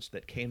announcements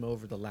that came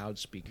over the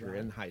loudspeaker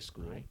in high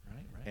school. Right.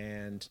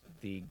 And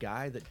the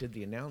guy that did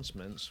the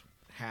announcements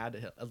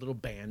had a little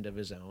band of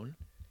his own.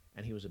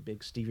 And he was a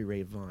big Stevie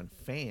Ray Vaughan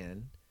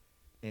fan.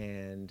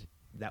 And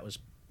that was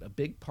a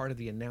big part of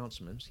the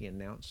announcements. He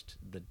announced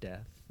the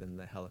death and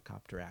the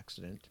helicopter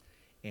accident.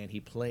 And he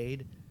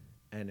played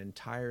an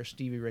entire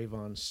Stevie Ray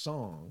Vaughan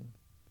song.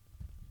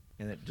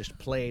 And it just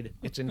played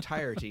its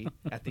entirety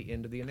at the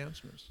end of the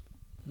announcements.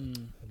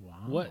 Wow.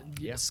 What?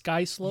 Yeah.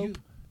 Sky slope?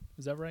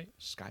 Is that right?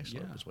 Sky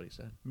slope Yeah. is what he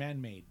said.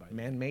 Man-made, by the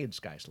way. Man-made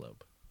sky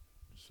slope.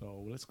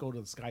 So let's go to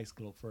the sky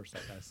slope first.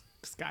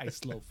 Sky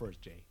slope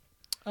first, Jay.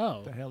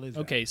 Oh. The hell is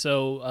okay,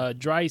 so a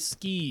dry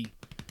ski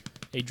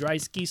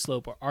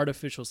slope or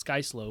artificial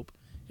sky slope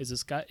is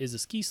a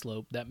ski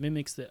slope that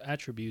mimics the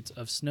attributes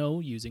of snow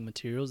using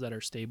materials that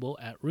are stable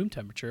at room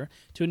temperature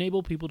to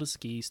enable people to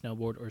ski,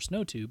 snowboard, or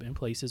snow tube in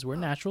places where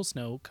natural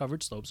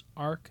snow-covered slopes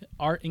are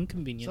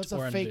inconvenient So it's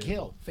or a fake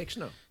unavailable. hill. Fake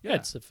snow. Yeah,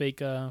 it's a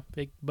fake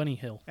bunny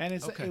hill. And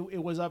Okay.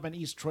 it was up in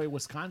East Troy,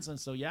 Wisconsin.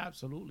 So yeah,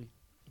 absolutely.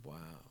 Wow.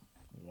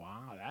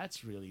 Wow,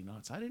 that's really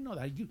nuts. I didn't know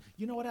that. You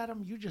know what,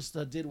 Adam? You just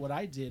did what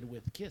I did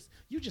with Kiss.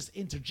 You just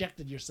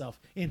interjected yourself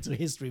into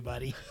history,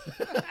 buddy.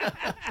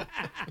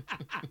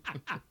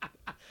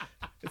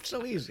 It's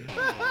so easy.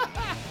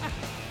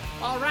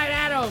 All right,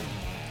 Adam.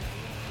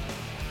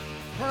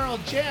 Pearl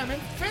Jam,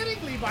 and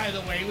fittingly, by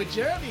the way, with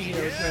Jeremy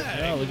here.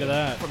 Oh, look at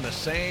that. From the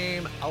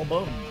same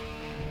album.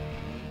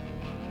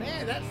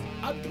 Man, that's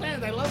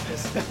unplanned. I love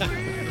this.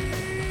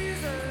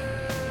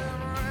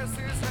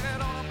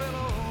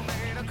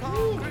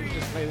 Ooh, let me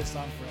just play this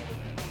song forever.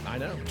 I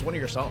know. It's one of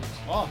your songs.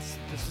 Oh,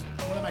 this is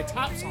one of my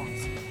top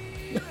songs.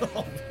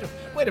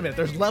 Wait a minute.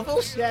 There's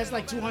levels? Yeah, it's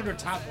like 200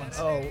 top ones.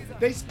 Oh.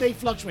 They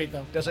fluctuate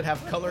though. Does it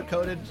have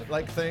color-coded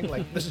like thing?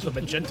 Like, this is a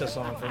magenta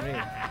song for me.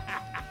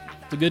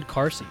 It's a good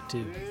car seat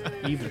too.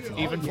 Even flow.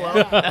 Even flow?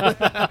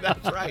 Yeah.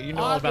 That's right. You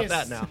know all about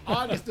that now.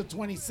 August the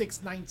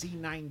 26th,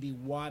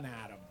 1991,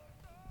 Adam.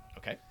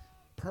 Okay.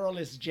 Pearl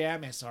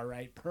Jam's, all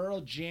right.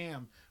 Pearl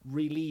Jam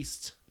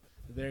released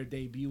their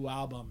debut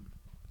album,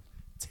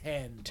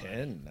 10.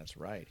 10, that's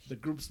right. The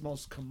group's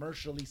most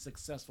commercially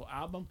successful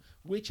album,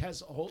 which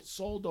has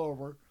sold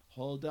over,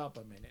 hold up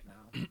a minute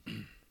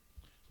now,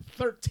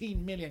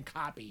 13 million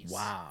copies.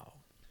 Wow.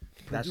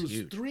 That's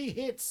Produced huge. 3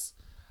 hits,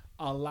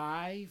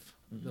 Alive,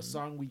 the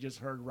song we just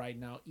heard right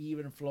now,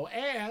 Even Flow,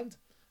 and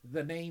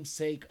the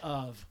namesake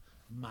of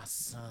My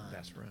Son.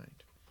 That's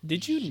right.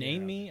 Did you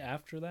name me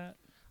after that?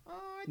 I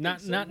think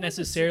Not so. not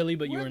necessarily,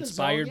 but you We're were in the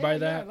inspired zone. by Yeah,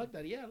 that. Yeah, I like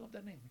that. Yeah, I love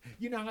that name.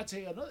 You know, I'm gonna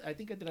tell you another. I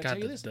think I God, tell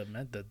you this.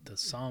 the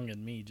song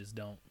and me just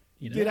don't.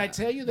 You know, Did I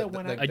tell you that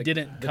when I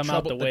didn't come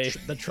out the way.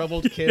 The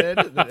troubled kid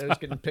that was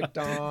getting picked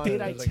on. Did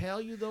and I it was like,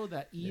 tell you though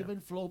that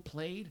Even Flow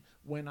played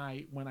when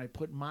I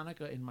put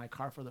Monica in my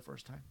car for the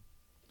first time,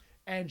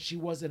 and she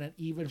wasn't an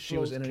Even She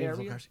Flow was in an Even Flow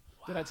carrier? car seat.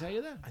 Did I tell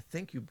you that? I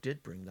think you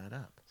did bring that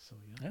up. So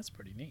yeah. That's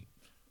pretty neat.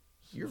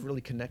 You're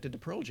really connected to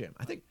Pearl Jam.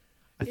 I think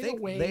In a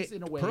ways,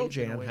 in a ways, Pearl in a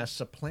Jam ways. has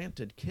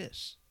supplanted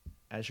Kiss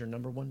as your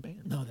number 1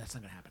 band. No, that's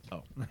not gonna happen.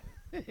 Oh.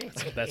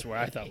 That's where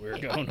I thought we were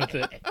going with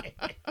it.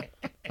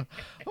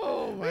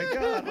 Oh my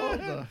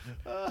God!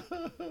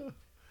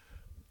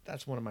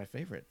 That's one of my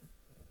favorite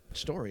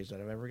stories that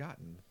I've ever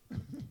gotten.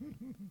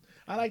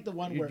 I like the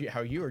one where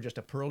How you were just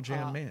a Pearl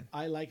Jam man.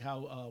 I like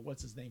how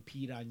what's his name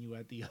peed on you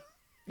at the.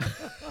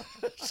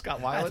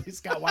 Scott Weiland.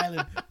 Scott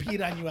Weiland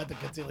peed on you at the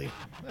cotillion.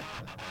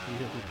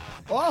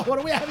 Oh, what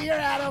do we have here,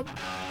 Adam?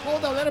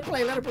 Hold on, let it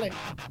play. Let it play.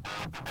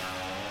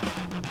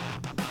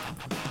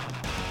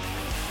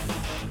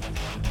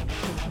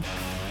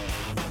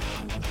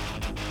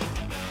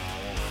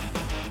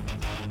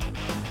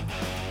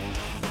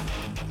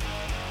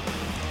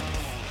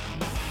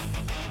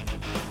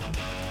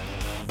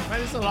 Man,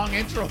 this is a long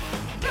intro.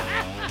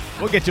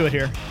 We'll get to it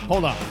here.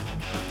 Hold on.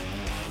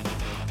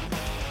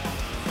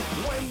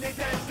 When they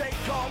dance, they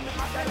call me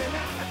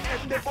Macarena,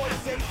 and their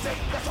voice they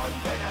take the sun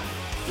better.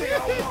 They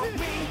don't want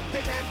me, they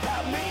can't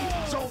have me,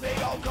 so they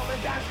all come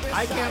and dance beside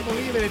I can't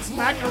believe it. It's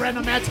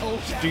Macarena Metal.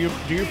 Do you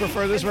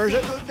prefer this version?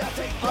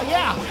 Oh,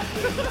 yeah.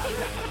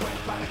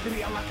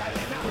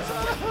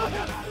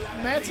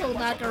 Metal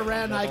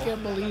Macarena. I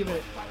can't believe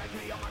it.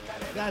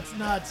 That's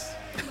nuts.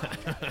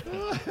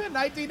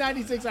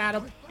 1996,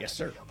 Adam. Yes,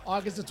 sir.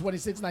 August the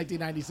 26th,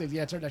 1996.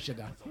 Yeah, turn that shit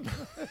down.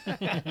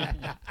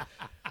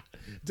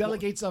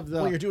 Delegates of the...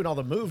 Well, you're doing all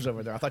the moves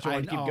over there. I thought you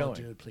wanted to keep going.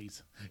 Dude,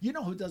 please. You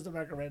know who does the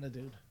Macarena,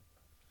 dude?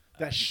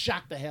 That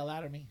shocked the hell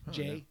out of me,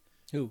 Jay.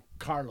 Who?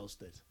 Carlos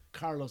did.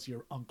 Carlos,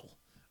 your uncle.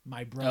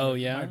 My brother. Oh,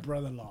 yeah? My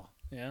brother-in-law.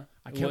 Yeah.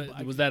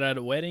 I Was that at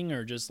a wedding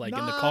or just like in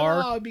the No,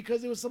 car? No,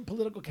 because it was some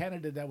political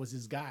candidate that was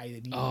his guy,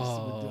 and he used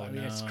to do. I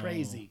mean, it's no.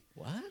 crazy.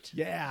 What?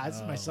 Yeah, this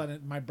is my son,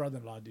 my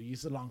brother-in-law, dude.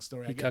 It's a long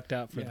story. He cucked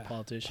out for the yeah.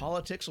 politician.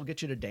 Politics will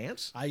get you to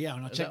dance? Yeah,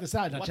 now Is check that- this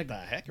out. Now what check the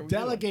heck are we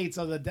delegates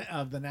of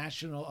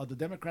the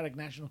Democratic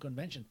National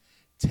Convention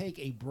take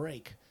a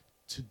break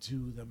to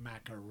do the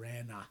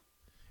Macarena,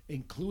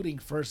 including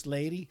First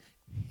Lady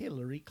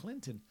Hillary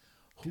Clinton,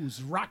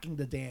 who's rocking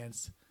the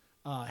dance,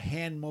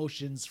 hand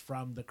motions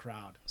from the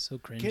crowd. So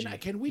cringy.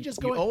 Can we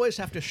just You go? always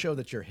have to show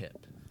that you're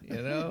hip,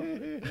 you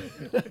know?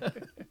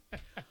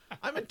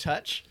 I'm in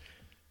touch.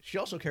 She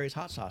also carries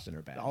hot sauce in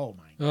her bag. Oh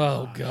my!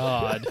 Oh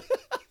God.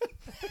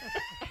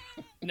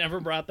 Never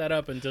brought that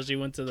up until she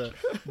went to the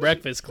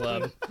Breakfast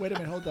Club. Wait a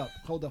minute! Hold up!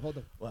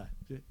 What?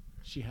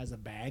 She has a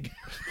bag.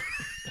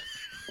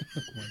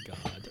 Oh my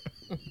God.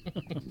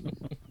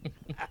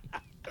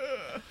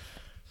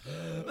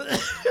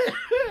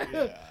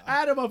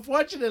 Adam,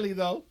 unfortunately,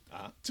 though,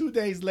 2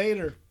 days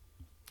later,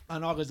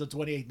 on August the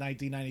 28th,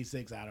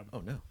 1996, Adam. Oh,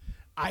 no.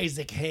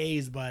 Isaac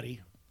Hayes,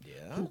 buddy.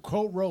 Yeah. Who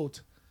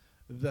co-wrote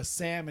the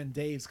Sam and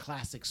Dave's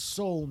classic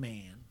Soul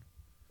Man,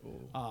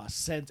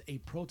 sent a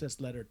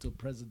protest letter to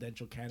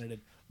presidential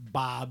candidate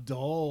Bob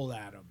Dole,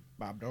 Adam.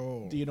 Bob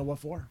Dole. Do you know what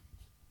for?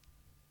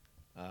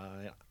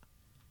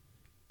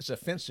 It's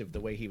offensive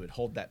the way he would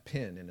hold that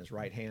pen in his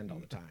right hand all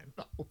the time.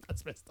 Oh,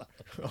 that's messed up.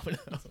 Oh, no.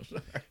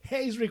 Sorry.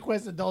 Hayes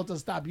requested Dole to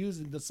stop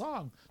using the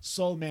song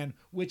Soul Man,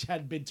 which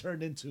had been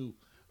turned into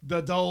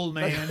the Dole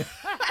Man.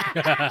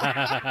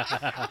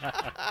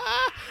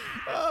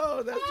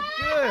 Oh, that's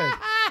good.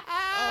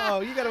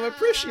 Oh, you got to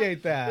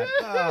appreciate that.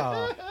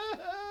 Oh.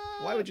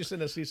 Why would you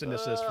send a cease and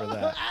desist for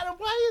that? Adam,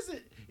 why is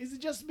it? Is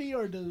it just me,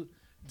 or do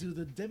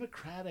the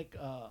Democratic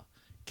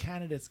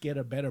candidates get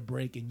a better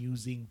break in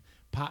using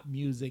pop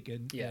music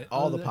and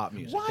all the pop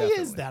music, Why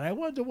definitely. is that? I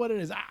wonder what it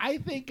is. I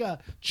think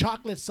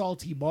chocolate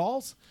salty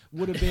balls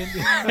would have been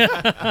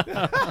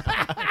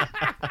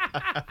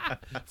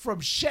from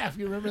Chef.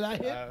 You remember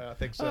that hit? I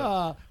think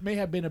so. May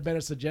have been a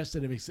better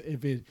suggestion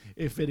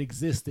if it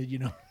existed. You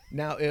know.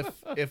 Now,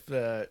 if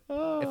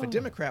a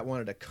Democrat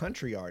wanted a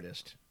country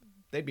artist,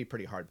 they'd be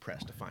pretty hard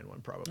pressed to find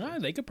one, probably.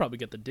 They could probably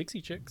get the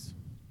Dixie Chicks.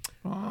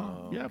 Yeah,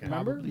 okay.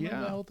 Remember? probably,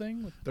 Remember the whole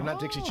thing? They're not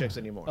Dixie Chicks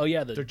anymore. Oh,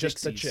 yeah, they're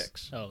just the Dixies.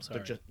 Chicks. Oh, sorry.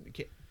 They're just, you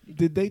can't-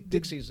 Did they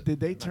Dixie's did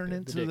they not turn the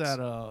into Dicks.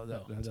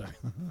 that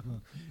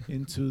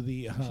into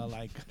the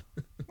like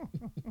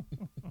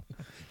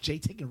Jay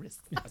taking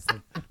risks?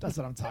 That's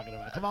what I'm talking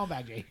about. Come on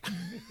back, Jay.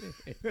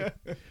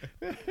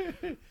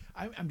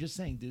 I'm just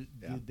saying, did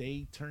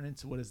they turn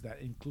into what is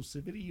that,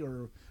 inclusivity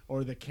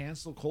or the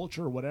cancel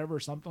culture or whatever,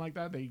 something like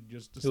that? They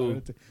just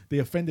decided they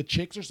offended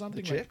chicks or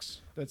something. The Like,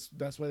 chicks?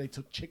 that's why they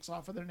took chicks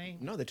off of their name.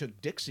 No, they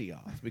took Dixie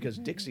off because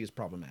Dixie is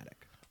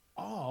problematic.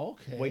 Oh,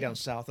 okay. Way down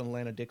south in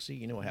Atlanta, Dixie.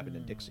 You know what happened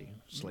in Dixie?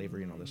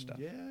 Slavery and all this stuff.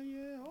 Yeah,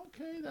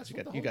 okay. That's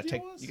what the You whole got deal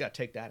to was? you got to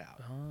take that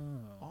out.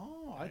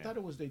 Oh, I thought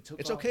it was they took.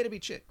 It's off. okay to be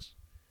chicks,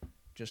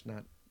 just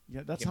not.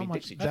 Yeah, that's Can't how be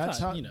much. Dixie That's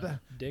how.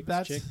 Dicks,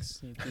 that's chicks.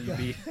 You'd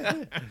be,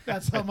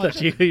 that's how much.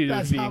 thought you'd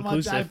That's be how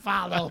much I inclusive.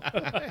 follow.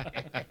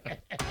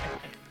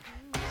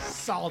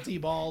 Salty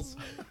balls.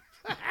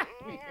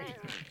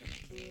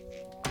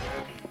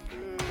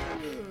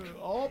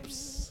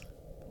 Oops.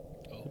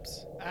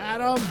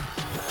 Adam.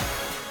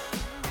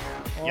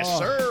 Yes, Oh,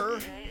 sir.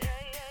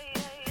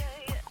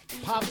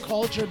 Pop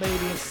culture,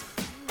 baby.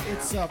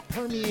 It's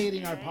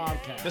permeating our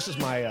podcast. This is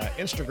my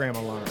Instagram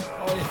alarm.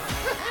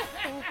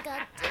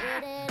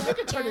 You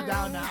can turn it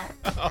down now.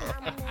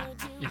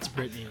 it's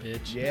Britney,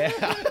 bitch. Yeah.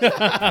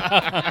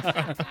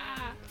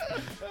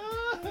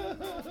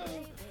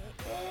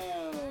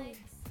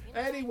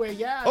 Anyway,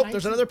 yeah. Oh,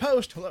 there's another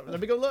post. Hold on, let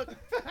me go look.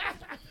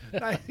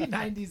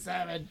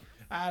 1997.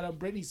 Adam,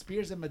 Britney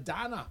Spears and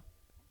Madonna.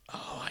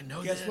 Oh, I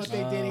know Guess what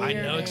they did here? I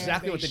know man?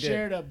 exactly what they did.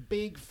 shared a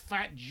big,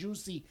 fat,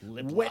 juicy,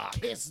 Lip wet lock.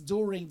 kiss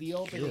during the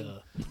opening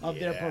of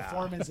their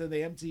performance in the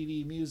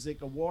MTV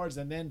Music Awards.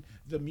 And then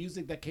the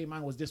music that came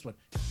on was this one.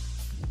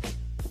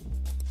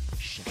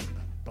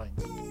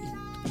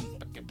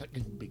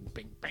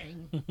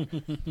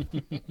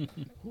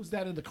 Who's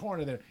that in the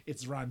corner there?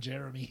 It's Ron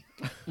Jeremy.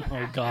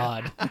 Oh,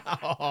 God.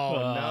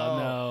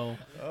 Oh,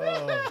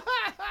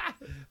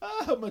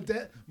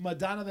 no.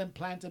 Madonna then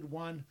planted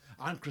one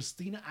on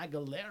Christina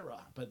Aguilera,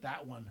 but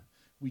that one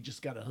we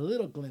just got a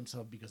little glimpse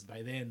of because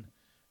by then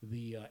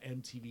the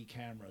MTV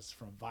cameras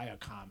from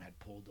Viacom had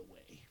pulled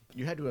away.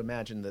 You had to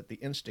imagine that the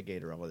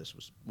instigator of all this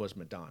was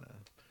Madonna,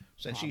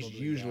 since she's Probably,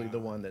 usually yeah. the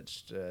one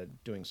that's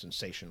doing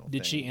sensational Did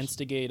things. she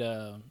instigate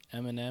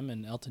Eminem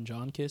and Elton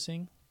John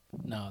kissing?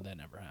 No, that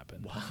never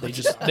happened. They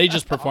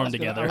just performed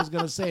together. I was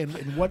gonna say, in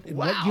what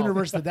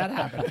universe did that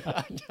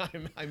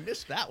happen? I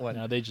missed that one.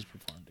 No, they just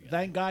performed together.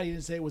 Thank God he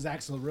didn't say it was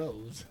Axl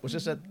Rose. Was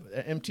this at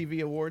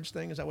MTV Awards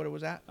thing? Is that what it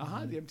was at? The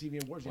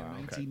MTV Awards in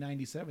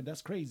 1997.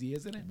 That's crazy,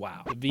 isn't it?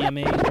 Wow. The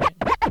VMAs.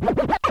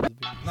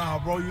 Nah,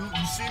 bro, you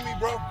see me,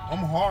 bro? I'm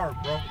hard,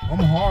 bro. I'm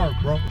hard,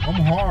 bro.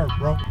 I'm hard,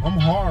 bro. I'm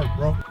hard,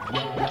 bro.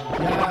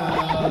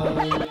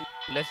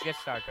 Let's get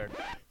started.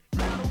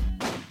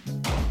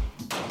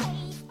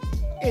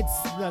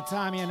 It's the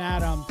Tommy and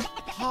Adam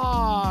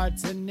Hard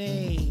to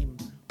Name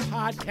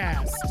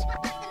podcast.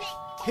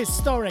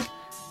 Historic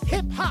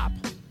hip hop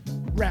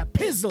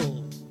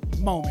rapizzle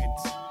moment.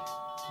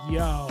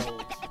 Yo.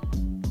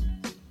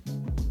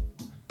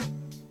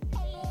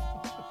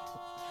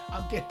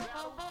 I'm getting.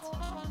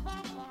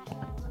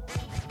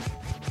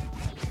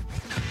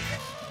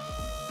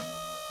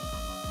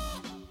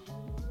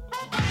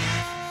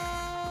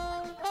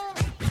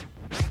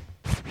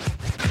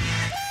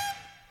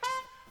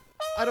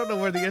 I don't know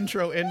where the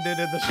intro ended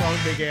and the song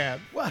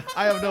began. What?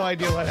 I have no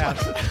idea what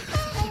happened.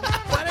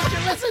 Why didn't you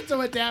listen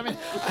to it, damn it?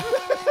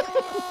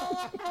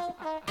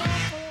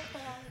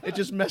 It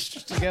just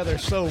meshed together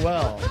so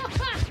well.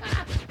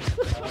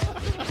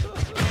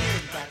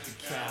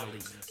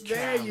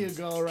 There you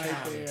go, right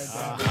there.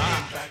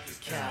 Back to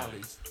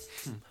Cali.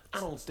 I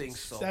don't think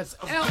so. That's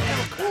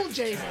LL Cool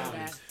J,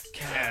 man.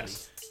 Cali.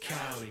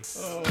 Cali.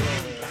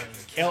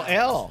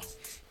 LL.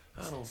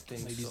 I don't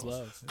think Ladies so.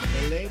 love.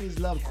 The ladies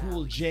love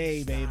Cool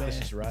J, baby.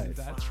 That's right.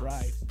 That's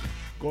right.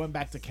 Going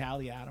back to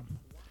Cali, Adam.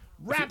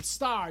 Rap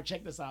star.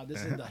 Check this out.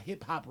 This is the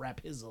hip hop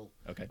rapizzle.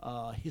 Okay.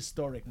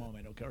 Historic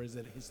moment. Okay, or is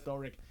it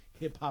historic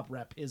hip hop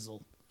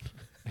rapizzle?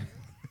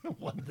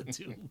 One of the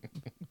two.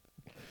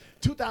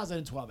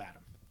 2012,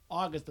 Adam.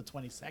 August the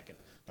 22nd,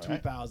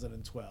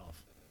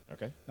 2012.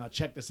 Okay. Now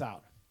check this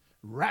out.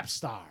 Rap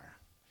star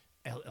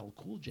LL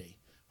Cool J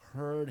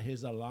heard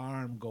his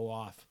alarm go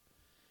off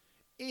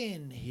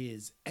in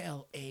his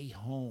LA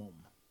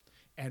home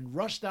and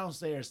rushed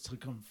downstairs to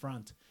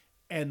confront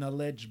an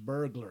alleged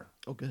burglar.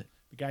 Oh, good.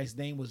 The guy's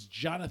name was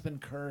Jonathan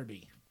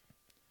Kirby.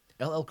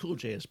 LL Cool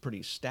J is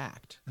pretty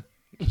stacked.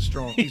 He's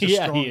strong. He's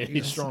Yeah, strong. he is.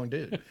 He's a strong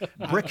dude.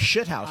 Brick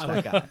shithouse,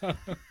 that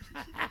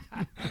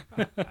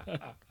guy.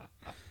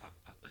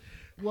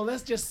 Well,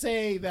 let's just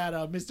say that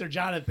Mr.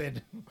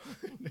 Jonathan,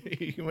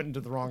 He went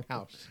into the wrong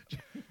house.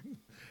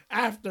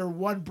 after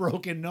one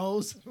broken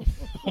nose,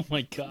 Oh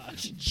my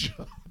gosh.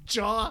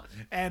 jaw,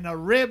 and a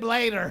rib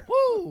later,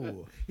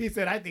 Woo! he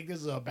said, I think this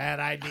is a bad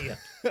idea.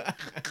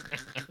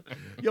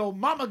 Yo,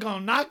 mama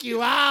gonna knock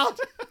you out.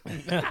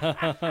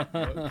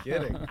 No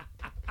kidding.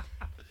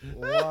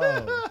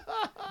 Whoa.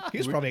 He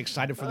was probably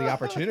excited for the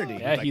opportunity.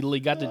 Yeah, Like, he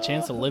got the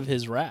chance to live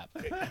his rap.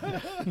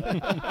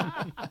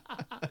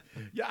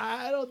 Yeah,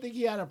 I don't think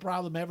he had a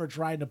problem ever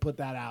trying to put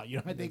that out. You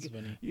know, I think,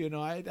 funny. you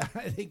know, I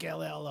think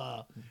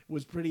LL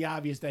was pretty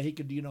obvious that he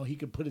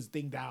could put his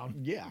thing down.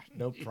 yeah,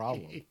 no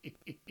problem.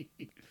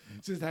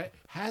 Says that,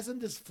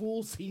 hasn't this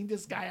fool seen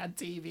this guy on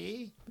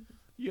TV?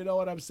 You know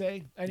what I'm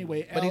saying?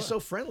 Anyway, But he's so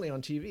friendly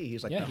on TV.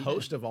 He's like Yeah, the he-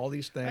 host of all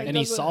these things. And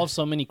he doesn't- solves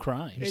so many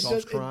crimes. He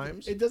solves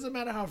crimes. It doesn't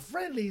matter how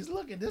friendly he's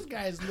looking. This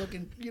guy is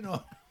looking, you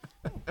know,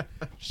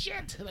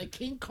 shit, like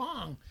King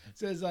Kong.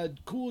 Says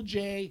Cool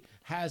J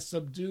has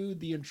subdued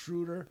the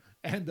intruder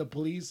and the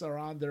police are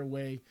on their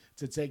way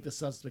to take the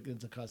suspect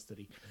into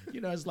custody.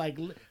 You know, it's like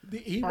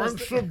he I'm must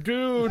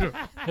subdued.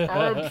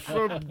 I'm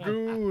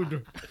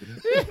subdued.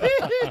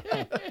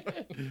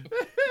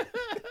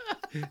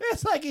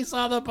 It's like he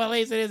saw the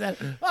police and he said,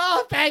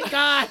 "Oh, thank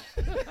God."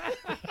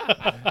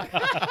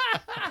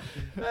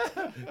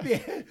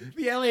 the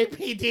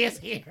LAPD is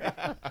here.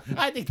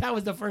 I think that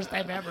was the first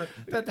time ever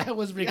that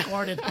was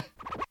recorded.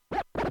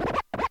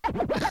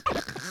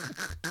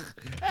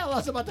 Hell, I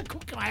was about to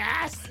cook my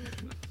ass.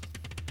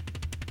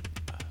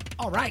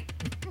 All right.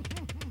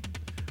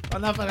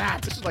 Enough of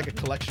that. This is like a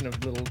collection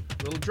of little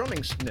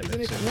drumming snippets.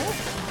 Isn't it cool?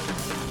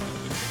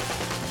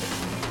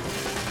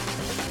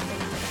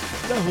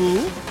 The Who.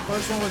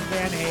 First one was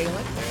Van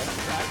Halen.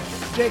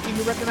 Right. Jay, can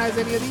you recognize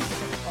any of these?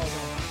 Oh,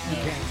 no. You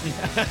can't.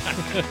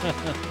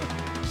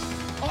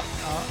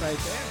 oh, right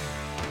there.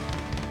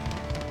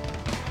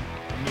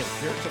 Neil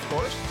Peart, of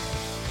course.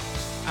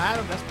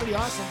 Adam, that's pretty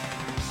awesome.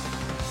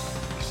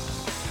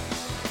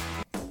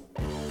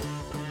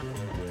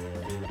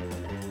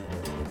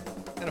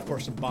 And of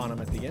course, some Bonham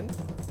at the end.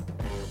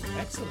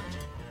 Excellent.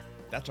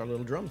 That's our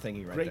little drum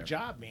thingy right Great there.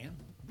 job, man.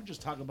 We're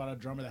just talking about a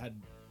drummer that had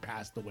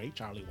passed away,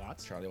 Charlie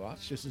Watts. Charlie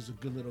Watts. This is a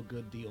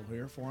good deal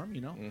here for him,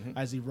 you know,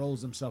 as he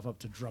rolls himself up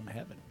to drum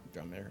heaven.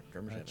 Drummer's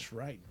That's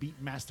right.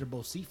 Beatmaster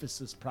Bocephus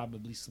is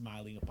probably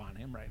smiling upon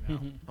him right now.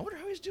 I wonder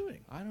how he's doing.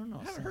 I don't know.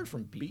 I haven't heard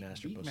from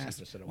Beatmaster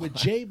Bocephus in a while. With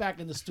Jay back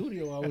in the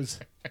studio,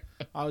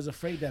 I was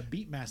afraid that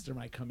Beatmaster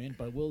might come in,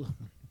 but we'll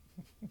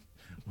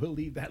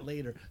leave that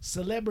later.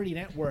 Celebrity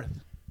net worth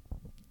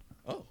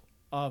Oh,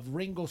 of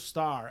Ringo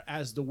Starr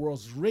as the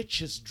world's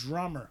richest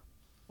drummer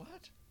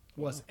what?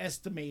 was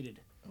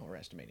estimated Oh, we're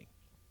estimating.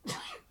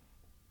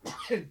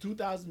 in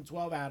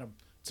 2012, Adam,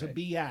 to Okay.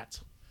 be at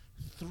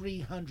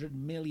 $300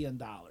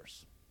 million.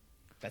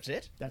 That's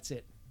it? That's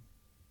it.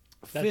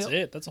 That's Phil-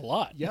 it. That's a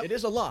lot. Yep. It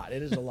is a lot.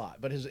 It is a lot.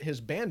 But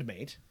his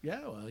bandmate,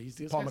 Yeah, well, he's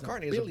this Paul guy's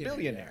McCartney, is a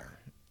billionaire.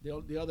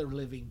 The other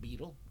living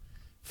Beatle.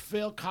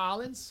 Phil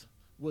Collins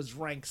was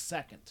ranked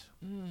second,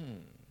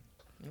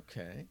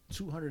 Okay.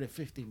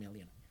 $250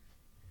 million.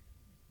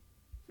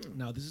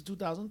 Now, this is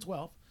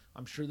 2012.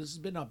 I'm sure this has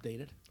been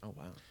updated. Oh,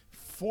 wow.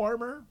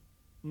 Former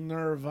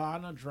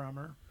Nirvana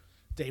drummer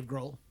Dave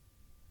Grohl,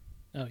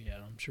 Oh yeah,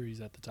 I'm sure he's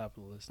at the top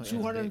of the list.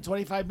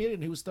 $225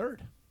 million. He was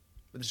third.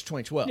 But this is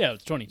 2012. Yeah,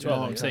 it's 2012.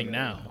 Yeah, I'm saying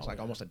now. It's like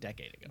almost a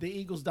decade ago. The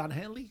Eagles' Don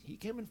Henley, he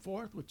came in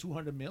fourth with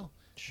 $200 million.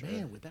 Sure.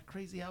 Man, with that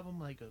crazy album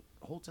like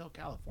Hotel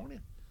California.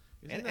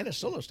 And his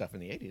solo stuff in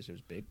the 80s, it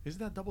was big. Isn't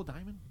that Double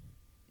Diamond?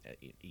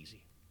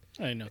 Easy.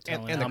 I ain't no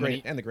telling And how the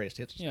many. and the greatest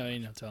hits. Yeah, I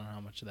ain't no telling how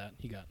much of that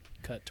he got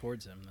cut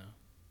towards him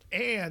though.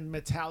 And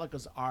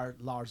Metallica's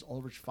Lars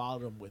Ulrich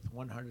followed him with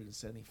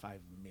 $175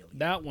 million.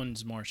 That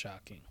one's more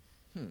shocking.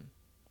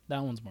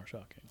 That one's more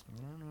shocking.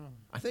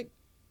 I think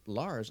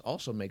Lars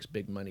also makes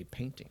big money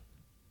painting.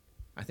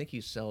 I think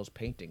he sells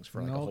paintings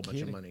for like a No whole bunch of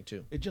kidding. money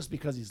too. It just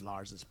because he's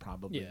Lars is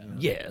probably Yeah.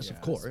 Yes, yeah,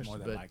 of course. it's more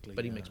than But, likely,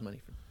 but he yeah. makes money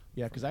from.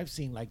 Yeah, because I've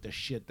seen like the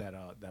shit that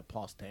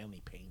Paul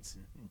Stanley paints,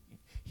 and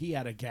he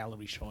had a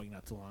gallery showing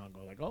not too long ago.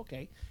 Like,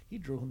 okay, he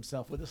drew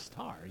himself with a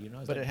star, you know.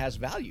 It's But like- it has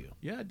value.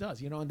 yeah, it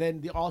does, you know. And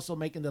then also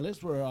making the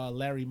list were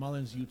Larry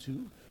Mullen's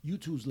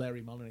U2's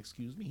Larry Mullen,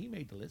 excuse me. He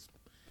made the list,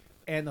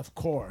 and of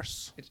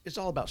course, It's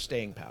all about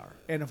staying power.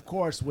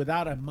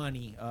 without a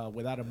money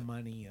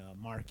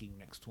marking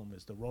next to him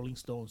is the Rolling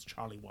Stones.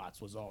 Charlie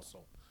Watts was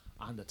also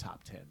on the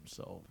top 10.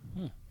 So.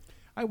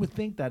 I would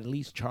think that at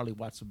least Charlie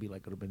Watts would be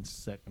like, would have been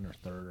second or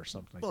third or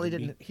something. Well, like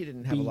he that.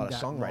 didn't have a lot of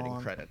that songwriting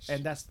long. credits.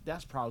 and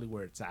that's probably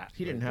where it's at.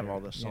 He didn't right have there.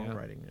 all the Yeah.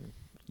 songwriting and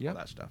Yep. all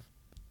that stuff.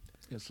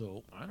 Yeah,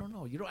 so I don't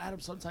know. You know,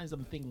 Adam. Sometimes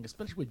I'm thinking,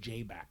 especially with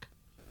Jay back,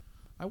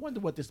 I wonder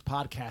what this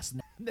podcast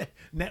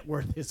net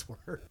worth is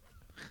worth.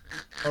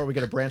 Or are we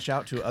going to branch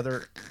out to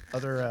other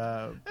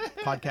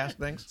podcast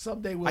things?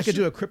 Someday we'll. I could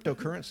do a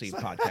cryptocurrency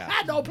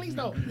podcast. No, please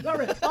no.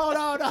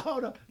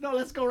 No.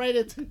 Let's go right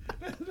into.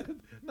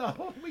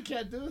 No, we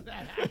can't do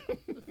that.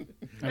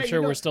 I'm Hey, sure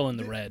you know, we're still in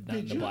the red, not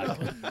in the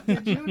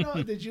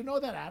black. Did you know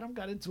that Adam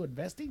got into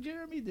investing,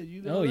 Jeremy? Did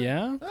you know Oh, that?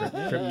 yeah?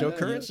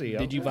 Cryptocurrency.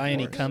 Did you buy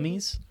any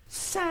cummies?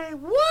 Say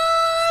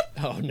what?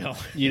 Oh no.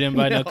 You didn't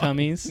buy no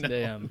cummies?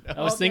 Damn.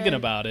 I was thinking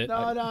about it.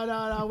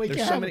 No. We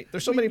There's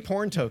can't. so many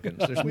porn tokens.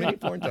 There's many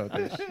porn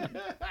tokens.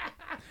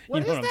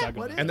 What You know is what I'm that? talking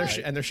What about. is And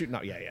that? they're shooting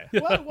out. Yeah.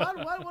 What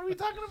are we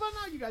talking about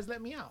now? You guys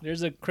let me out.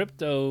 There's a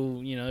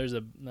crypto, there's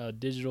a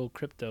digital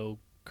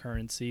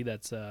cryptocurrency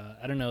that's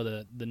I don't know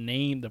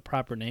the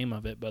proper name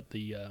of it, but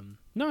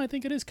no, I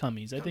think it is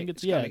Cummies. I think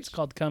it's Cummies.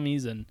 called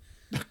Cummies, and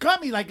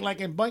Cummy like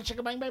in bang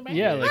shaka bang bang bang.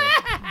 yeah, like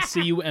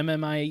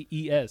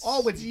CUMMIES.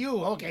 Oh, it's you.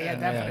 Okay, yeah,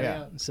 definitely. yeah.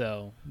 Yeah.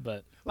 So,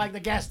 but Like the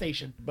gas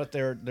station. But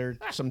there are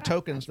some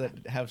tokens that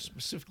have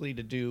specifically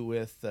to do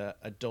with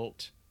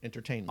adult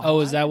entertainment.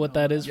 oh, is that what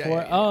that is Yeah, for?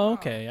 yeah, yeah. Oh,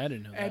 okay, I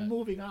didn't know And that.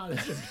 moving on.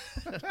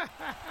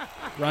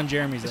 Ron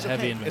Jeremy's a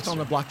heavy Okay, investor. it's on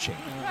the blockchain.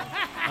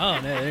 Oh,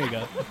 no, there you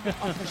go.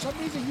 For some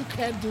reason, you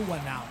can't do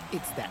one now.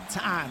 It's that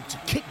time to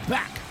kick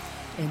back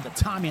in the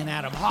Tommy and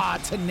Adam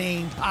Hard to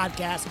Name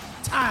podcast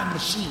time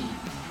machine.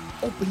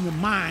 Open your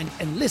mind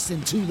and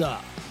listen to the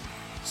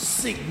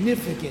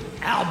significant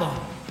album.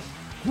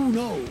 Who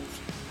knows?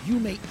 You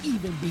may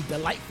even be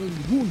delightfully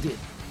wounded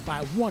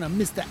by one of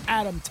Mr.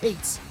 Adam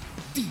Tate's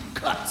deep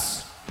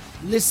cuts.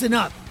 Listen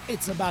up.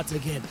 It's about to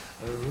get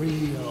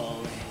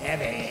real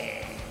heavy.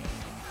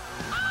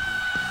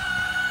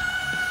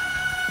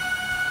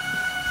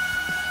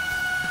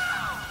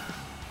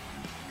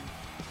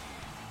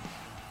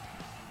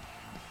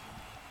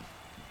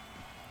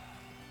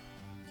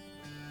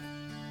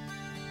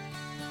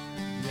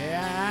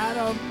 Yeah,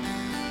 Adam.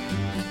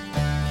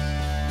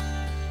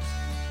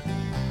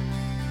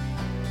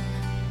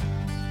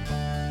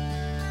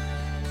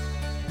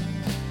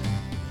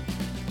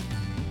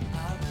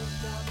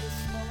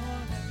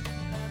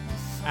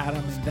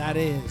 Adam, and that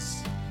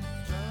is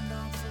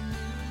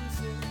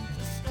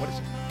What is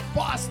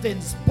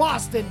it?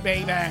 Boston,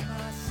 baby.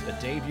 The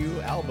debut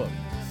album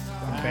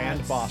from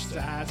band Boston.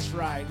 That's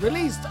right.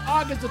 Released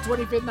August the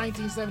 25th,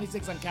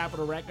 1976 on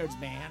Capitol Records,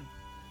 man.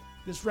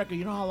 This record,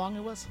 you know how long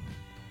it was?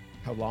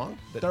 How long?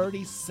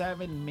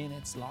 37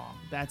 minutes long.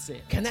 That's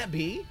it. Can that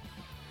be?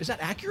 Is that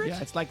accurate?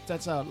 Yeah, it's like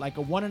that's like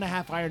a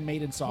 1.5 Iron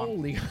Maiden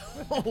song.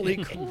 Holy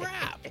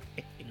crap!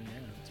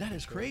 That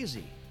is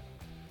crazy.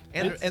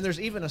 And there's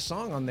even a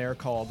song on there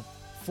called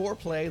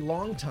 "Foreplay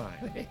Long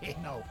Time."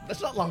 No, That's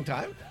not long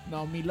time.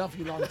 no, Me Love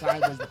You Long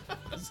Time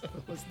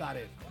was not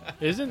it.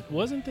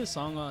 Wasn't this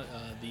song on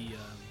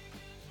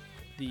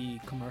the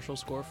commercial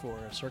score for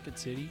Circuit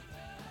City?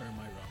 Or am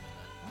I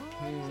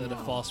wrong? Is that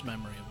a false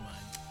memory of mine?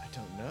 I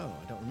don't know.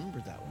 I don't remember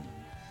that one.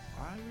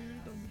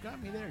 You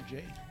got me there,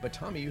 Jay. But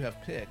Tommy, you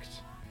have picked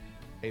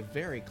a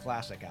very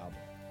classic album.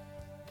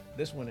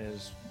 This one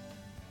is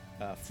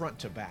front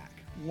to back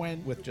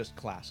with just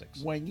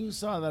classics. When you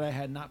saw that I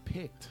had not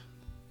picked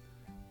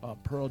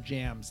Pearl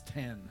Jam's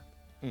 10,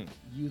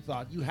 you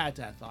had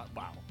to have thought,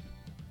 wow,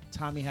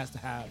 Tommy has to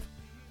have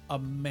a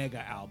mega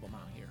album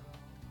out here.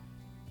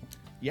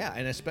 Yeah,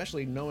 and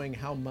especially knowing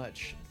how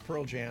much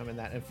Pearl Jam and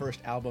that first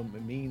album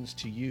means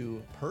to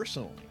you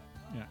personally.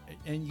 Yeah,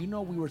 and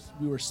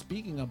we were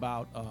speaking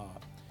about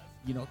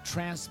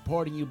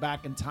transporting you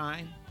back in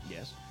time.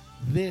 Yes.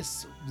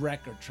 This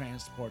record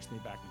transports me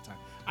back in time.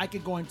 I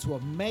could go into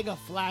a mega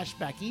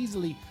flashback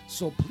easily,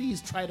 so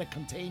please try to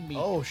contain me.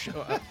 Oh,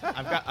 sure.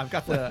 I've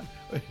got the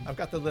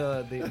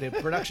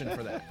production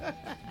for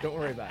that. Don't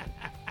worry about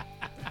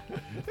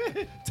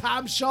it.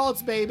 Tom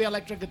Schultz, baby,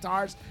 electric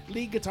guitars,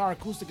 lead guitar,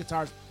 acoustic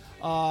guitars,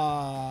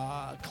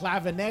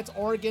 clavinet,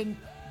 organ,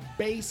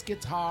 bass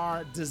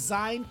guitar,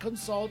 design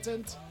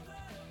consultant,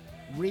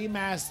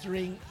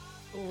 remastering,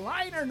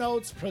 liner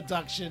notes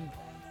production,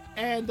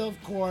 and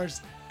of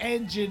course,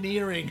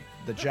 engineering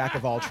The jack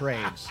of all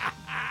trades.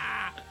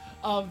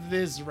 of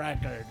this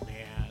record,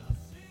 man.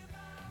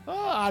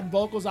 On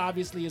vocals,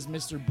 obviously, is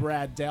Mr.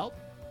 Brad Delp.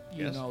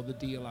 You Yes. know the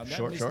deal on that.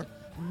 Sure.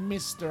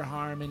 Mr.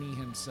 Harmony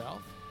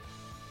himself.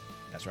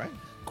 That's right.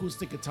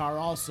 Acoustic guitar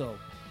also.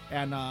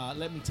 And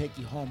Let Me Take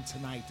You Home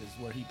Tonight is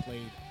where he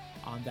played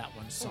on that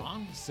one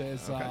song.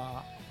 Says Okay.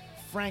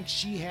 Frank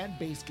Sheehan,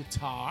 bass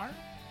guitar.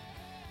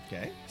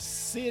 Okay.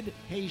 Sid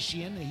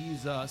Haitian,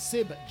 he's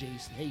Sib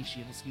Jason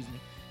Haitian, excuse me.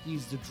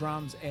 He's the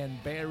drums,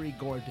 and Barry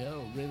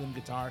Gordeau, rhythm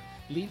guitar,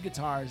 lead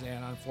guitars,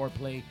 and on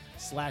foreplay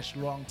 /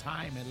 long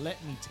time, and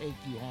Let Me Take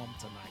You Home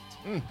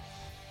Tonight.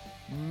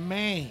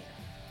 Man.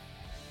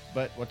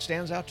 But what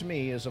stands out to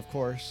me is, of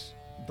course,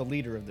 the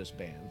leader of this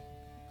band,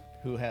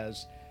 who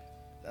has,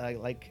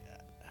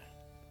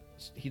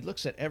 he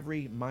looks at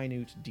every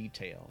minute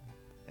detail,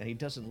 and he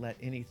doesn't let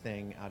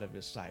anything out of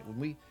his sight.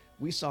 When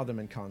we saw them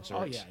in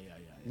concerts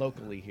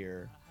locally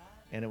here,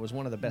 and it was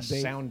one of the best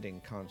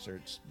sounding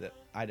concerts that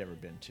I'd ever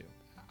been to.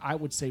 I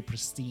would say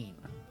pristine.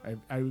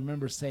 I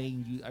remember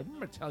saying I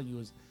remember telling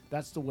you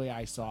that's the way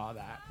I saw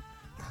that.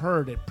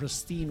 Heard it.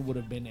 Pristine would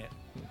have been it.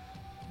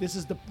 This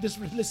is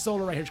this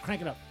solo right here. Just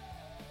crank it up.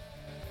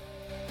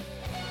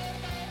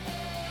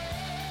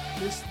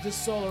 This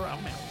solo.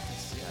 Oh man,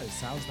 it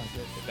sounds like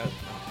it. It does.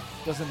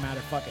 Doesn't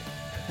matter. Fuck it.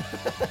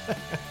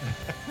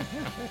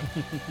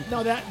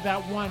 No, that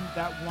one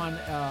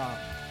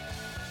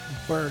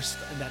burst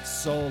and that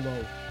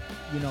solo,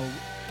 you know,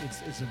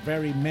 it's a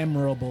very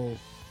memorable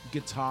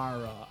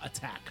guitar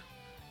attack,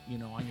 you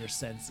know, on your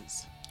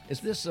senses. Is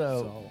this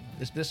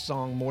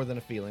song More Than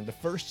a Feeling, the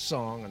first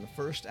song on the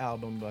first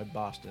album by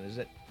Boston? Is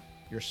it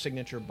your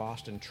signature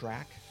Boston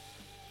track?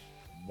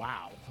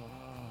 Wow.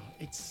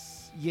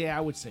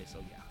 I would say so.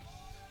 Yeah,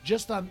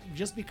 just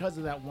because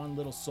of that one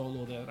little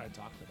solo that I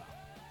talked about.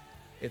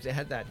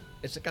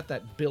 It's got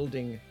that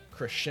building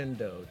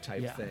crescendo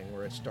type thing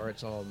where it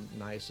starts all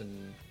nice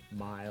and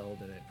mild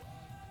and it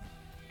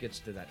gets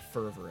to that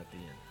fervor at the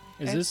end.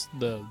 Is this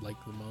the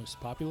most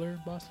popular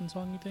Boston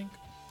song, you think?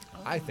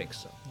 I think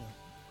so. Yeah.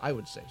 I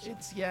would say so.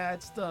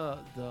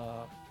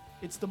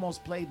 It's the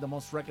most played, the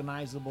most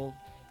recognizable.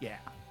 Yeah,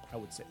 I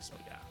would say so.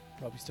 Yeah.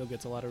 Probably still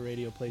gets a lot of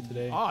radio play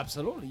today. Oh,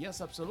 absolutely. Yes,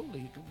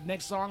 absolutely.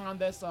 Next song on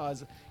this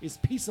is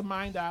Peace of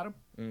Mind, Adam.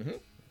 Mm-hmm.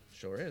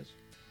 Sure is.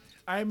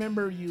 I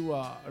remember you.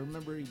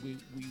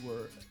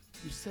 You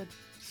said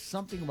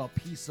something about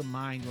peace of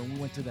mind when we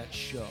went to that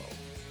show,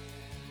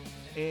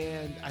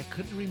 and I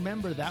couldn't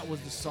remember that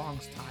was the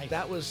song's title.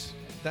 That was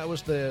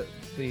the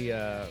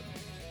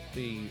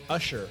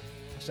usher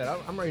said,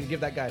 I'm ready to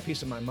give that guy a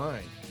piece of my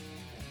mind.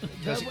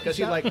 Because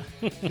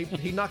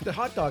he knocked the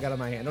hot dog out of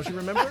my hand. Don't you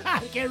remember? I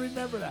can't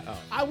remember that.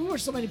 Oh. We were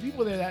so many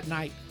people there that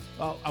night.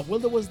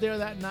 Wilda was there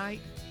that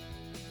night.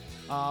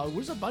 There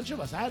was a bunch of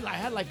us. I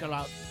had like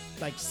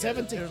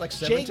 7 tickets. Like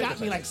 7 Jay tickets, got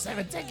me like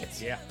 7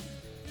 tickets. Yeah.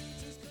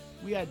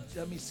 We had,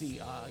 let me see.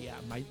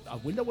 My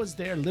Wilda was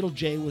there. Little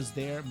Jay was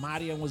there.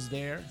 Marian was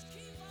there.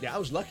 Yeah, I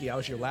was lucky. I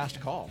was your last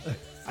call.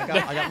 I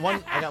got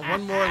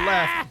one more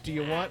left. Do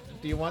you want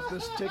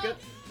this ticket?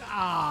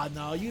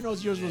 No,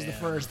 yours was the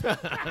first.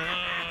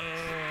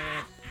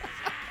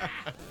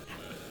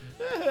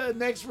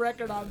 Next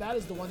record on that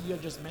is the one you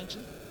just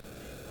mentioned.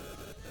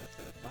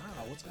 Wow,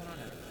 what's going on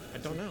there? I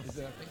don't know. Is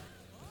there a thing?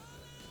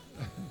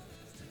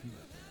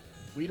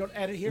 We don't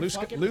edit here.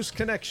 Loose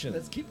connection.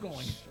 Let's keep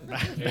going.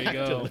 There you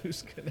go.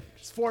 Loose connection.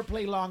 It's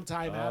foreplay long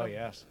time, Adam. Oh,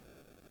 yes.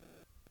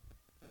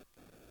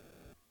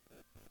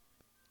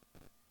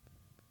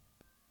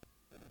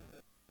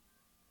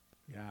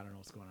 Yeah, I don't know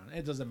what's going on.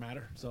 It doesn't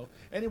matter. So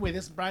anyway,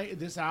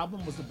 this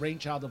album was the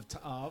brainchild of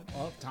Tom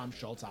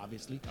Scholz,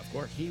 obviously. Of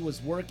course. He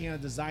was working on a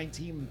design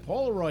team in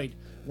Polaroid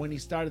when he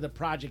started the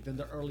project in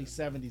the early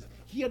 70s.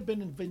 He had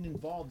been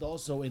involved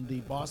also in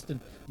the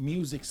Boston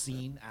music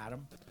scene,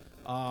 Adam.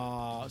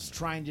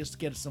 Trying just to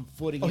get some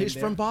footing. Oh, in he's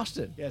there. from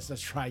Boston. Yes,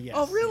 that's right. Yes.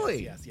 Oh,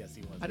 really? Yes, he was.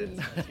 I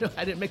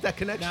didn't make that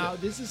connection. Now,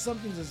 this is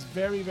something that's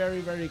very, very,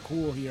 very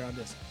cool here on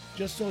this.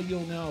 Just so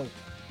you'll know,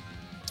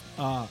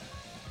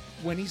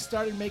 when he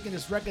started making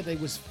this record, they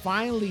was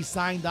finally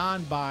signed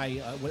on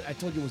by, what I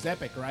told you was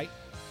Epic, right?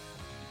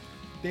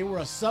 They were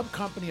a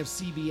sub-company of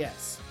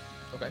CBS.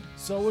 Okay.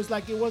 So it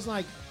wasn't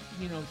like,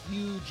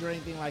 huge or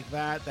anything like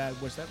that,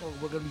 was that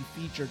we're going to be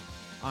featured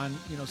on,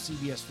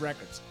 CBS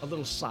Records. A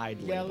little side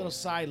label. Yeah, a little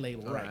side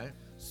label, All right.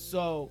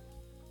 So,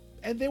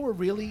 and they were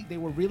really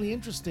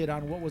interested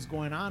on what was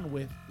going on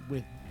with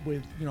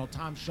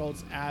Tom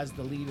Scholz as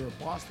the leader of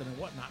Boston and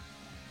whatnot.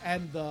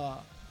 And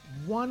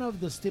one of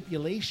the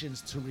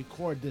stipulations to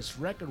record this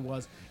record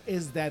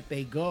is that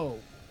they go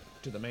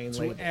to the main to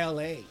label.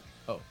 L.A.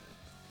 Oh,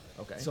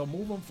 okay. So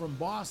move them from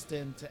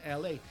Boston to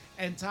L.A.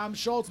 And Tom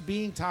Scholz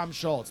being Tom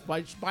Scholz.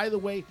 By the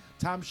way,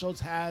 Tom Scholz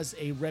has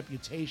a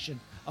reputation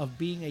of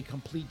being a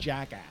complete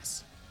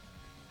jackass.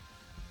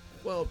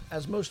 Well,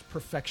 as most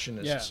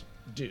perfectionists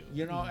do.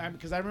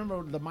 Because I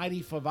remember the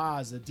Mighty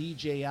Favaz, a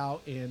DJ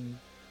out in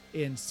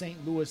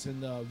St. Louis in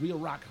the Real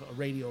Rock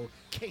Radio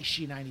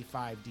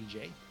KC95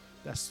 DJ.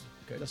 That's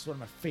one of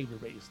my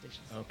favorite radio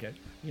stations. Okay.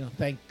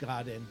 Thank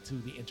God, and to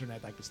the internet,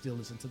 I can still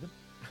listen to them.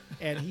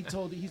 And he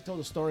told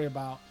a story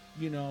about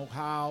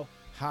how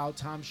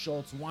Tom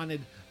Scholz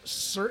wanted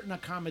certain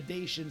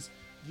accommodations,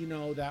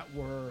 that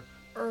were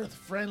earth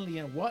friendly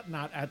and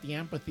whatnot at the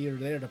amphitheater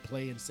there to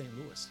play in St.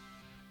 Louis.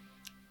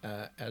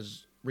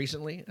 As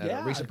recently,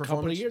 a recent couple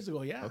performance? of years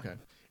ago. Yeah. Okay.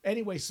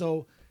 Anyway,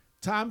 so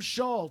Tom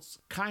Scholz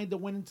kind of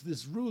went into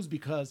this ruse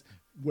because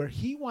where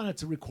he wanted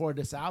to record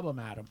this album,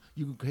 Adam,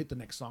 you can hit the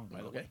next song,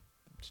 by the way.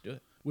 Let's do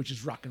it. Which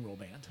is Rock and Roll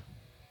Band.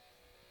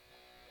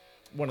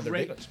 One of their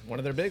big ones. One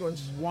of their big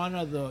ones. One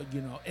of the,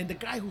 and the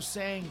guy who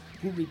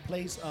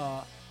replaced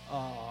Brad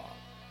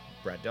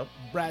Delp.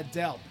 Brad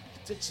Delp.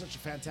 It's such a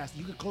fantastic.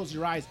 You could close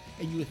your eyes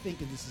and you would think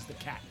that this is the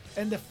cat.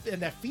 And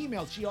that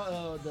female, she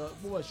what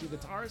was she?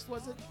 Guitarist,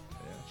 was it?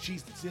 Yeah. She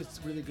did a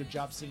really good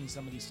job singing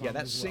some of these songs. Yeah,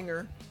 that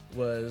singer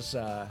was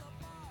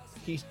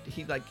he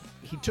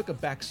took a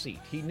back seat.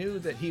 He knew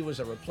that he was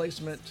a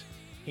replacement.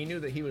 He knew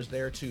that he was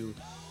there to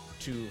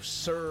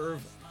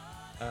serve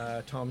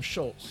Tom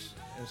Scholz.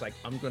 It was like,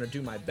 I'm going to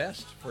do my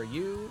best for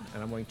you,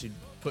 and I'm going to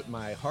put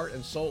my heart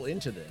and soul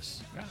into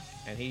this. Yeah.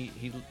 And he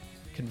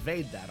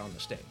conveyed that on the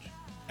stage.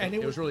 And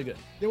it was really good.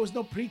 There was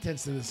no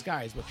pretense to this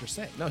guy, is what you're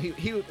saying. No,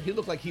 he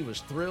looked like he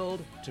was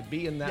thrilled to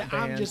be in that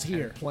band. I'm just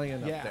here and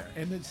playing up there.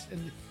 And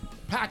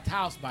packed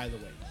house, by the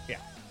way. Yeah.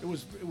 It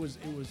was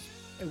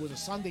a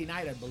Sunday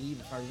night, I believe,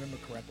 if I remember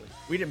correctly.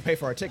 We didn't pay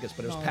for our tickets,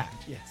 but it was No,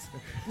 packed. Yes.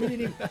 We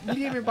didn't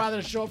even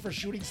bother to show up for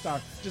Shooting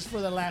Star just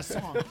for the last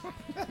song.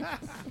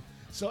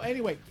 So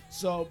anyway,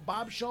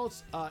 Bob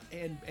Schultz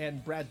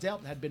and Brad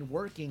Delp had been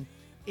working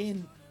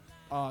in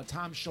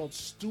Tom Schultz's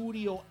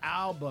studio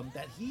album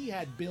that he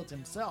had built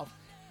himself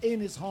in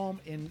his home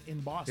in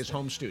Boston. His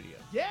home studio.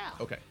 Yeah.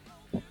 Okay.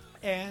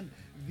 And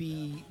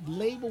the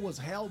label was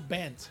hell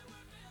bent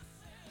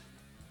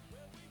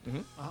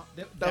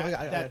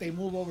that they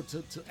move over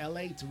to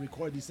LA to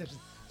record these sessions.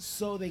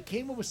 So they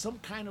came up with some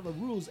kind of a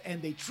rules,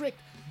 and they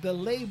tricked the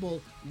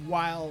label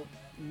while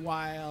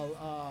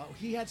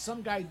he had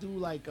some guy do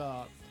like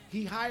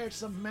he hired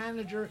some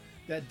manager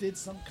that did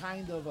some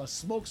kind of a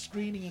smoke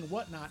screening and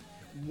whatnot,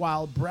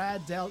 while Brad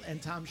Delp and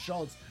Tom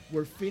Schultz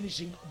were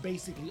finishing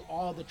basically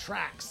all the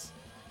tracks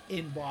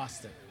in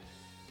Boston.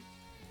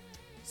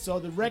 So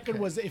the record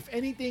was, if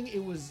anything,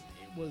 it was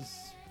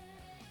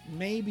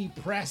maybe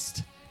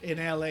pressed in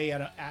LA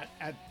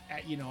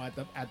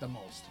at the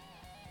most.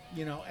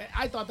 You know,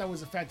 I thought that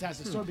was a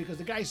fantastic story because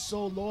the guy's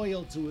so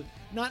loyal to it.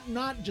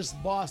 Not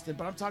just Boston,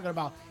 but I'm talking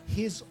about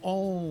his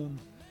own,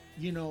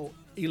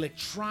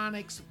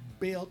 electronics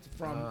built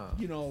from,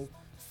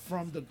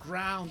 from the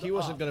ground. He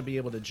wasn't going to be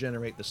able to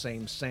generate the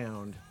same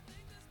sound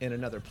in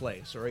another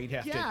place, or he'd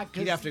have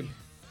to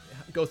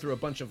go through a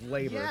bunch of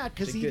labor. Yeah,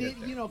 because he did,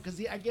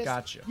 I guess,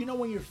 Gotcha.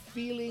 When you're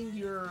feeling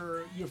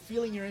your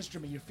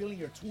instrument, you're feeling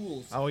your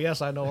tools. Oh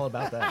yes, I know all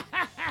about that.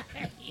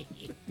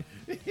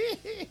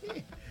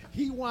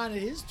 He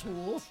wanted his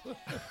tools.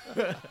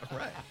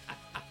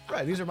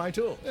 Right. These are my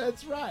tools.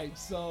 That's right.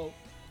 So,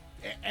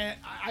 and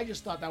I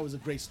just thought that was a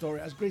great story.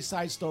 It was a great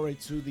side story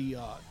to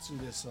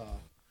this.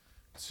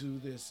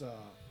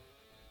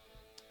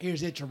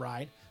 Here's Hitch a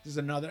Ride. This is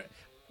another.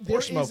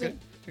 Or Smoking.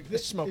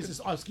 Smoking.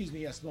 Excuse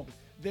me. Yes, Smoking.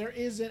 There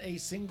isn't a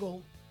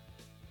single.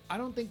 I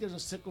don't think there's a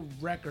single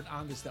record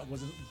on this that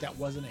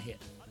wasn't a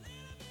hit.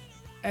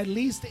 At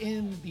least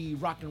in the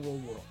rock and roll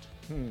world.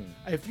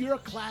 If you're a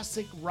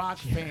classic rock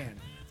fan,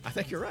 I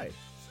think you're right.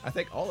 I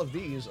think all of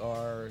these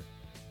are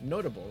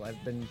notable.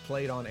 I've been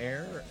played on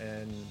air,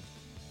 and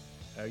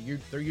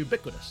they're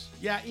ubiquitous.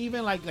 Yeah,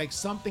 even like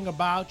Something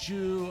About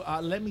You,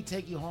 Let Me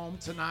Take You Home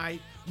Tonight.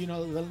 I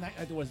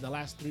think it was the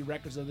last 3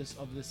 records of this.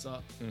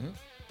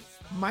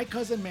 My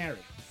cousin Mary,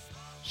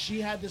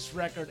 she had this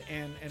record,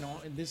 and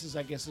this is,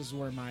 I guess, this is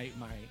where my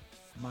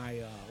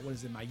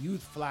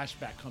youth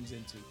flashback comes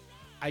into.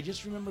 I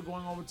just remember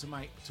going over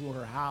to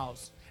her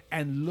house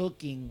and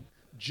looking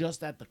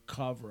just at the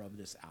cover of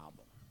this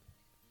album,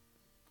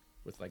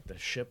 with like the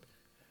ship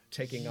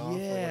taking off.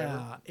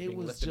 Yeah, it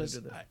was just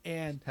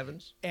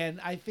heavens.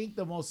 And I think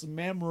the most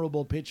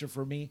memorable picture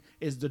for me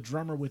is the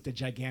drummer with the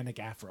gigantic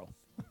afro.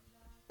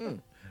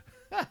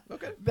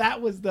 Okay, that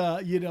was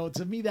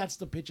to me that's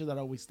the picture that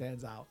always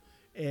stands out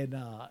in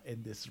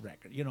this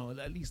record.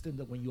 At least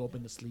when you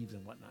open the sleeves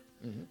and whatnot.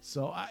 Mm-hmm.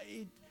 So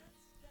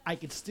I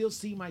could still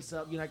see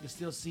myself. I could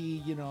still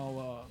see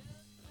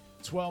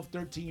 12,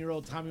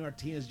 13-year-old Tommy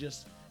Martinez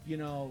just,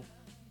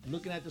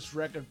 looking at this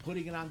record,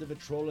 putting it on the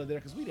Victrola there,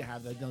 because we didn't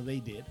have that. No, they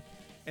did.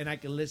 And I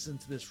could listen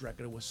to this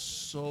record. It was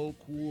so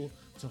cool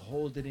to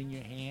hold it in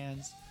your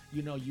hands.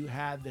 You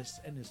had this,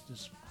 and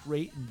this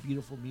great and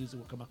beautiful music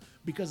will come out.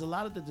 Because a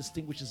lot of the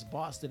distinguishes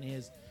Boston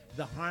is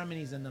the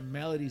harmonies and the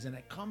melodies, and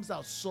it comes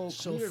out so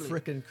clearly. So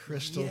freaking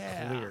crystal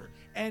clear.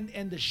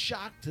 And the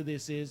shock to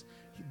this is,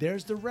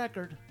 there's the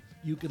record.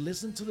 You could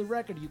listen to the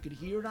record, you could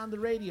hear it on the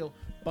radio,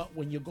 but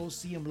when you go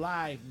see him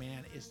live,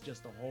 man, it's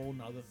just a whole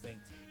nother thing.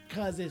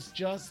 Because it's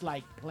just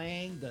like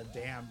playing the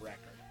damn record.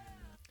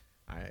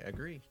 I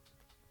agree.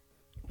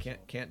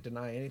 Can't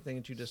deny anything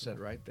that you just said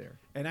right there.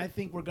 And I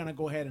think we're gonna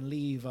go ahead and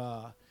leave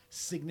a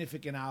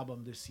significant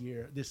album this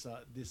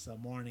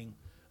morning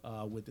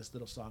with this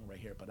little song right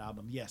here. But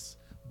album, yes,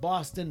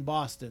 Boston's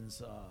Boston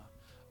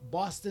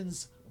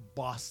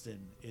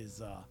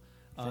is.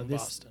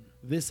 Boston.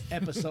 This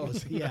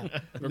episode,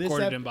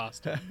 recorded in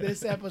Boston.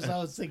 This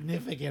episode's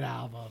significant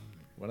album.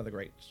 One of the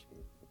greats.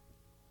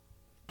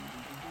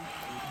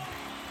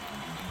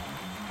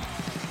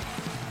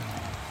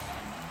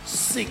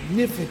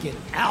 Significant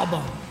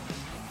album.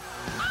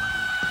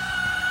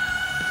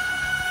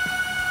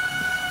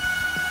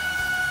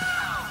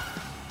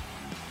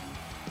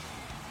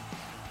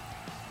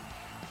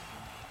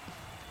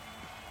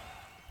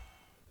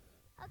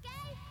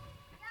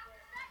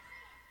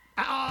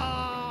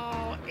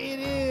 Oh, it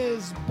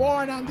is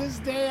Born on This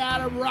Day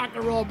Out of Rock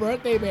and Roll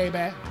birthday,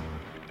 baby.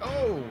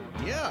 Oh,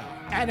 yeah.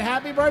 And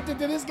happy birthday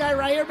to this guy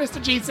right here,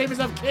 Mr. Gene Simmons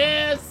of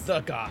Kiss. The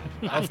God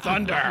of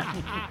Thunder.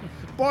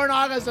 Born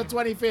August the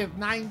 25th,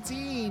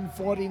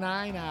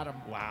 1949, Adam.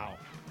 Wow.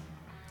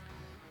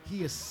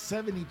 He is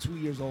 72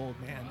 years old,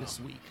 man, this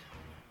week.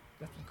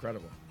 That's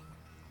incredible.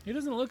 He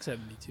doesn't look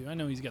 72. I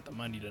know he's got the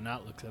money to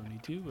not look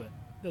 72, but it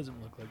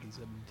doesn't look like he's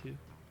 72.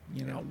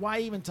 Why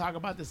even talk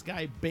about this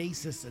guy,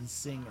 bassist and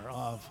singer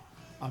of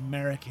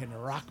American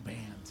rock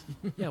band?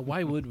 Yeah,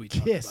 why would we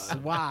talk Kiss, about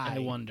it? why? I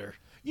wonder.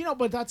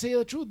 But I'll tell you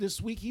the truth.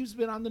 This week he's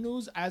been on the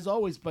news as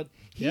always, but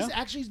he's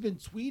been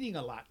tweeting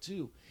a lot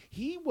too.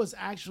 He was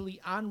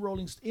actually on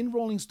Rolling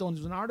Stone.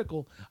 There's an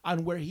article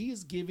on where he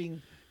is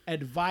giving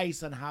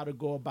advice on how to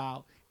go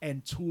about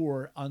and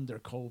tour under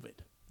COVID.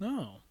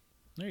 Oh,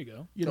 there you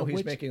go.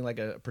 He's making like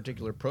a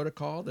particular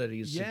protocol that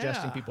he's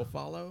suggesting people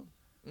follow.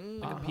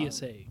 Like a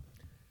PSA.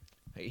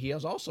 He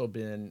has also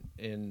been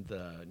in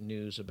the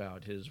news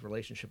about his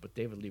relationship with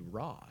David Lee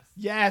Roth.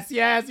 Yes.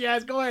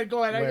 Go ahead.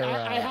 Where,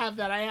 I have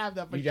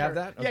that. For you sure. have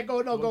that? Yeah,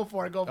 go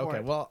for it.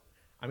 Okay, well,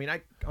 I mean,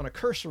 on a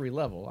cursory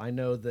level, I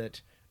know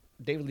that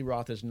David Lee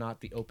Roth is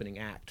not the opening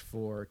act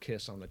for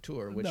Kiss on the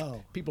tour, which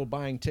people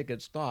buying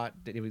tickets thought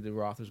that David Lee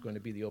Roth was going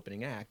to be the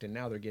opening act, and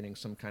now they're getting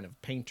some kind of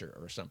painter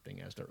or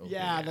something as their opening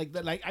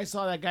act. like I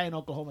saw that guy in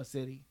Oklahoma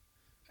City.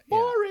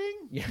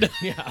 Boring.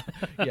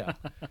 Yeah.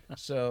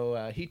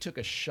 So he took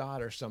a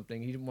shot or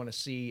something. He didn't want to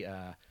see.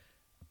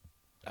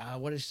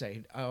 What did he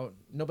say?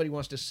 Nobody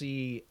wants to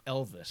see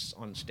Elvis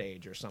on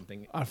stage or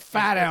something. A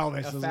fat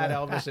Elvis.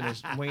 Elvis in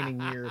his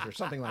waning years or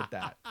something like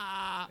that.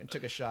 And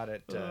took a shot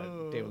at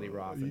David Lee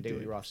Roth. And David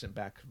Lee Roth sent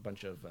back a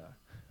bunch of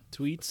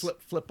tweets,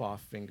 flip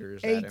off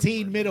fingers.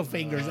 18 middle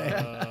fingers.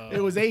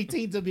 It was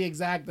 18 to be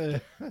exact.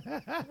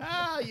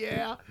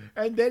 Yeah.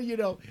 And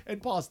then,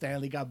 and Paul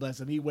Stanley, God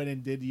bless him, he went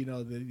and did,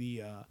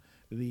 the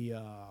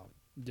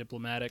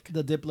diplomatic,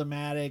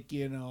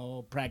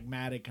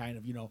 pragmatic kind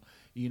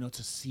of,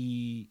 to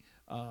see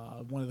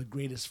one of the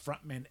greatest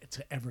frontmen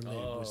to ever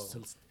live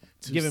was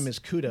to give him his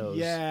kudos.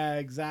 Yeah,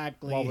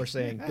 exactly. While we're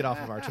saying get off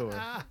of our tour.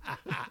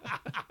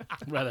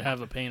 Rather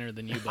have a painter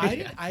than you.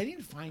 I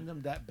didn't find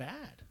them that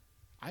bad.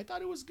 I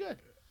thought it was good.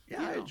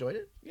 Yeah, I enjoyed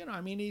it.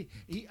 I mean,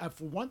 he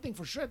for one thing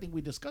for sure, I think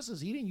we discussed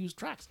this. He didn't use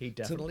tracks. He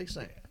definitely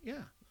sang.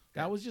 Yeah,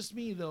 that was just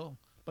me though.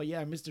 But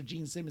yeah, Mr.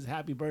 Gene Simmons,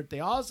 happy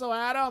birthday. Also,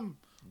 Adam.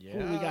 Yeah.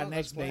 Who we got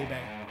next, baby?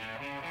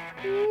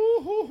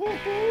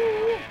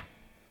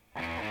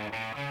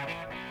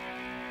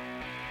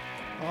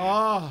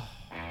 Oh,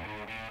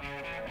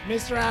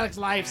 Mr. Alex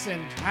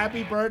Lifeson,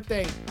 happy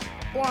birthday.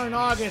 Born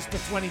August the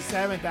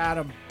 27th,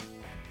 Adam.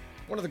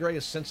 One of the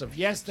greatest sense of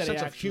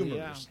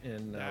humor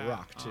in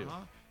rock, too.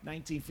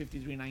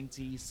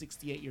 1953,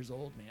 68 years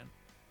old, man.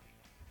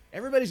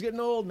 Everybody's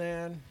getting old,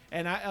 man.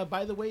 And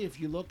by the way,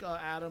 if you look,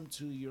 Adam,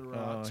 to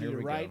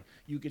your right,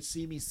 you could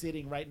see me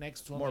sitting right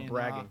next to him. More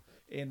bragging.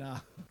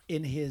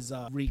 In his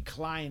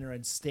recliner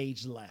and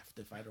stage left,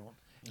 if I don't.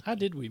 How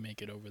did we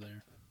make it over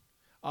there?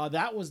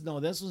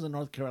 This was in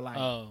North Carolina.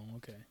 Oh,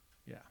 okay.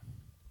 Yeah.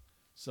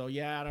 So,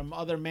 yeah, Adam,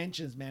 other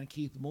mentions, man.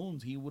 Keith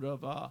Moons, he would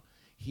have...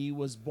 he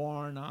was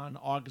born on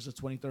August the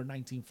 23rd,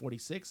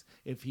 1946.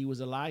 If he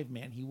was alive,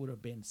 man, he would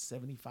have been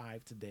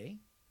 75 today.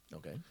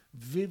 Okay.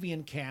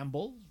 Vivian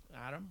Campbell,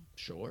 Adam.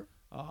 Sure.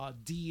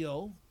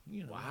 Dio.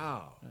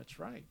 Wow. That's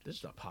right. This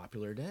is a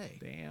popular day.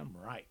 Damn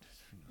right.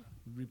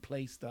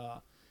 Replaced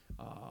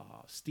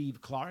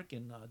Steve Clark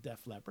in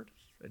Def Leppard.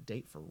 A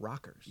date for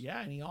rockers.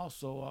 Yeah, and he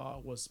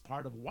also was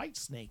part of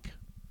Whitesnake.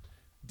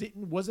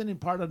 Wasn't in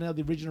part of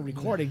the original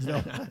recordings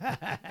though,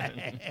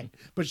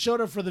 but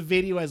showed up for the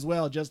video as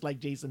well, just like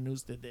Jason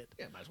Newsted did.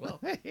 Yeah, might as well.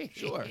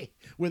 Sure.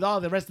 With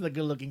all the rest of the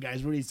good-looking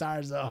guys, Rudy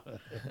Sarzo,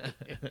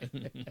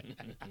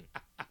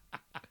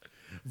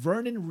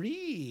 Vernon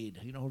Reid.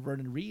 You know who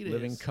Vernon Reid is?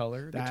 Living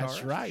Color guitarist.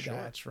 That's right. Sure.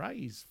 That's right.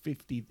 He's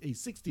 50. He's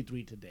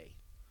 63 today.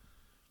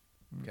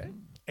 Okay.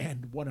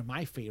 And one of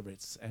my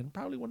favorites, and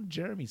probably one of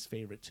Jeremy's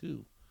favorite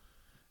too.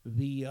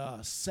 The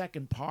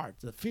second part,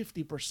 the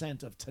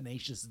 50% of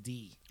Tenacious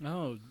D.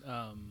 Oh,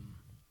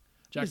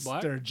 Jack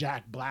Black? Mr.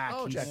 Jack Black.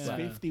 Oh, Jack He's Black.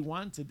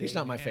 51 today. He's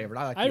not my man. favorite.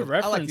 I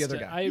like the other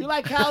guy. You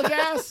like Cal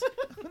Gass?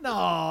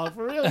 No,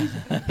 for real.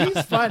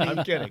 He's funny.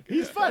 I'm kidding.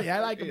 He's funny. I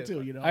like him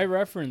too, you know. I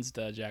referenced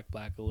Jack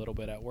Black a little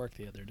bit at work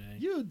the other day.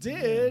 You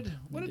did?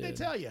 What did they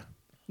tell you?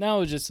 No, it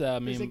was just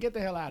They said, get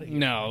the hell out of here.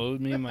 No,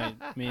 me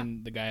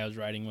and the guy I was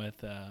riding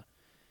with, I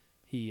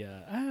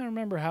don't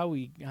remember how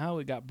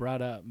it got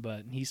brought up,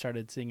 but he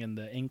started singing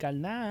the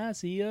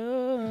Encarnacion,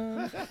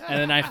 and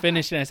then I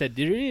finished and I said,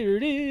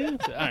 "Doo-doo-doo-doo."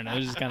 So, I don't know, it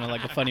was just kind of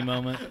like a funny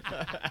moment.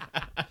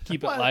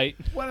 Keep it light.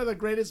 One of the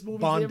greatest movies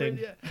Bonding.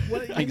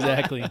 ever.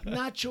 Exactly.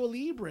 Nacho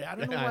Libre. I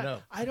don't know I why. know.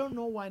 I don't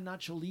know why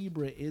Nacho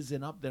Libre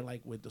isn't up there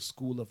like with the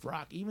School of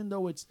Rock, even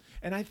though it's.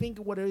 And I think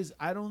what it is,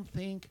 I don't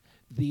think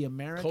the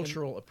American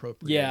Cultural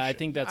appropriation. Yeah, I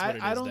think that's what it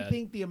is. I don't Dad.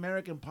 think the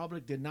American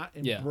public did not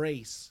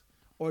embrace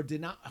or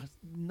did not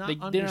They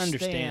didn't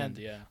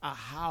understand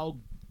how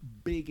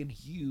big and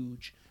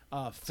huge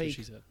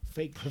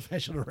fake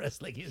professional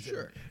wrestling is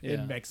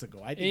in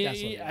Mexico. I think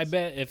that's what it is. I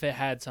bet if it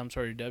had some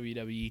sort of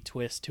WWE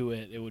twist to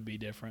it, it would be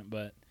different.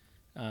 But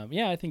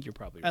I think you're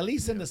probably right. At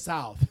least in the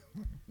South,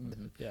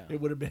 yeah, it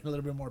would have been a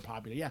little bit more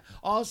popular. Yeah.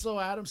 Also,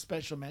 Adam,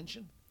 special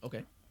mention.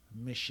 Okay.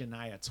 Miss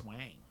Shania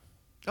Twain.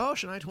 Oh,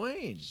 Shania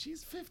Twain.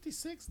 She's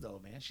 56 though,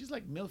 man. She's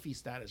like Milfy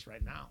status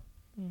right now.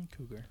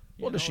 Cougar.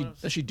 Well, does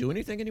she do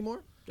anything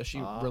anymore? Does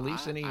she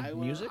release any I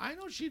music? I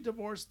know she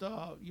divorced,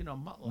 Mutt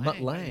Lange.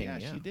 Mutt Lange, Yeah,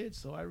 yeah. she did.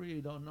 So I really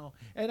don't know.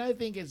 And I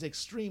think it's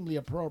extremely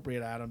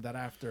appropriate, Adam, that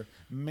after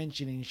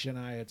mentioning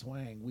Shania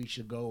Twain, we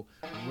should go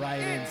right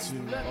into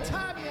the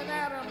Tommy and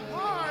Adam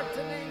Hard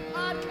to Name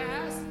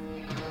podcast,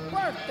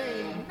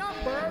 birthday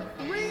number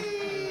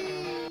 3.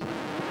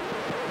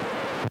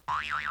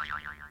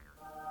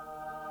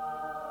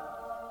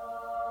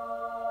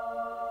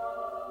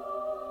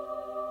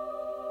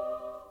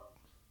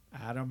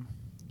 Adam.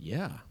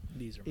 Yeah.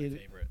 These are my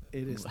favorite.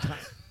 It is time.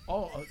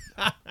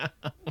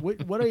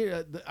 What are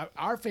you?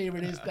 Our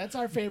favorite is that's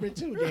our favorite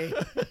too, Dave.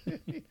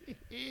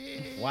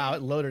 Wow,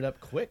 it loaded up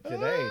quick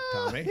today,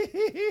 Tommy.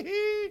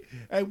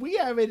 And we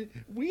haven't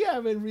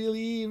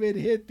really even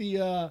hit the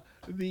How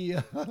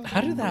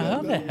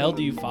the hell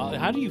do you follow?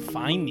 How do you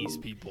find these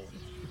people?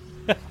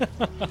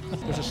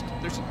 There's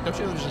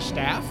a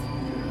staff.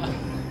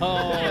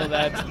 Oh,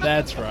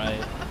 that's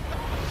right.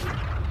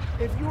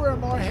 If you were a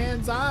more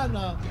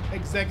hands-on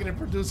executive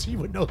producer, you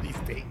would know these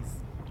things.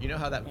 You know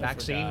how that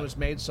vaccine forgot. was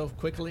made so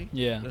quickly?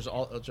 Yeah. It's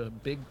a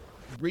big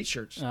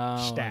research I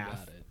staff.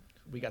 got it.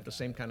 We got the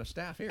same kind of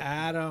staff here.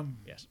 Adam.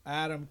 Yes.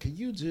 Adam, can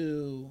you?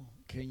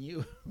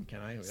 Can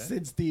I?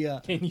 Since the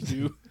Can you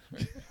do?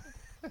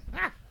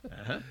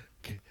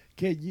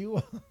 can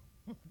you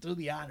do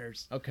the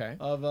honors? Okay.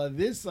 Of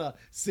this,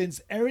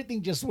 since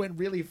everything just went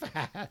really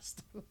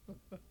fast.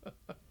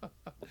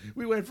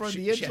 We went from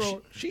the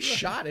intro. She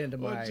shot into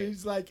my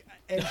She's like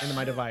into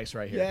my device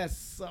right here.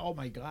 Yes. Oh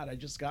my God! I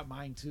just got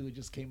mine too. It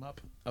just came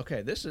up.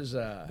 Okay. This is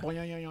Boing,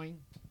 yoing, yoing.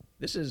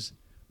 This is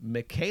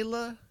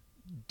Michaela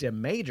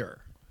Demater.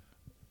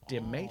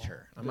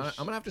 Demater. I'm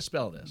gonna have to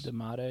spell this.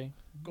 Demate.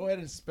 Go ahead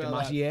and spell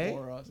Dematier? that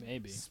for us.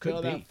 Maybe.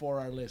 Spell Could be. that for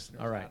our listeners.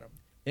 All right.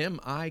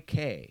 Adam.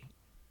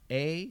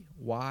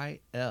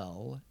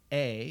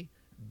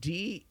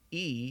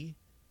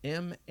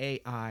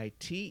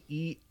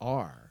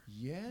 MIKAYLADEMAITER.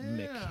 Yeah.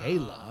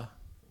 Michaela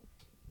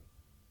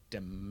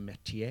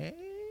Demetier.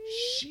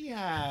 She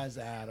has,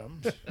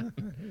 Adam.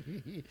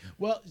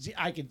 Well, see,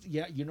 I could.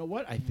 Yeah, you know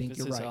what? I think This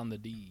you're is right. on the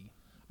D.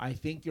 I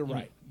think you're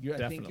right. I think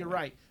Definitely. you're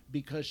right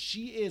because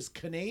she is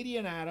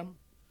Canadian, Adam,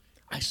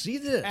 I see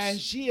this. and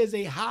she is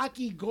a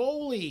hockey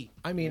goalie.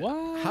 I mean,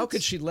 What? how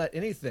could she let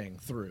anything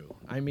through?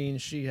 I mean,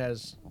 she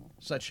has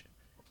such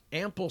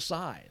ample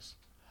size.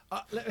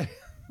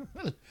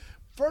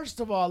 First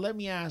of all, let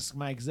me ask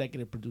my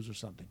executive producer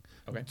something.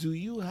 Okay. Do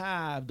you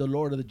have the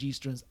Lord of the G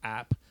Strings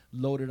app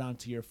loaded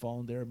onto your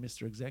phone there,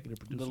 Mr. Executive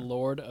Producer? The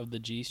Lord of the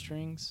G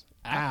Strings.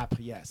 app,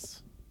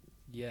 yes.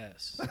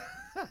 Yes.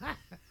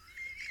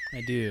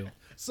 I do.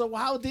 So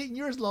how didn't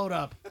yours load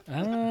up?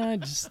 I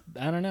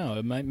don't know.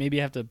 It might maybe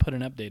have to put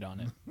an update on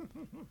it.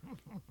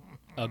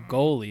 A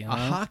goalie, A huh?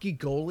 hockey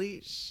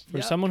goalie.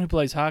 For someone who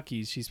plays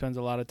hockey, she spends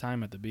a lot of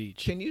time at the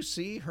beach. Can you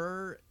see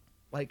her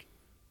like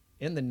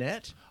in the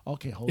net?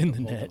 Okay, hold In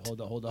on, the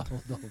hold on, net.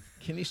 hold on.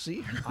 Can you see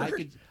her? I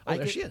could. Oh, I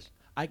there could, she is.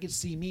 I could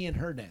see me in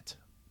her net.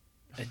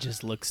 It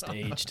just looks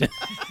staged. It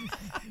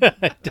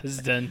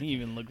just doesn't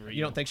even look real.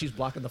 You don't think she's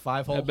blocking the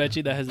 5-hole? I bet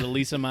you that has the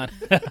least amount.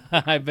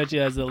 I bet you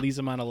that has the least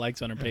amount of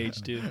likes on her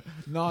page too.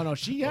 No,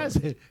 she has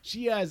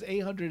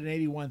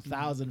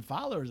 881,000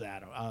 followers.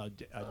 Adam,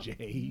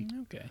 Jay,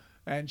 Okay.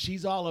 and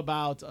she's all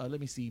about. Let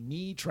me see.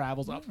 Me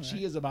travels.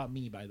 She is about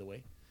me, by the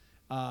way.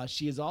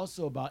 She is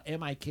also about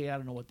MIK. I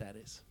don't know what that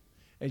is.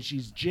 And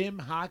she's gym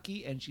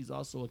hockey, and she's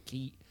also a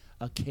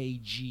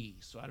kg.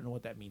 So I don't know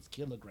what that means.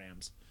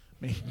 Kilograms.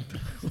 A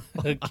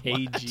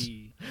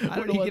kg. I Where don't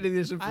are know you what- getting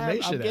this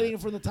information I'm getting at?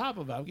 it from the top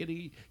of it. I'm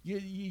getting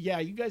yeah.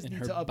 You guys In need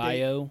her to update.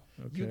 bio.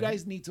 You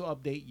guys need to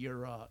update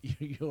your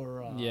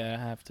Yeah,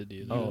 I have to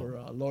do that.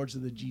 your Lords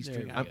of the G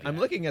String. There we I'm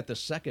looking at the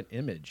second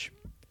image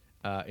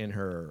in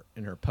her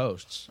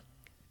posts,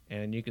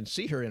 and you can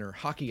see her in her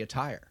hockey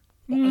attire.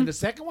 And the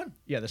second one?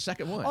 Yeah, the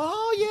second one.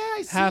 Oh yeah,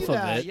 I see Half of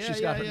that. it. Yeah, she's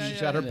yeah, got her, yeah, she's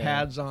yeah. got her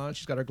pads on.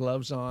 She's got her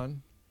gloves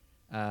on.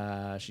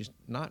 She's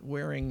not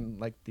wearing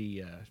like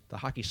the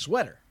hockey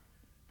sweater,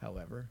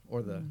 however,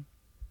 or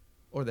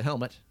the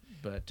helmet,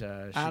 but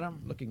she's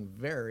Adam? looking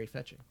very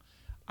fetching.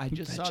 I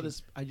just saw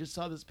this. I just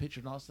saw this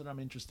picture, and all of a sudden I'm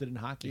interested in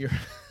hockey.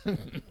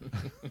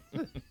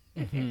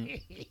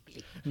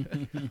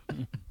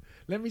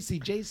 Let me see.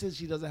 Jay says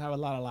she doesn't have a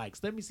lot of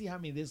likes. Let me see how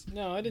many this.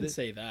 No, I didn't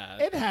say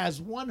that. It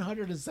has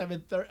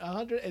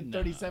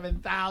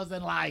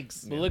 137,000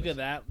 likes. But look at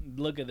that.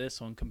 Look at this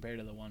one compared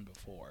to the one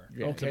before.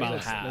 Yeah, It's about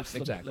let's- half. Let's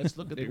look, Exactly. Let's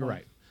look at the You're one.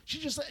 right. She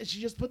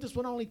just put this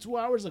one only 2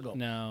 hours ago.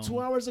 No. 2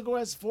 hours ago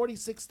has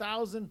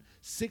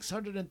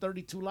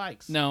 46,632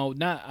 likes. No,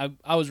 not.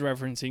 I was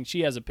referencing. She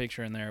has a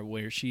picture in there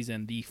where she's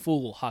in the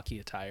full hockey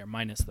attire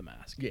minus the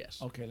mask. Yes.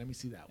 Okay, let me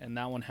see that one. And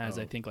that one has,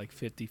 Oh. I think, like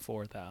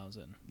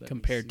 54,000 me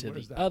compared see. to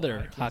Where's the that one? I other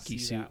can't hockey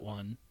see suit that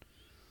one.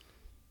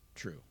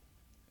 True.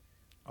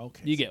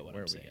 Okay, You so get what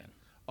where I'm are we saying. at?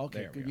 Okay,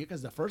 There we good, go.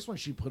 because the first one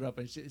she put up,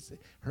 and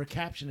her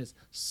caption is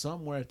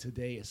 "Somewhere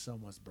today is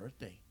someone's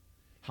birthday."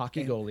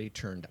 Hockey And- goalie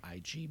turned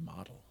IG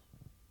model.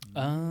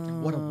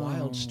 What a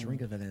wild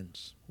string of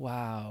events.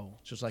 Wow.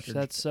 Just like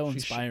That's so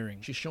she's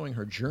inspiring. She's showing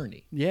her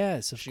journey.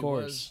 Yes, of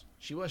course.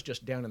 She was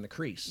just down in the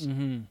crease,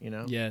 Mm-hmm. you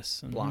know?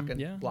 Yes. Mhm. Blocking,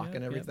 Yeah,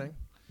 blocking yeah, everything.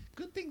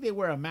 Good thing they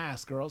wear a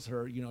mask, girls.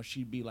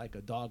 She'd be like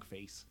a dog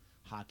face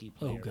hockey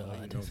player. Oh,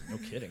 God. No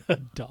kidding.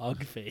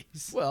 Dog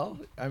face. Well,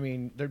 I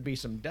mean, there'd be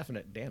some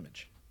definite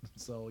damage.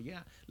 So yeah,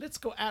 let's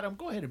go, Adam.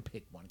 Go ahead and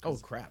pick one. Oh,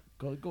 crap.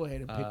 Go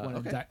ahead and pick one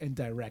okay. and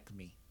direct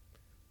me.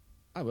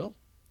 I will.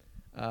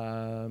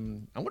 I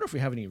wonder if we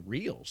have any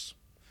reels.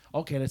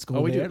 Okay, let's go.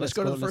 Oh, we do. there. Let's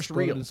go to the first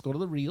reel. Let's go to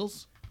the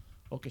reels.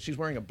 Okay, she's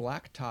wearing a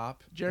black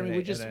top. Jeremy,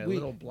 and a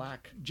little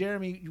black.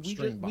 Jeremy,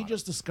 string we bottom.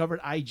 just discovered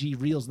IG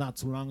Reels not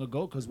too long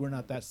ago because we're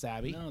not that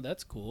savvy. No,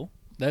 that's cool.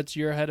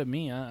 You're ahead of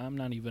me. I'm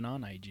not even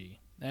on IG.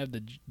 I have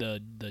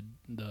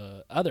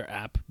the other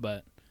app,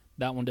 but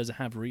that one doesn't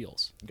have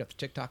reels. You got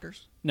the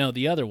TikTokers? No,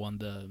 the other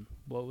one.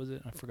 What was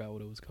it? I forgot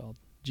what it was called.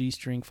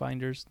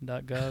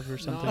 gstringfinders.gov or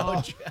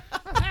something.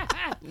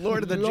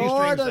 Lord of the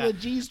Lord G-strings. of the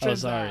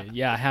G-strings. Oh, sorry.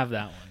 Yeah, I have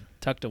that one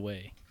tucked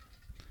away.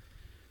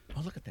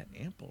 Oh, look at that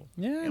ample.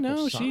 Yeah, ample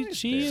no, size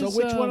she there. is. So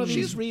which one of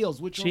these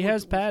reels? She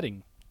has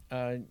padding.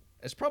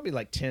 It's probably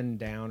like 10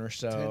 down or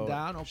so. 10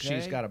 down, okay.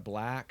 She's got a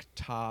black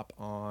top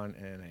on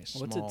and a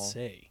small. What's it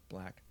say?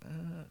 Black. I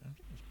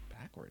think it's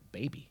backward.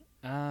 Baby.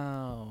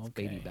 Oh,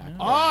 okay. Baby back.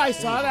 Oh, I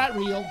saw that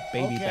reel.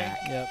 Baby Okay. back.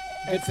 Yep.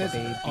 It says,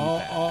 baby back.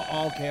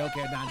 okay.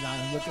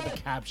 Now look at the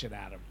caption,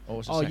 Adam. Oh,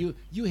 what's it say?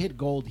 You hit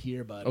gold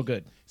here, buddy. Oh,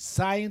 good.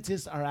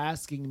 Scientists are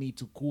asking me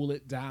to cool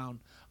it down.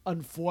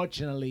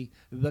 Unfortunately,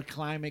 the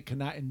climate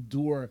cannot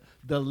endure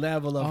the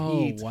level of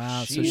heat. Oh,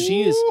 wow. So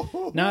she is,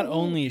 not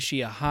only is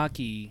she a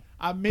hockey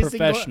I'm missing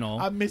professional,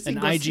 I'm missing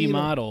an IG Gosilo.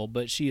 model,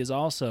 but she is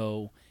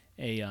also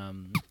a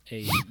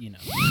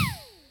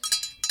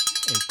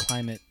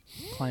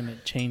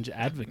climate change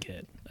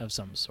advocate of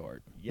some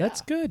sort. Yeah.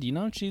 That's good.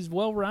 She's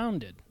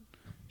well-rounded.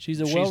 She's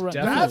She's well-rounded.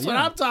 definitely- That's what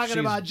I'm talking She's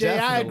about, Jay. I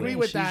definitely- agree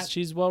with that.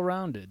 She's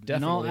well-rounded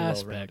in all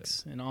Definitely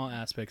aspects. In all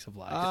aspects of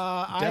life.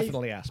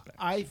 Definitely aspect.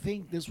 I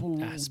think this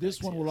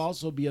one will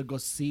also be a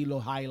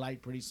Gosilo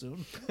highlight pretty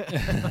soon.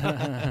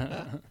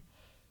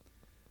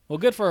 Well,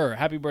 good for her.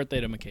 Happy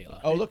birthday to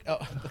Michaela. Oh, look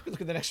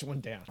at the next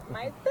one down.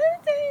 My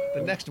birthday.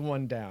 The next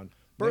one down.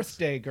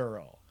 Birthday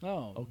girl.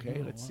 Oh, Okay,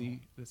 oh, let's wow.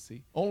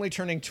 see. Only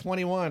turning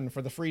 21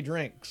 for the free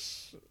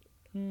drinks.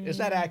 Is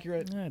that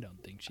accurate? I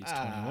don't think she's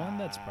 21.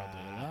 That's probably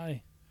a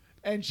lie.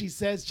 And she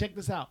says, check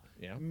this out.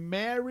 Yeah.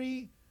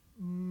 Mary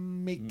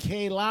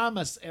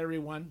Michaelamas,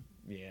 everyone.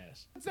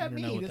 Yes. What's that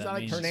don't know mean? what Is that that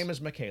like means. Her name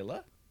is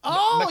Michaela.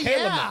 Oh,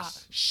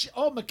 Michaelamas.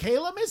 yeah.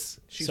 Michaelamas?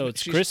 So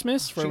it's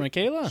Christmas for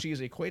Michaela? She is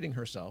equating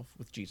herself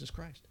with Jesus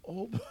Christ.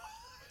 Oh,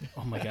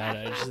 Oh my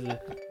God!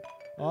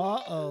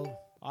 uh-oh.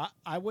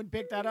 I wouldn't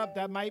pick that up.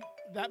 That might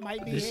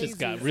be This hazy. just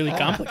got really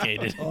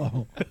complicated.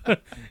 Oh.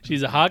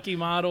 She's a hockey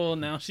model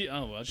now.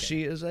 Okay.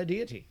 She is a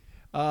deity.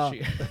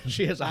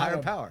 She has a higher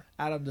power.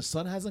 Adam, the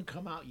sun hasn't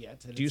come out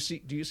yet. and Do you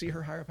see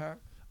her higher power?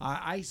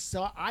 I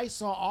saw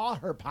all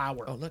her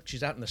power. Oh, look,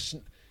 she's out in the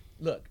snow.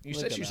 Look, you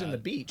said at she's in the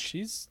that. beach,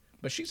 She's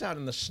but she's out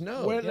in the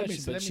snow. Where- yeah, let me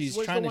see, but let me she's see.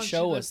 Where's trying the to one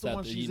show that's us the that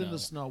one she's in the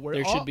snow? Where-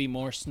 there oh. should be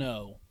more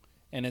snow,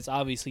 and it's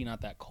obviously not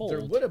that cold.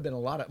 There would have been a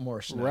lot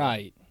more snow,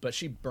 Right. But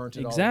she burnt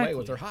it exactly all away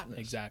with her hotness.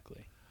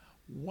 Exactly.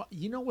 What,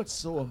 you know what's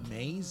so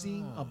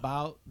amazing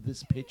about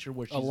this picture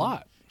where she's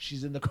lot.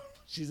 she's in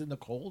the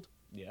cold?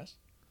 Yes.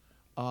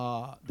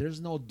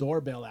 There's no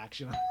doorbell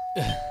action.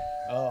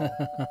 Oh,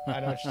 I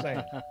know what you're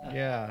saying.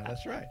 Yeah,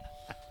 that's right.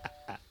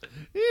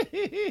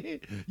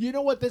 You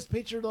know what this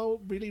picture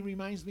though really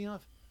reminds me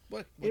of?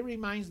 What? It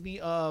reminds me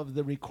of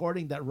the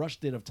recording that Rush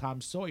did of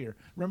Tom Sawyer.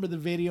 Remember the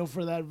video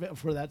for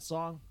that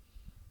song?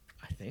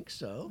 I think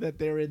so. That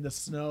they're in the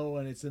snow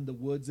and it's in the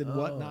woods and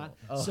whatnot.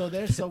 Oh. So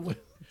there's some.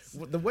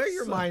 The way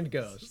your mind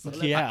goes.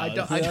 Yeah,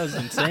 that was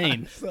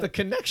insane. The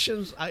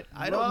connections.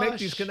 I don't make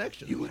these Rush.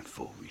 connections. You went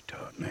full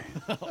retard,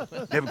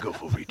 man. Never go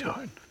full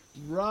retard.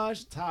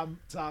 Rush, Tom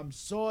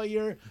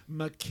Sawyer,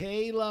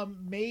 Michaela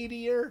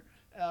Madier,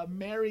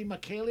 Mary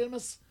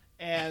Michaelamas,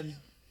 and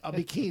a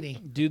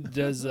bikini. Did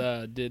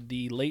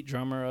the late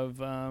drummer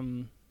of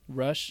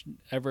Rush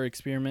ever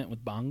experiment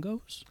with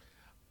bongos?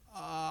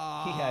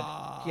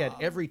 He had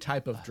every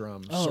type of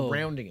drum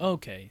surrounding him.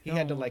 Okay. He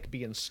had to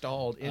be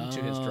installed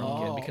into his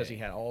drum kit because he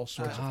had all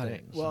sorts of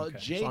things. Well, Okay.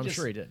 Jay So I'm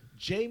sure he did.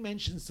 Jay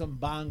mentioned some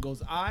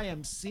bongos. I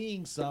am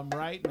seeing some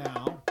right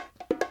now.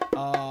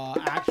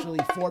 Actually,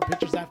 4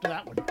 pictures after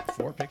that one.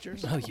 4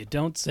 pictures? Oh, you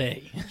don't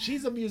say.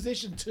 She's a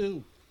musician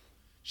too.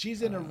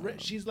 She's in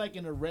she's like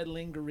in a red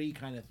lingerie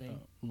kind of thing.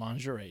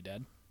 Lingerie,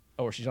 Dad.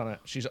 Oh, or is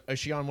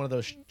she on one of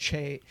those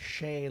Shea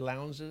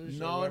lounges? or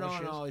No, whatever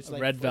she is? it's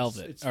like Red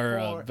velvet, or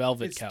a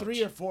velvet it's couch.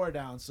 3 or 4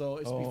 down, so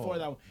it's before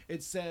that one.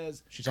 It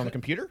says She's on the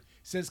computer?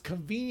 says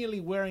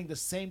conveniently wearing the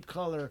same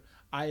color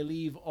I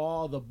leave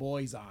all the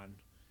boys on.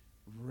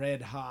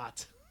 Red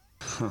hot.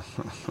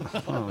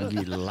 Oh,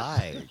 he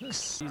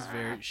likes.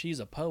 She's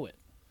a poet.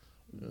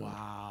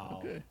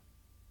 Wow. Okay.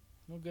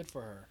 Well, good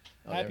for her.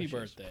 Oh, Happy there she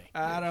is. birthday.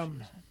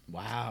 Adam,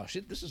 Wow.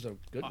 This is a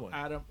good one.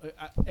 Adam,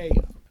 hey,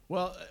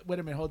 Well, wait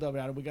a minute. Hold up,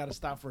 Adam. We got to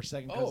stop for a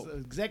second because the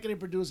executive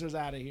producer's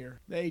out of here.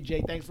 Hey,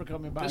 Jay, thanks for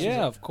coming by.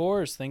 Yeah, of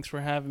course. Thanks for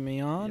having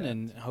me on, Yeah.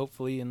 and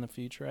hopefully in the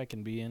future I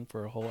can be in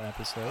for a whole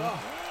episode.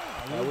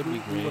 That would be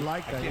great. We would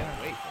like that. I Yeah.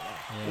 can't wait for that.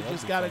 Yeah, We that'd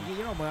just be got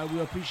to, fun. we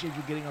appreciate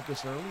you getting up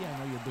this early. I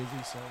know you're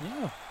busy, so.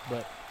 Yeah,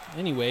 but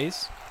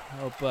anyways,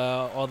 hope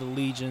all the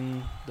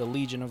legion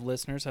of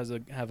listeners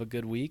have a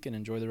good week and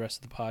enjoy the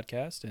rest of the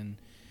podcast, and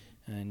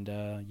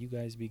you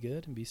guys be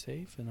good and be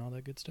safe and all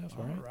that good stuff.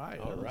 All right.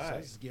 All right.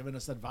 He's giving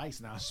us advice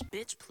now.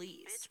 Bitch,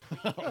 please.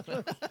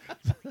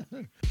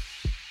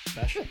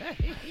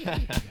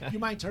 You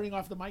mind turning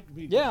off the mic?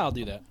 Yeah, I'll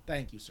do that.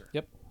 Thank you, sir.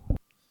 Yep.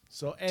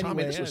 So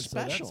anyway, this was so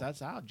special.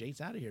 That's out.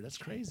 Jake's out of here. That's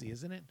crazy,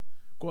 isn't it?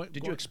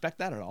 Did you expect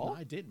that at all? No,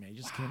 I did, man. He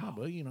just came up.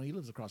 Well, he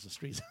lives across the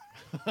street.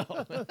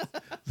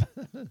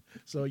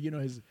 So,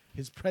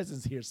 his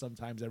presence here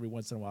sometimes every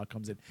once in a while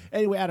comes in.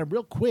 Anyway, Adam,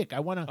 real quick,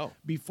 I want to,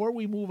 before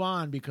we move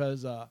on,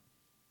 because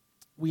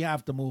we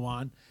have to move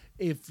on,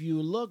 if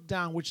you look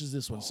down, which is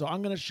this one? So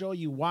I'm going to show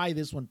you why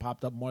this one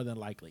popped up more than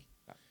likely.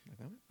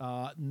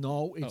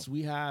 No, it's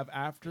we have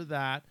after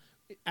that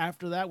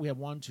we have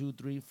 1, 2,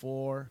 3,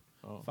 4,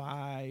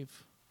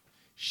 5.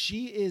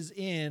 She is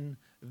in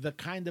the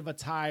kind of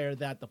attire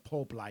that the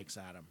Pope likes,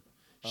 Adam.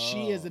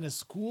 She is in a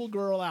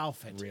schoolgirl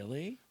outfit.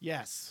 Really?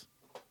 Yes.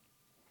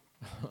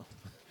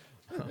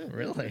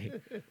 Really?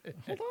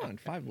 Hold on.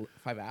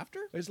 Five after?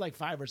 It's like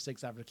 5 or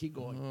 6 after. Keep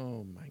going.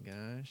 Oh my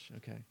gosh.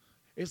 Okay.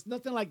 It's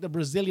nothing like the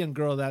Brazilian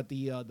girl that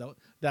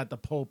the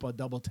Pope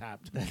double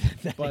tapped.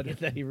 But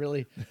that he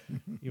really,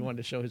 you wanted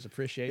to show his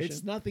appreciation.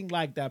 it's nothing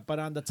like that. But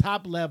on the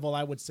top level,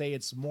 I would say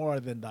it's more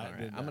than that. All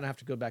right. I'm gonna have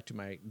to go back to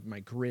my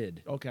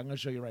grid. Okay, I'm gonna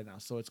show you right now.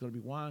 So it's gonna be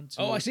 1,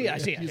 2. Oh, I see it, I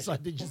see it.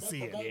 Did you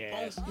see it?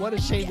 Yes. What a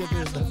shame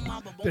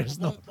that there's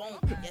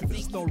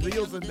no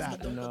reels in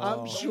that. No.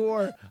 I'm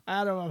sure,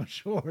 Adam. I'm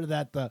sure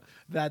that the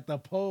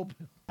Pope.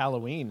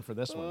 Halloween for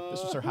this one.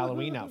 This was her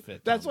Halloween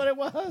outfit. That's Tommy.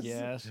 what it was.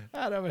 Yes.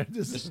 Adam.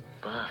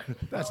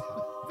 That's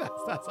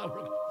how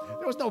we're,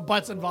 there was no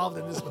butts involved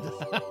in this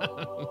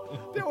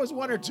one. There was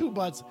 1 or 2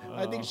 butts.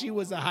 I think she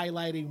was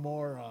highlighting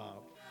more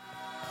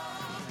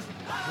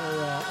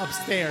her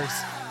upstairs.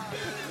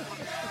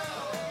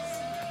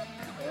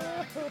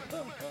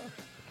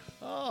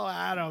 Oh,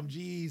 Adam,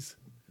 jeez.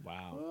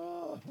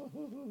 Wow.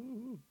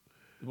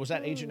 Was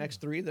that Agent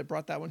X3 that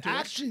brought that one to us?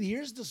 Actually,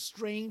 here's the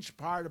strange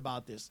part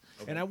about this,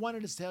 and I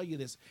wanted to tell you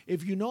this.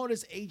 If you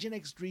notice, Agent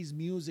X3's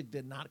music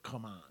did not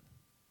come on.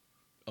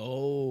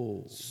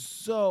 Oh.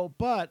 So,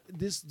 but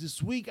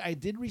this week I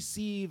did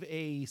receive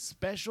a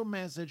special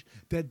message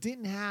that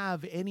didn't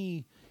have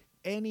any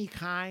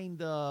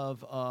kind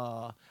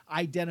of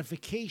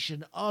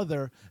identification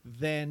other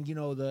than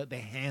the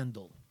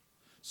handle.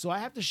 So I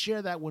have to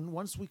share that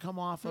once we come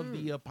off of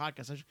the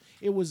podcast session.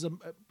 It was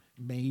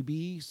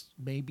maybe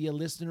a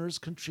listener's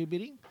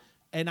contributing,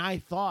 and I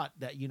thought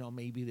that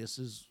maybe this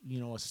is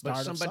a start.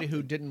 But somebody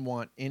who didn't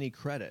want any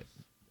credit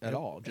at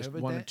all, just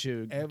wanted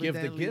to give the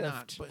evidently gift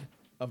not, but-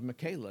 of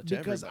Michaela to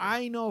because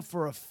everybody. I know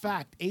for a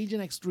fact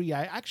Agent X3.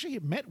 I actually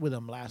met with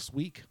him last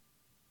week.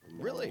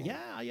 Really?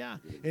 Yeah,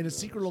 in a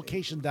secret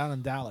location down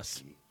in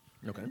Dallas.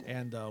 Okay.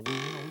 And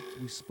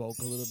we spoke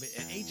a little bit.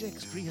 And Agent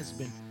X3 has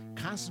been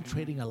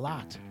concentrating a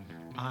lot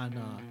on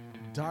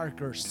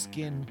darker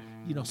skin,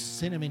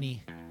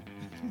 cinnamony.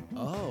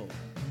 Oh.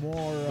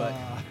 More. But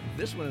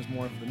this one is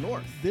more of the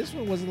north. This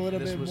one was a little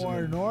This bit was more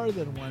in the-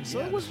 northern one, so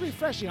Yeah. it was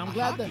refreshing. I'm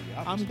glad that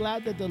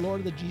hockey, the Lord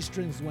of the G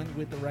Strings went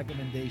with the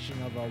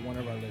recommendation of one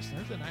of our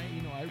listeners, and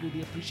I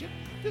really appreciate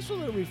it. This was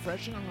a little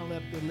refreshing. I'm gonna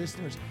let the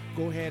listeners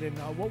go ahead and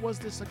what was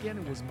this again?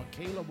 It was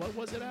Michaela. What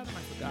was it, Adam?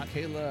 I forgot.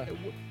 Michaela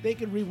They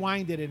can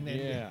rewind it and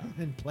Yeah.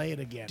 and play it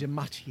again.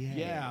 DeMattier.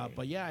 Yeah,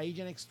 but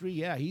Agent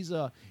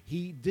X3,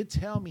 he did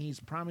tell me he's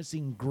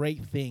promising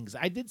great things.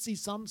 I did see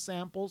some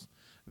samples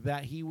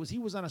that he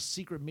was on a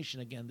secret mission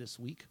again this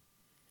week,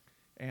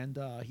 and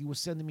he was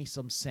sending me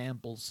some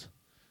samples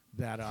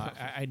that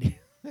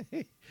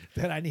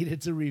that I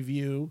needed to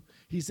review.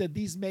 He said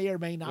these may or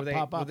may not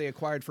pop up. Were they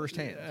acquired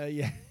firsthand?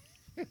 Yeah,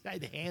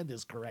 the hand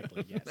is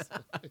correctly, yes.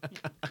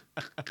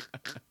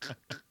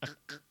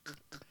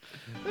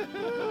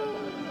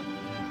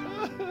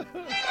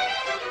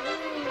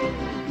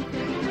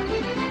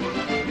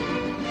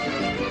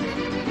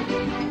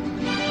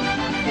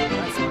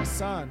 That's my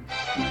son.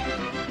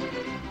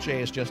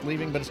 Jay is just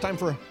leaving, but it's time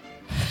for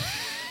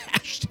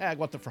hashtag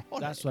what the fraud.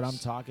 That's what I'm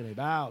talking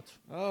about.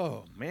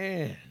 Oh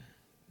man,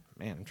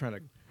 I'm trying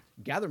to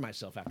gather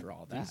myself after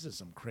all that. These are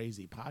some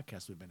crazy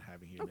podcasts we've been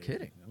having here. No lately.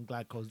 kidding. I'm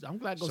glad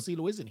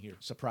Gosilo isn't here.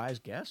 Surprise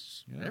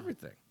guests, Yeah.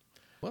 everything.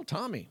 Well,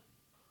 Tommy,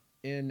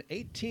 in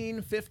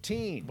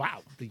 1815.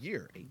 Wow. The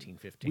year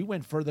 1815. We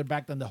went further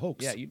back than the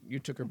hoax. Yeah, you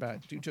took her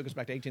back. You took us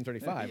back to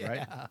 1835,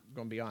 right? Yeah.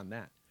 Going beyond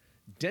that.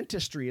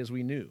 Dentistry, as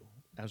we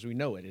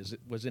know it,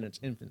 was in its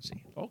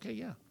infancy. Okay,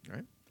 yeah.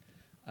 Right.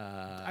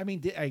 I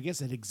mean, I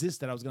guess it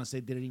existed. I was going to say,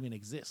 did it even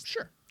exist?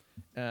 Sure.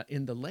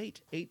 In the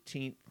late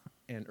 18th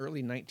and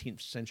early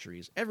 19th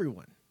centuries,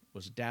 everyone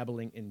was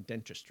dabbling in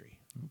dentistry.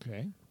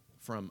 Okay.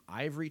 From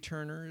ivory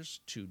turners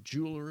to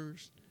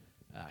jewelers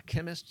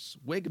Chemists,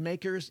 wig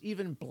makers,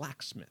 even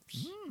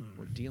blacksmiths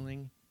were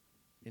dealing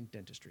in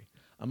dentistry.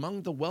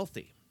 Among the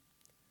wealthy,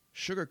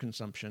 sugar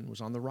consumption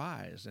was on the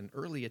rise, and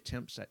early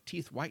attempts at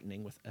teeth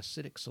whitening with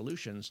acidic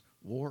solutions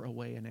wore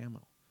away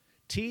enamel.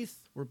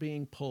 Teeth were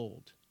being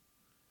pulled.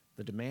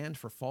 The demand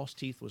for false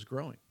teeth was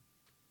growing,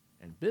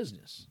 and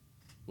business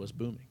was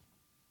booming.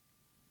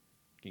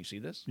 Can you see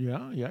this?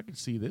 Yeah, I can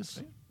see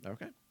this.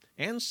 Okay.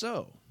 And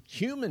so,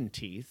 human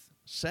teeth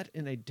set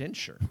in a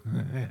denture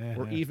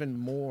were even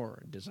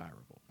more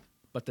desirable.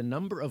 But the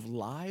number of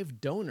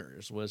live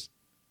donors was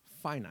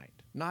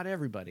finite. Not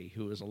everybody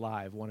who was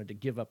alive wanted to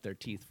give up their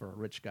teeth for a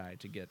rich guy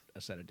to get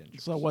a set of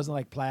dentures. So it wasn't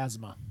like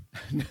plasma.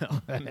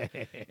 No.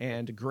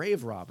 And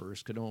grave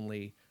robbers could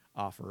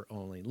offer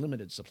only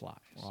limited supplies.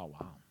 Oh,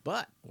 wow.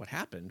 But what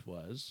happened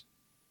was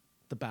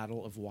the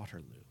Battle of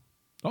Waterloo.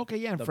 Okay,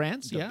 yeah, in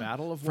France, the yeah.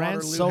 Battle of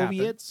France, Waterloo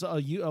Soviets,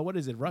 what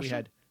is it, Russia? We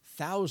had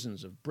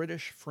thousands of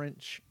British,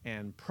 French,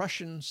 and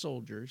Prussian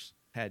soldiers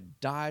had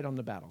died on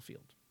the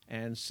battlefield.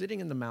 And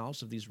sitting in the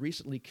mouths of these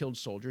recently killed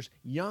soldiers,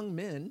 young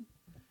men,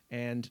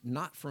 and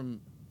not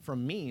from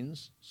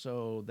means,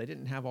 so they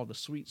didn't have all the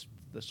sweet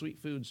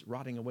foods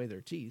rotting away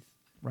their teeth.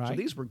 Right. So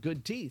these were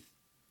good teeth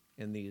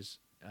in these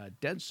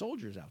dead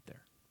soldiers out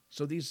there.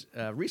 So these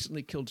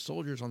recently killed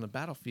soldiers on the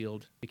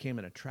battlefield became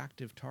an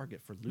attractive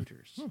target for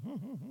looters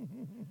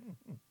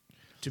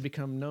to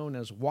become known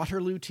as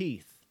Waterloo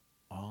teeth.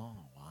 Oh,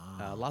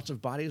 wow. Lots of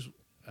bodies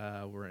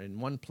were in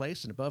one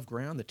place, and above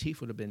ground, the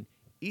teeth would have been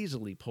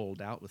easily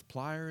pulled out with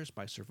pliers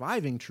by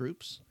surviving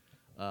troops,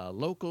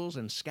 locals,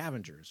 and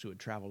scavengers who had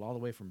traveled all the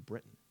way from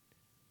Britain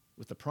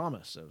with the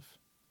promise of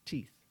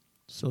teeth.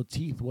 So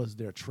teeth was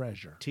their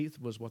treasure. Teeth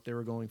was what they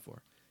were going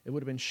for. It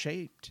would have been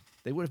shaped.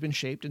 They would have been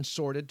shaped and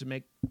sorted to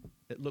make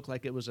it look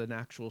like it was an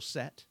actual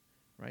set,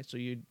 right? So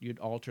you'd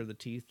alter the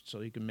teeth so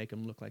you can make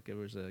them look like it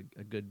was a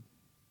good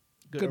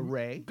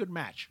array. Good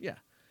match. Yeah.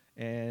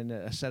 And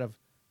a set of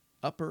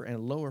upper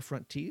and lower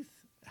front teeth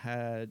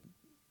had,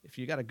 if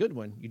you got a good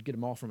one, you'd get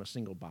them all from a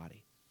single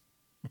body.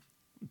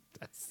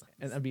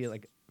 And that'd be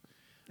like,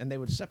 and they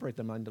would separate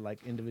them into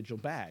like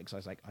individual bags. I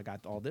was like, I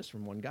got all this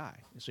from one guy.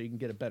 So you can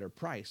get a better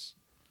price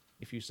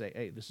if you say,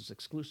 hey, this is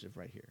exclusive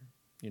right here.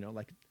 You know,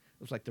 like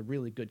it was like the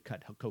really good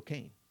cut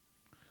cocaine,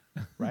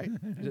 right?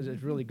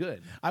 It's really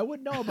good. I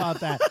wouldn't know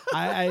about that.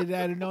 I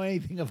didn't know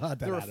anything about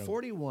that. There were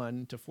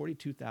 41 to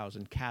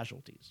 42,000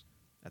 casualties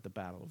at the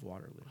Battle of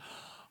Waterloo.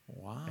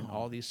 Wow. And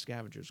all these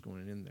scavengers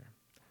going in there.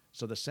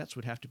 So the sets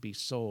would have to be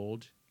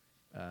sold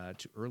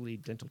to early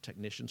dental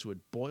technicians who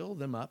would boil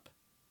them up,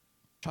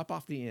 chop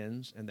off the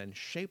ends, and then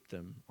shape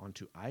them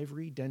onto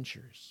ivory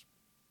dentures.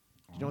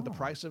 Do you know what the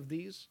price of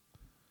these?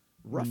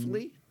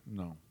 Roughly?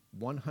 No.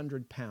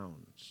 100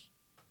 pounds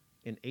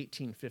in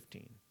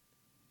 1815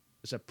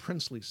 is a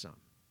princely sum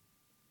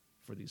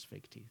for these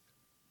fake teeth.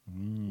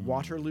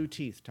 Waterloo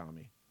teeth,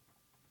 Tommy.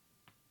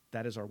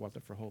 That is our What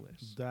the For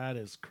list. That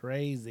is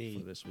crazy.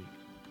 For this week.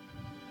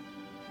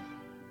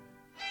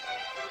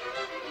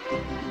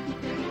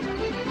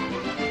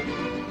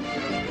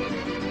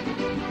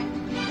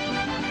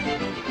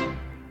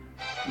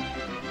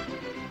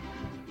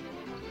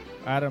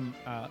 Adam,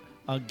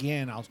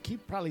 again, I'll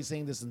keep probably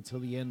saying this until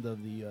the end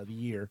of the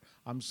year.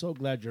 I'm so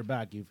glad you're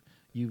back.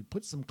 You've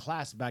put some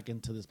class back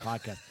into this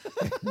podcast.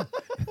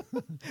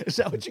 Is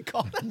that what you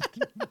call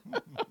that?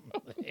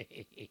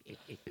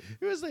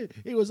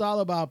 It was all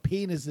about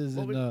penises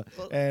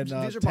and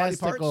these are body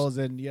testicles parts.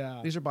 and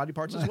These are body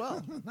parts as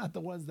well. Not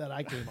the ones that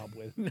I came up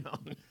with. No.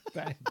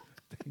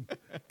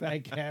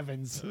 Thank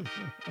heavens.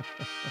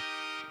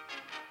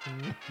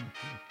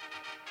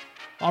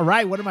 All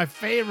right, one of my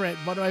favorite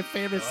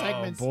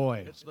segments. Oh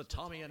boy, it's the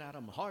Tommy and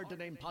Adam Hard to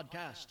Name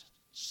podcast.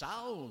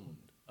 Sound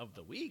of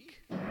the week.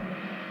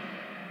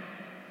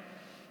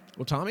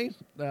 Well, Tommy,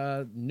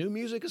 new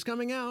music is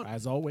coming out.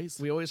 As always.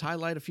 We always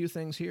highlight a few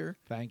things here.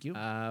 Thank you.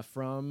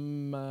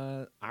 From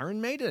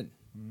Iron Maiden.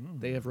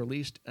 They have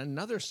released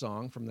another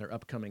song from their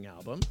upcoming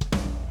album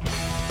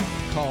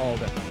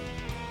called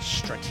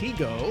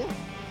Stratego.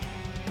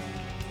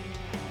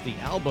 The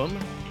album,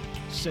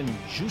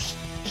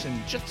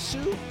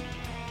 Senjutsu,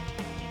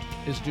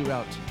 is due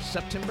out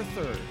September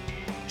 3rd.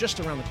 Just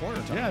around the corner,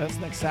 Tommy. Yeah, that's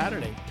next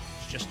Saturday.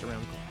 It's just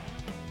around the corner.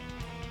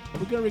 Are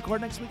we going to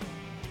record next week?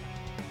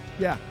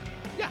 Yeah.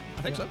 Yeah,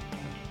 I think so.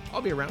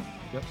 I'll be around.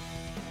 Yep.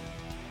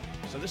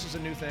 So this is a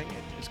new thing.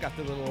 It's got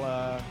the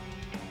little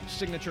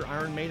signature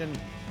Iron Maiden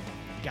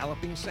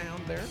galloping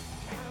sound there.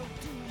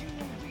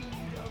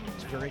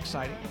 It's very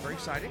exciting. Very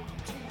exciting.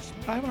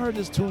 I haven't heard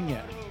this tune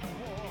yet.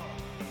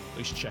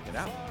 We should check it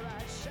out.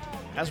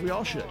 As we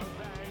all should.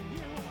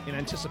 In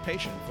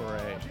anticipation for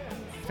a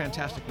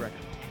fantastic record.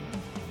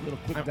 Little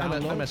quick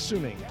download. I'm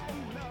assuming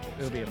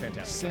it'll be a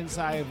fantastic Since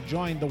I have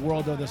joined the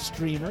world of the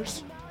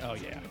streamers. Oh,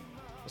 yeah.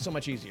 So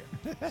much easier.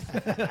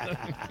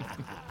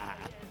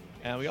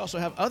 And we also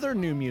have other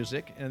new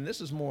music, and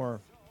this is more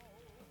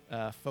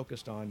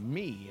focused on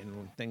me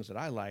and things that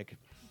I like.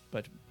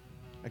 But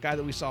a guy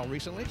that we saw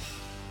recently,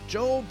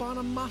 Joe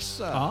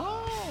Bonamassa.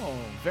 Oh.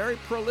 Very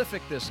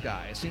prolific, this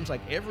guy. It seems like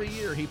every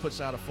year he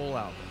puts out a full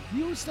album.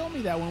 You always told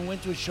me that when we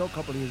went to a show a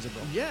couple of years ago.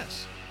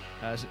 Yes.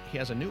 He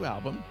has a new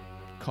album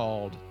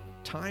called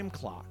Time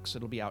Clocks.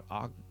 It'll be out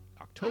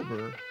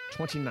October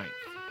 29th.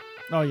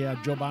 Oh,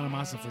 yeah, Joe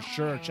Bonamassa for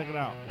sure. Check it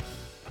out.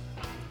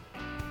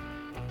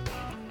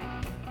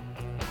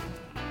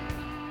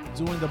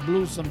 Doing the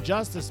blues some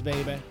justice,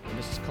 baby. And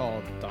this is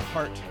called The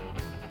Heart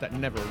That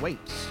Never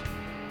Waits.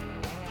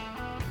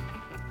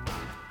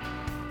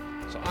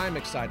 So I'm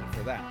excited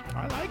for that.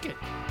 I like it.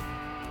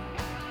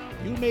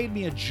 You made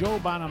me a Joe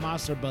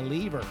Bonamassa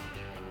believer.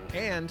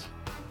 And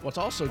what's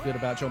also good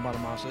about Joe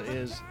Bonamassa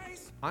is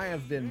I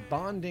have been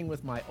bonding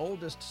with my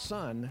oldest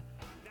son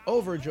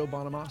over Joe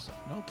Bonamassa.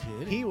 No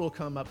kidding. He will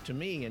come up to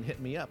me and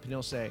hit me up, and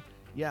he'll say,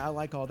 yeah, I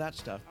like all that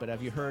stuff, but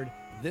have you heard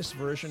this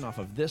version off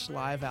of this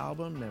live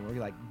album? And we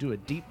like do a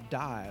deep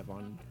dive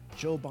on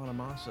Joe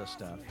Bonamassa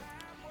stuff.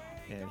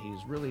 And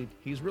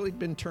he's really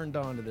been turned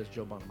on to this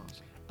Joe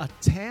Bonamassa. A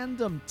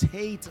tandem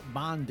Tate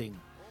bonding.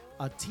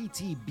 A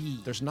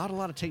TTB. There's not a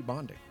lot of Tate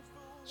bonding.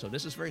 So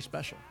this is very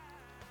special.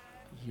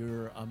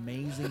 You're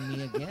amazing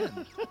me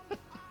again.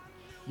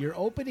 You're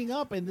opening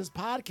up in this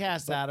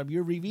podcast, Adam.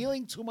 You're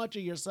revealing too much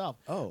of yourself.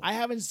 Oh. I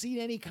haven't seen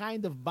any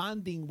kind of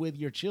bonding with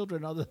your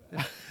children other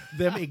than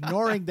them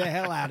ignoring the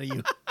hell out of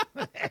you.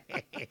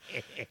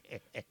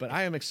 But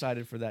I am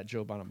excited for that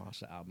Joe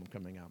Bonamassa album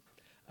coming out.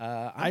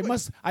 I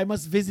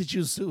must visit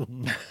you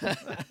soon.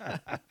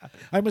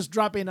 I must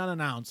drop in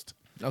unannounced.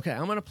 Okay,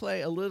 I'm going to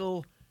play a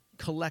little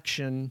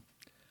collection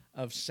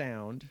of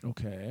sound.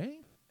 Okay.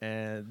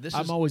 And this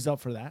I'm always up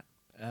for that.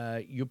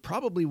 You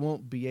probably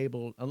won't be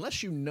able,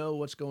 unless you know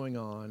what's going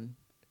on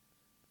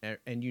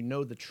and you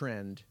know the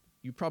trend,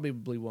 you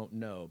probably won't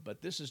know.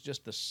 But this is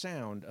just the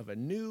sound of a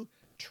new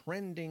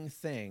trending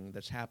thing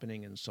that's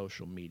happening in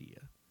social media.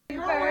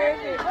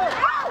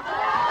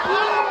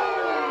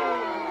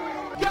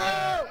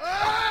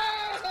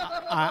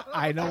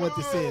 I know what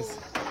this is.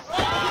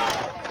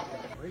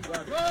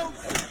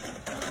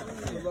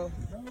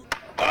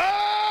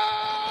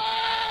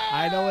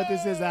 I know what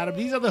this is, Adam.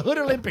 These are the Hood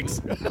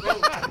Olympics.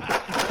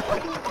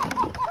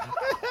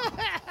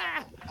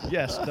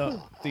 Yes,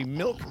 the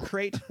Milk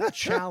Crate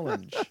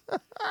Challenge.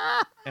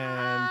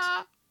 And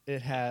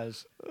it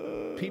has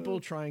people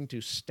trying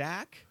to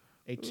stack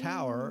a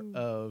tower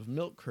of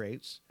milk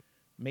crates,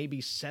 maybe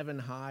 7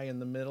 high in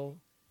the middle,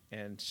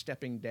 and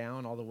stepping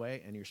down all the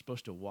way, and you're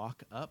supposed to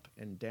walk up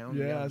and down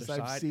the other side.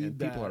 I've seen and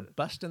that. People are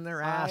busting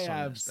their ass I on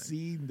have this thing.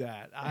 seen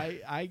that.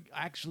 I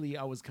actually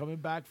was coming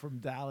back from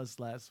Dallas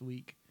last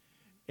week,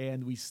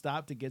 and we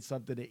stopped to get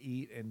something to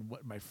eat, and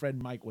my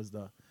friend Mike was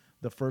the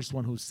first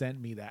one who sent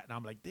me that, and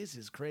I'm like, this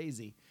is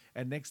crazy.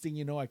 And next thing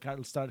you know, I kind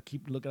of started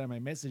keep looking at my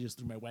messages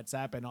through my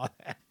WhatsApp and all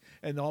that,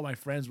 and all my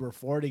friends were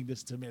forwarding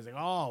this to me. I was like,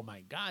 oh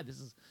my God,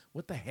 this is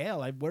what the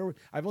hell? I've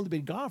only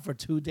been gone for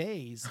 2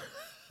 days.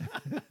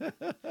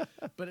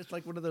 But it's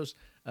like one of those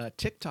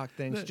TikTok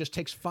things. Just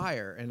takes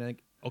fire, and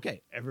like,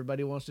 okay,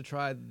 everybody wants to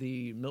try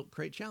the Milk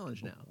Crate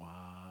Challenge now.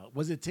 Wow,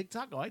 was it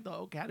TikTok? Oh, I thought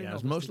okay, I didn't know it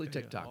was it mostly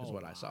TikTok is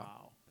what I saw.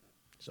 Wow.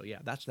 So yeah,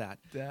 that's that.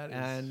 That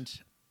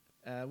is...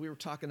 And we were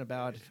talking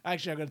about.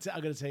 Actually, I'm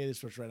gonna tell you this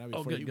first right now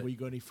before good. we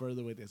go any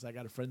further with this. I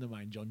got a friend of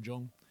mine,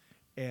 Jong,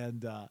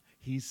 and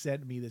he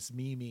sent me this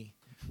meme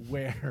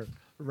where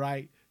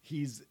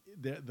he's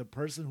the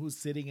person who's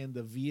sitting in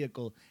the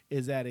vehicle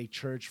is at a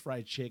Church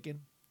Fried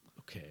Chicken.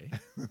 Okay.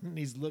 And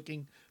he's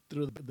looking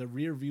through the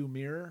rear view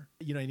mirror,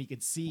 and he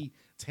could see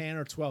 10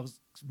 or 12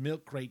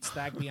 milk crates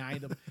stacked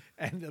behind him.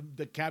 And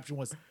the caption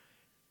was,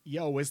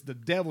 "Yo, it's the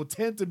devil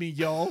tempting me,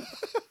 yo."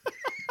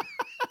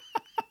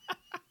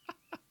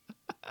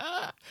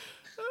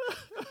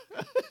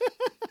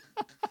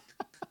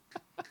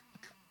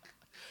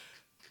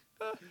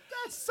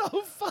 That's so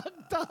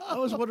fucked up. I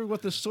was wondering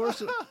what the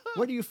source of.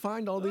 Where do you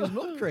find all these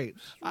milk crates?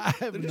 I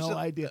have no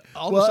idea.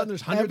 All of a sudden,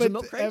 there's hundreds of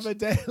milk crates.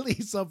 Evidently,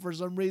 for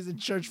some reason,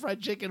 Church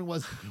Fried Chicken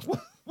was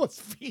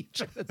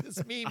featured in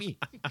this meme.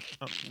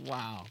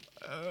 Wow.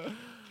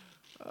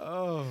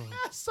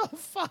 That's so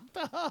fucked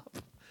up.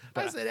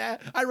 I said,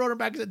 I wrote him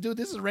back and said, "Dude,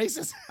 this is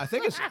racist." I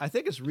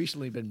think it's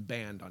recently been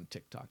banned on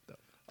TikTok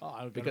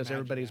though, because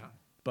everybody's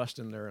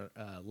busting their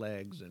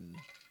legs and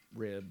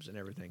ribs and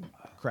everything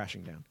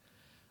crashing down.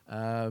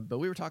 But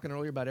we were talking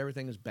earlier about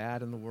everything is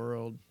bad in the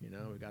world. We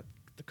got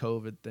the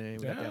COVID thing,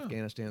 we got the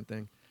Afghanistan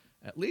thing.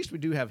 At least we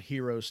do have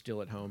heroes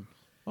still at home.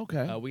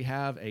 Okay. We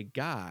have a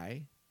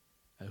guy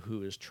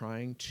who is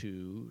trying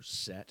to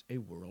set a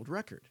world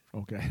record.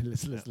 Okay,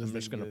 listen. I'm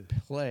just going to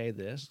play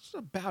this. It's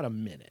about a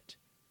minute.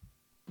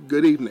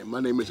 Good evening.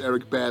 My name is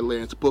Eric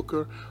Badlands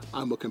Booker.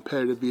 I'm a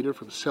competitive eater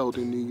from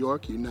Selden, New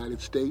York,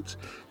 United States,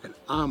 and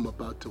I'm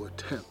about to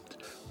attempt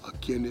a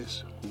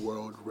Guinness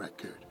World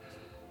Record.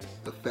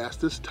 The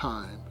fastest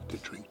time to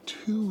drink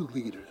 2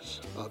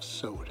 liters of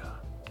soda.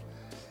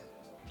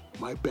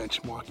 My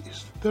benchmark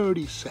is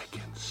 30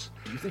 seconds.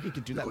 Do you think he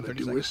could do that in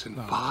 30 seconds? I'm going to do this in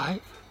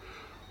 5,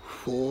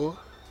 4,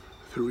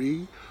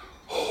 3,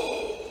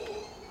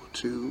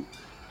 2,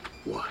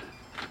 1.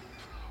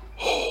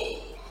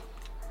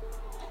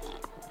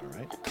 All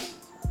right.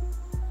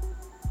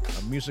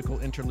 A musical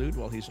interlude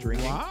while he's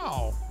drinking.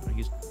 Wow.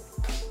 He's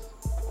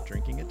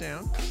drinking it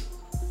down.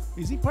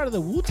 Is he part of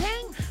the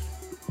Wu-Tang?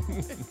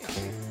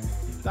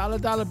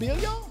 Dollar bill,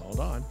 yo? Hold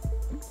on.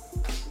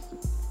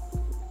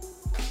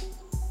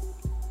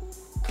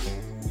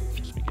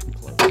 Just be getting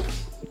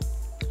close.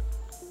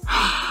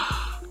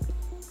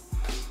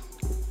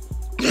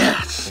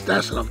 Yes,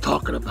 that's what I'm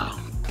talking about.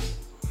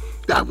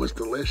 That was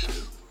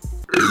delicious.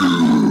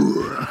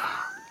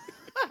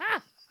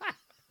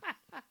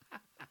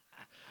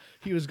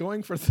 He was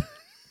going for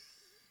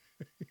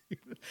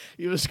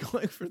he was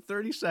going for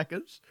 30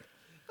 seconds.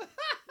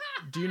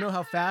 Do you know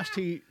how fast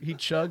he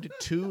chugged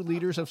 2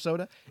 liters of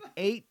soda?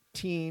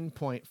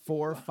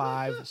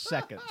 18.45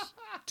 seconds.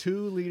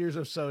 2 liters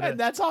of soda. And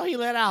that's all he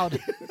let out.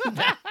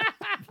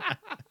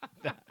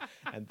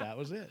 And that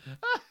was it.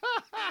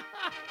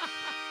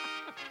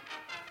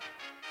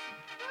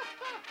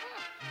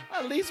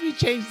 At least we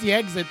changed the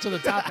exit to the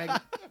topic.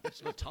 It's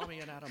the Tommy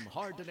and Adam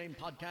Hard to Name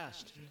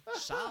podcast.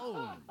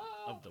 Sound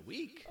of the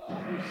week.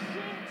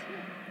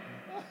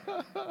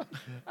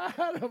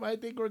 Adam, I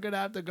think we're gonna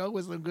have to go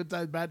with some good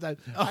times, bad times.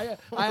 I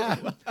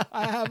have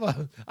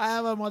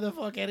a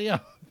motherfucking.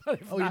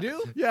 Oh, you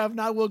do? Yeah. If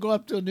not, we'll go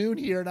up till noon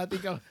here, and I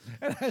think and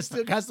I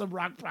still got some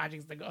rock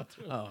projects to go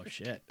through. Oh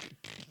shit!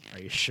 Are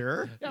you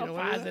sure? I'm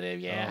positive.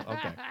 Yeah. Oh,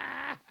 okay.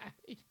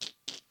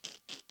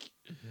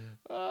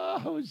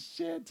 Oh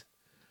shit.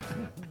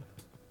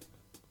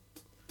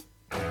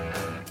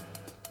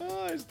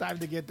 Oh, it's time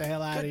to get the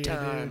hell out Good of here,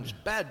 times,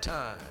 dude. bad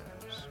times.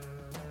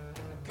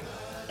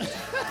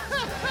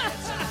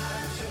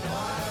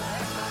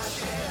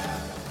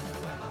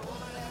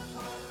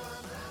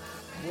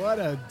 What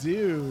a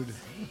dude.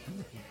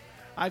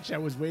 Actually, I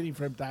was waiting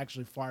for him to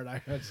actually fart.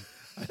 I was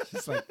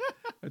just like,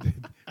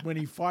 when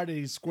he farted,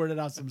 he squirted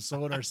out some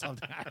soda or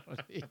something.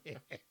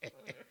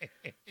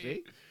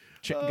 See?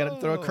 Got to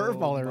throw a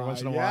curveball every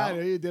once in a while.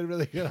 Yeah, you did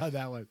really good on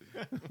that one.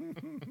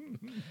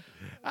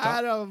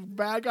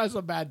 I got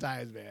some bad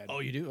times, man. Oh,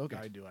 you do? Okay.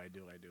 I do.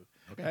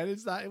 Okay. And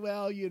it's not,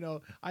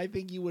 I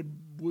think you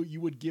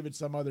would give it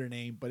some other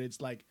name, but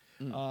it's like,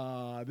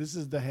 this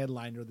is the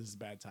headliner. This is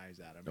Bad Times,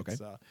 Adam. Okay.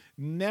 It's,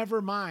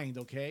 Nevermind,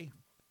 okay?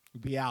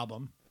 The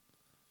album.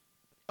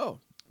 Oh,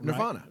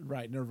 Nirvana.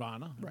 Right,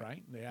 Nirvana.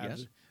 Right. Yeah,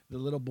 Yes. the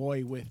little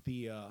boy with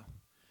the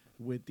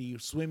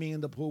swimming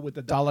in the pool with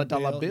the Dollar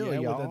dollar bill, yeah,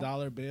 y'all. with the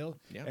dollar bill,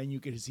 Yep. and you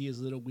could see his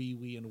little wee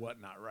wee and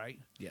whatnot, right?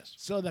 Yes.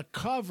 So the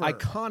cover,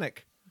 Iconic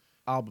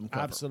album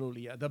cover.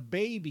 absolutely, yeah. The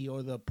baby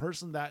or the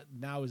person that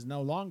now is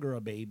no longer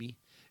a baby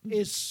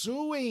is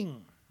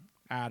suing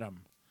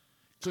Adam.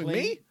 Suing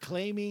me?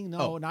 Claiming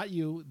not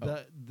you,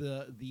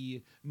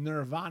 the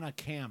Nirvana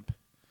camp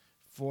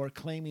for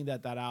claiming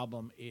that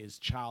album is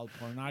child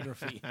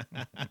pornography.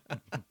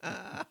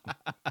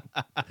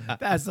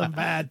 That's some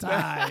bad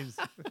times.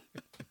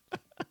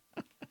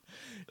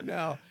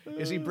 Now,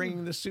 is he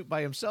bringing the suit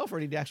by himself, or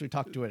did he actually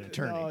talk to an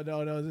attorney?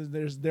 No.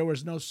 There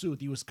was no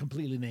suit. He was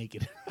completely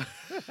naked.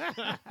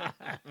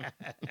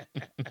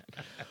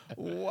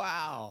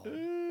 Wow.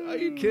 Are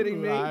you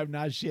kidding me? I'm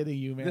not shitting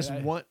you, man.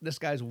 This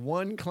guy's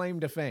one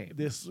claim to fame.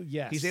 Yes.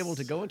 He's able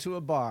to go into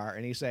a bar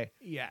and he say,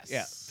 Yes.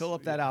 yeah, fill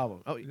up that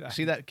album. Oh, you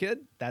see that kid?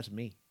 That's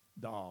me.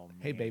 Oh, man.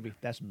 Hey, baby,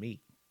 that's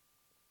me.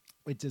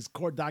 It says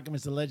court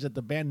documents allege that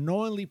the band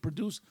knowingly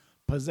produced,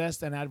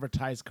 possessed, and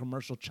advertised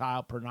commercial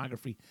child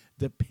pornography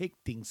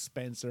depicting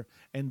Spencer,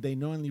 and they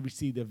knowingly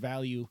received a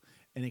value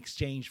in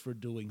exchange for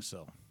doing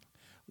so.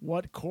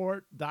 What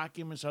court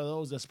documents are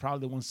those? That's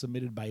probably the ones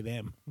submitted by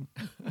them.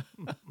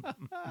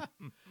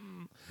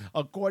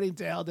 According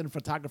to Eldon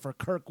photographer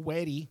Kirk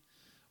Weddle,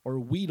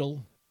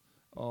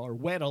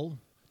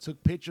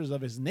 took pictures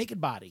of his naked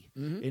body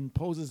in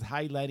poses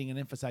highlighting and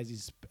emphasizing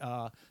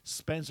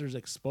Spencer's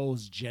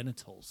exposed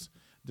genitals.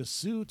 The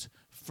suit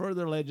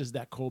further alleges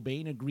that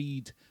Cobain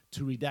agreed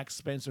to redact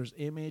Spencer's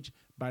image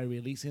by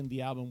releasing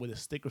the album with a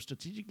sticker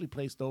strategically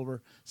placed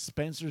over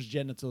Spencer's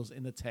genitals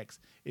in the text.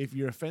 If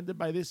you're offended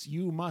by this,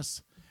 you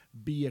must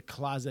be a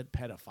closet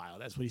pedophile.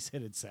 That's what he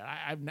said. It said.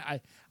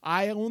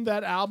 I own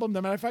that album. As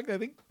a matter of fact, I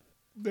think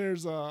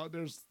there's I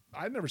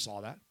never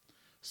saw that.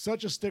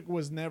 Such a sticker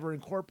was never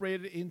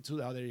incorporated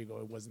into. Oh, there you go.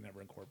 It wasn't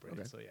never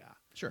incorporated. Okay. So yeah,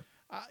 Sure.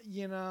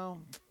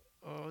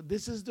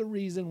 this is the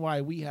reason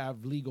why we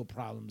have legal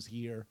problems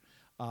here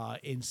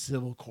in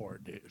civil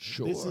court. Dude.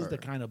 Sure. This is the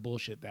kind of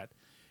bullshit that,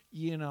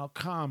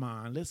 come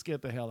on, let's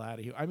get the hell out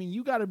of here. I mean,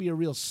 you got to be a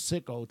real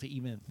sicko to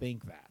even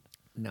think that.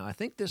 Now, I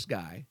think this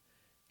guy,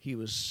 he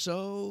was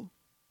so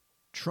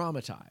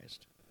traumatized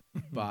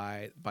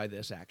by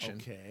this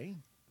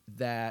action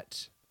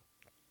that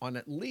on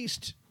at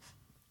least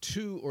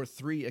 2 or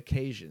 3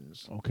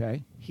 occasions,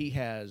 he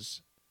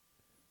has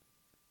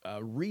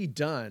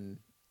redone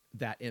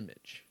that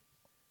image.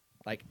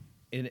 Like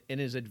in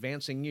his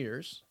advancing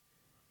years,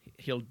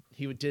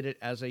 he did it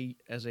as a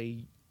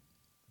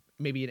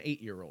maybe an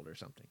 8-year-old or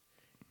something.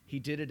 He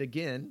did it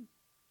again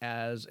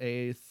as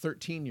a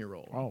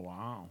 13-year-old. Oh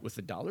wow! With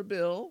the dollar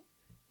bill,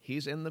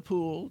 he's in the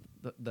pool.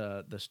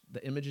 The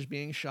image is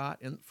being shot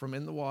from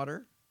in the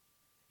water.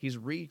 He's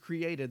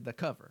recreated the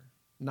cover,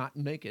 not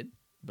naked,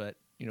 but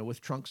with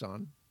trunks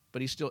on.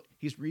 But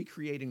he's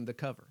recreating the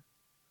cover.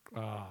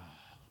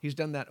 He's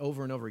done that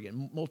over and over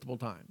again, multiple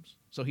times.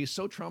 So he's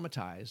so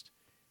traumatized,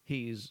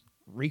 he's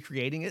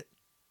recreating it.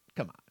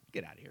 Come on,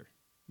 get out of here,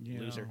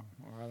 loser.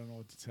 I don't know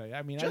what to tell you.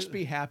 I mean, just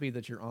be happy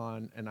that you're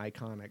on an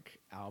iconic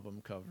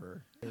album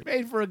cover.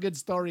 Made for a good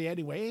story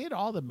anyway. It hit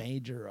all the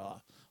major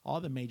rock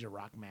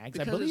mags.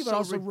 Because I believe it's it so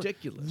also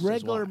ridiculous is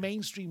regular why.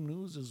 mainstream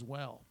news as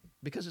well.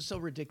 Because it's so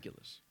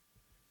ridiculous.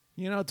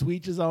 To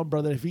each his own,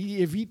 brother. If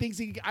he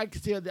thinks I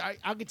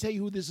could tell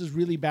you who this is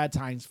really bad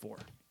times for.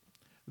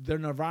 Their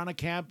Nirvana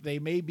camp, they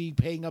may be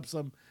paying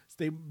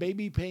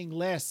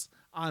less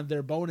on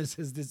their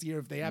bonuses this year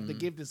if they have to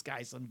give this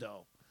guy some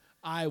dough.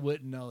 I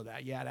wouldn't know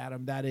that yet,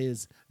 Adam. That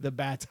is the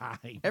bad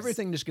times.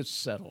 Everything just gets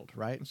settled,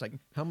 right? It's like,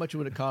 how much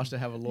would it cost to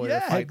have a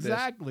lawyer fight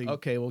exactly. this?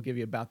 Okay, we'll give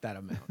you about that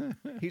amount.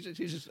 He's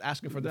just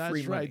asking for the That's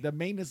free money. right. The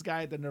maintenance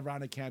guy at the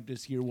Nirvana camp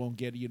this year won't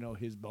get,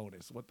 his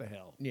bonus. What the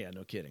hell? Yeah,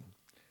 no kidding.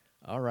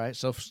 All right,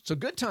 so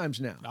good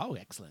times now. Oh,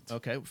 excellent.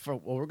 Okay,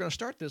 we're going to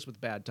start this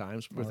with bad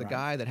times with a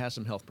guy that has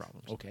some health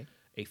problems. Okay.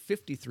 A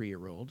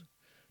 53-year-old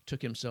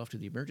took himself to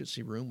the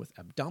emergency room with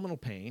abdominal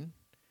pain,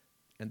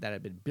 and that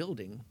had been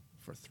building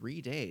for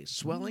 3 days.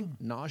 Swelling,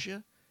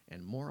 nausea,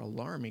 and more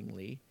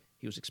alarmingly,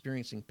 he was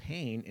experiencing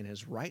pain in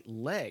his right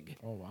leg.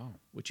 Oh, wow.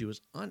 Which he was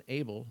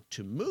unable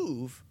to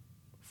move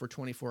for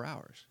 24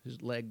 hours.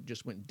 His leg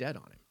just went dead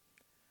on him.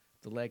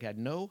 The leg had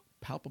no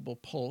palpable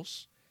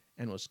pulse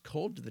and was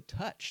cold to the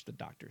touch, the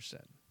doctor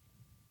said.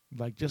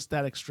 Like just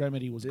that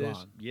extremity was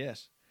gone.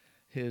 Yes.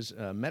 His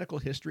medical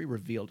history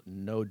revealed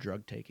no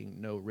drug taking,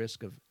 no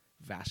risk of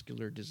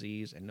vascular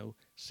disease, and no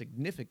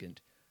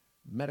significant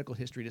medical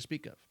history to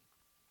speak of.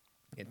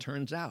 It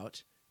turns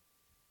out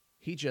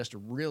he just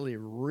really,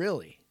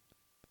 really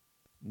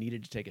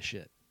needed to take a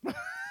shit.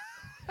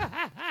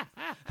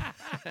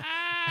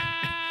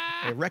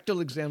 A rectal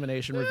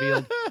examination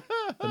revealed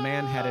the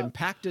man had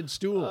impacted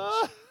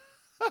stools.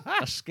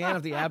 A scan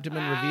of the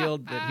abdomen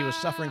revealed that he was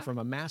suffering from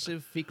a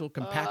massive fecal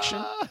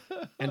compaction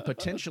and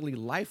potentially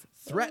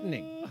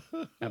life-threatening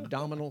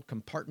abdominal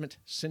compartment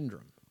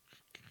syndrome.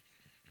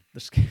 The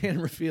scan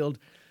revealed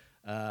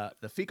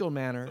the fecal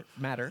matter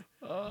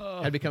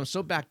had become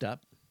so backed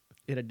up,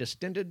 it had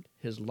distended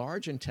his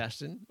large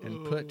intestine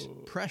and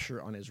put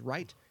pressure on his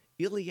right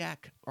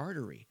iliac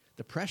artery.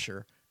 The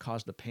pressure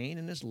caused the pain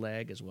in his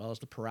leg as well as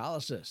the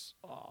paralysis.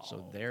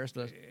 So there's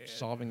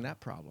solving that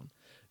problem.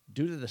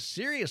 Due to the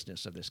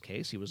seriousness of this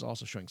case, he was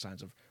also showing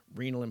signs of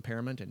renal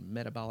impairment and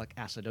metabolic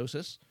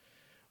acidosis,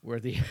 where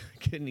the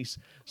kidneys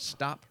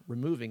stop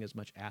removing as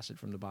much acid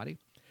from the body.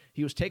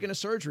 He was taken to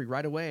surgery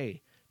right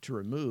away to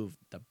remove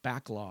the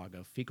backlog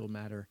of fecal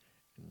matter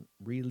and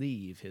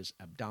relieve his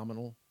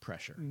abdominal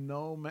pressure.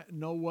 No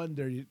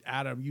wonder,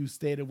 Adam, you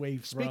stayed away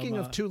from... Speaking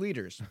of 2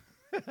 liters,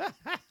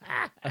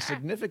 a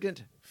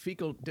significant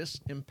fecal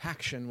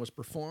disimpaction was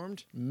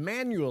performed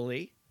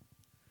manually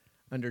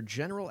under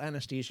general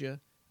anesthesia.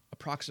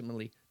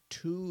 Approximately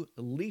 2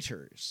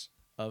 liters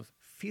of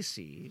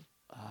feces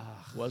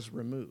was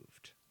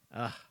removed.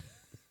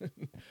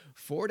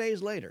 4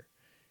 days later,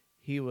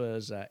 he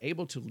was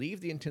able to leave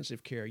the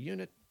intensive care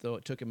unit, though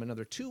it took him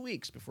another 2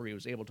 weeks before he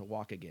was able to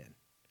walk again.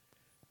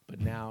 But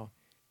now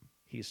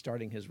he's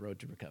starting his road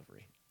to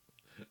recovery.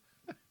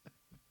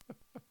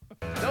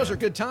 Those are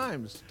good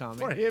times, Tommy.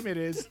 For him it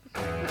is.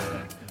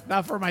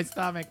 Not for my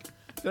stomach.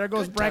 There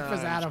goes Good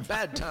breakfast, times, Adam.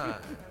 Bad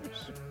times.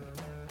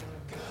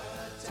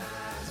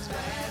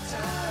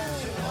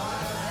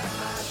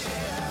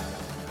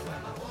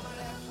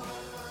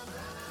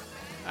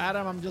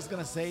 Adam, I'm just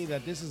going to say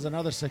that this is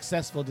another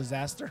successful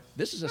disaster.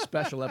 This is a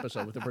special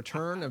episode with the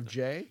return of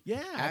Jay.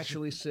 Yeah.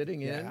 Actually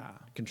sitting in,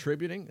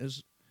 contributing.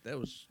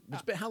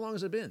 How long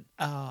has it been?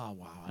 Oh,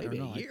 wow. Maybe I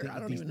don't know. a year. I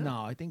don't even know.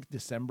 No, I think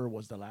December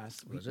was the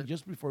last. Was it?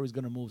 Just before he was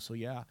going to move. So,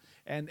 yeah.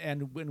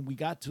 And when we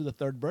got to the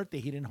 3rd birthday,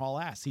 he didn't haul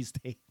ass. He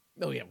stayed.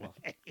 Oh, yeah, well,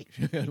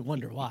 I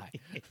wonder why.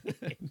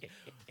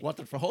 Once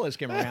the frijoles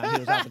came around, he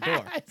was out the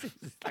door. It's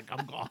like,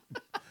 I'm gone.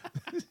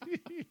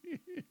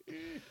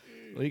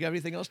 Well, you got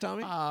anything else,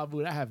 Tommy?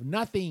 But I have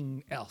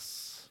nothing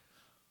else.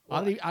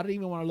 I don't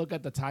even want to look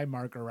at the time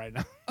marker right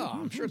now. Oh,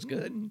 I'm sure it's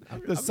good.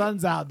 The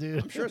sun's out,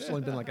 dude. I'm sure it's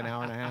only been like an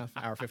hour and a half,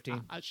 hour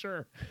 15.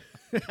 Sure.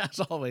 As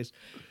always,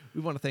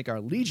 we want to thank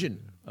our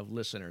legion of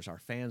listeners, our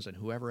fans, and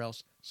whoever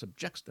else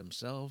subjects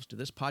themselves to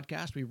this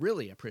podcast. We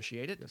really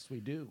appreciate it. Yes,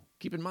 we do.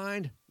 Keep in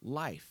mind,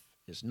 life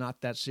is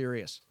not that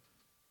serious.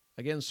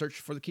 Again, search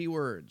for the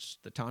keywords,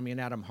 the Tommy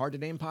and Adam Hard to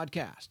Name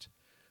Podcast.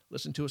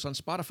 Listen to us on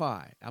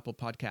Spotify, Apple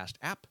Podcast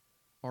app,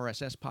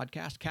 RSS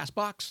Podcast,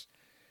 CastBox,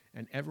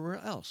 and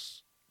everywhere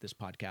else this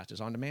podcast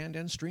is on demand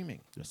and streaming.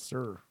 Yes,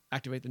 sir.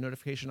 Activate the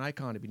notification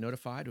icon to be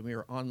notified when we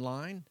are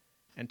online,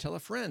 and tell a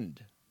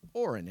friend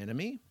or an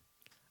enemy.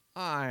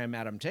 I'm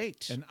Adam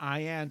Tate. And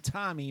I am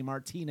Tommy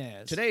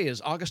Martinez. Today is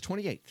August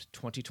 28th,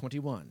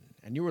 2021,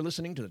 and you are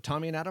listening to the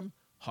Tommy and Adam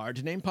Hard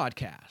to Name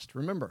Podcast.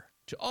 Remember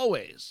to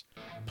always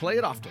play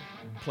it often,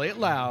 play it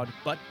loud,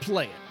 but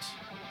play it.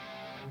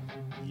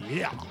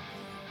 Yeah.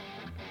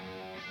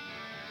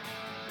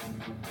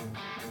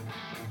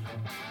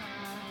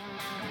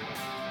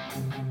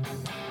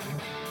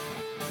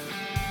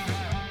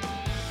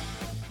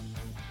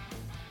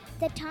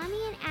 The Tommy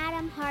and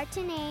Adam Hard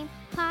to Name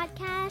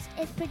podcast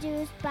is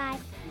produced by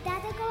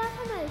Datacola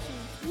Promotions,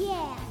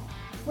 yeah,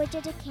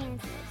 Wichita,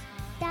 Kansas.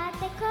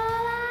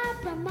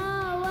 Datacola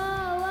Promotion.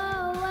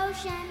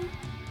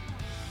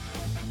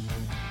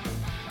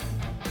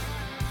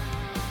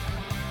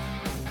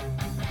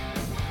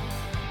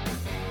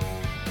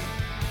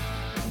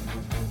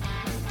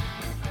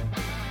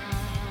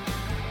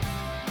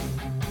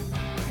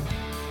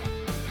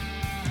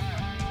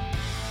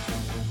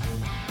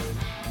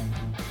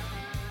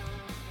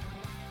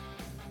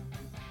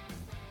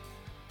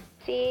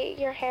 See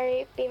your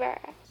hairy beaver.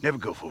 Never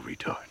go full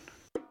retard.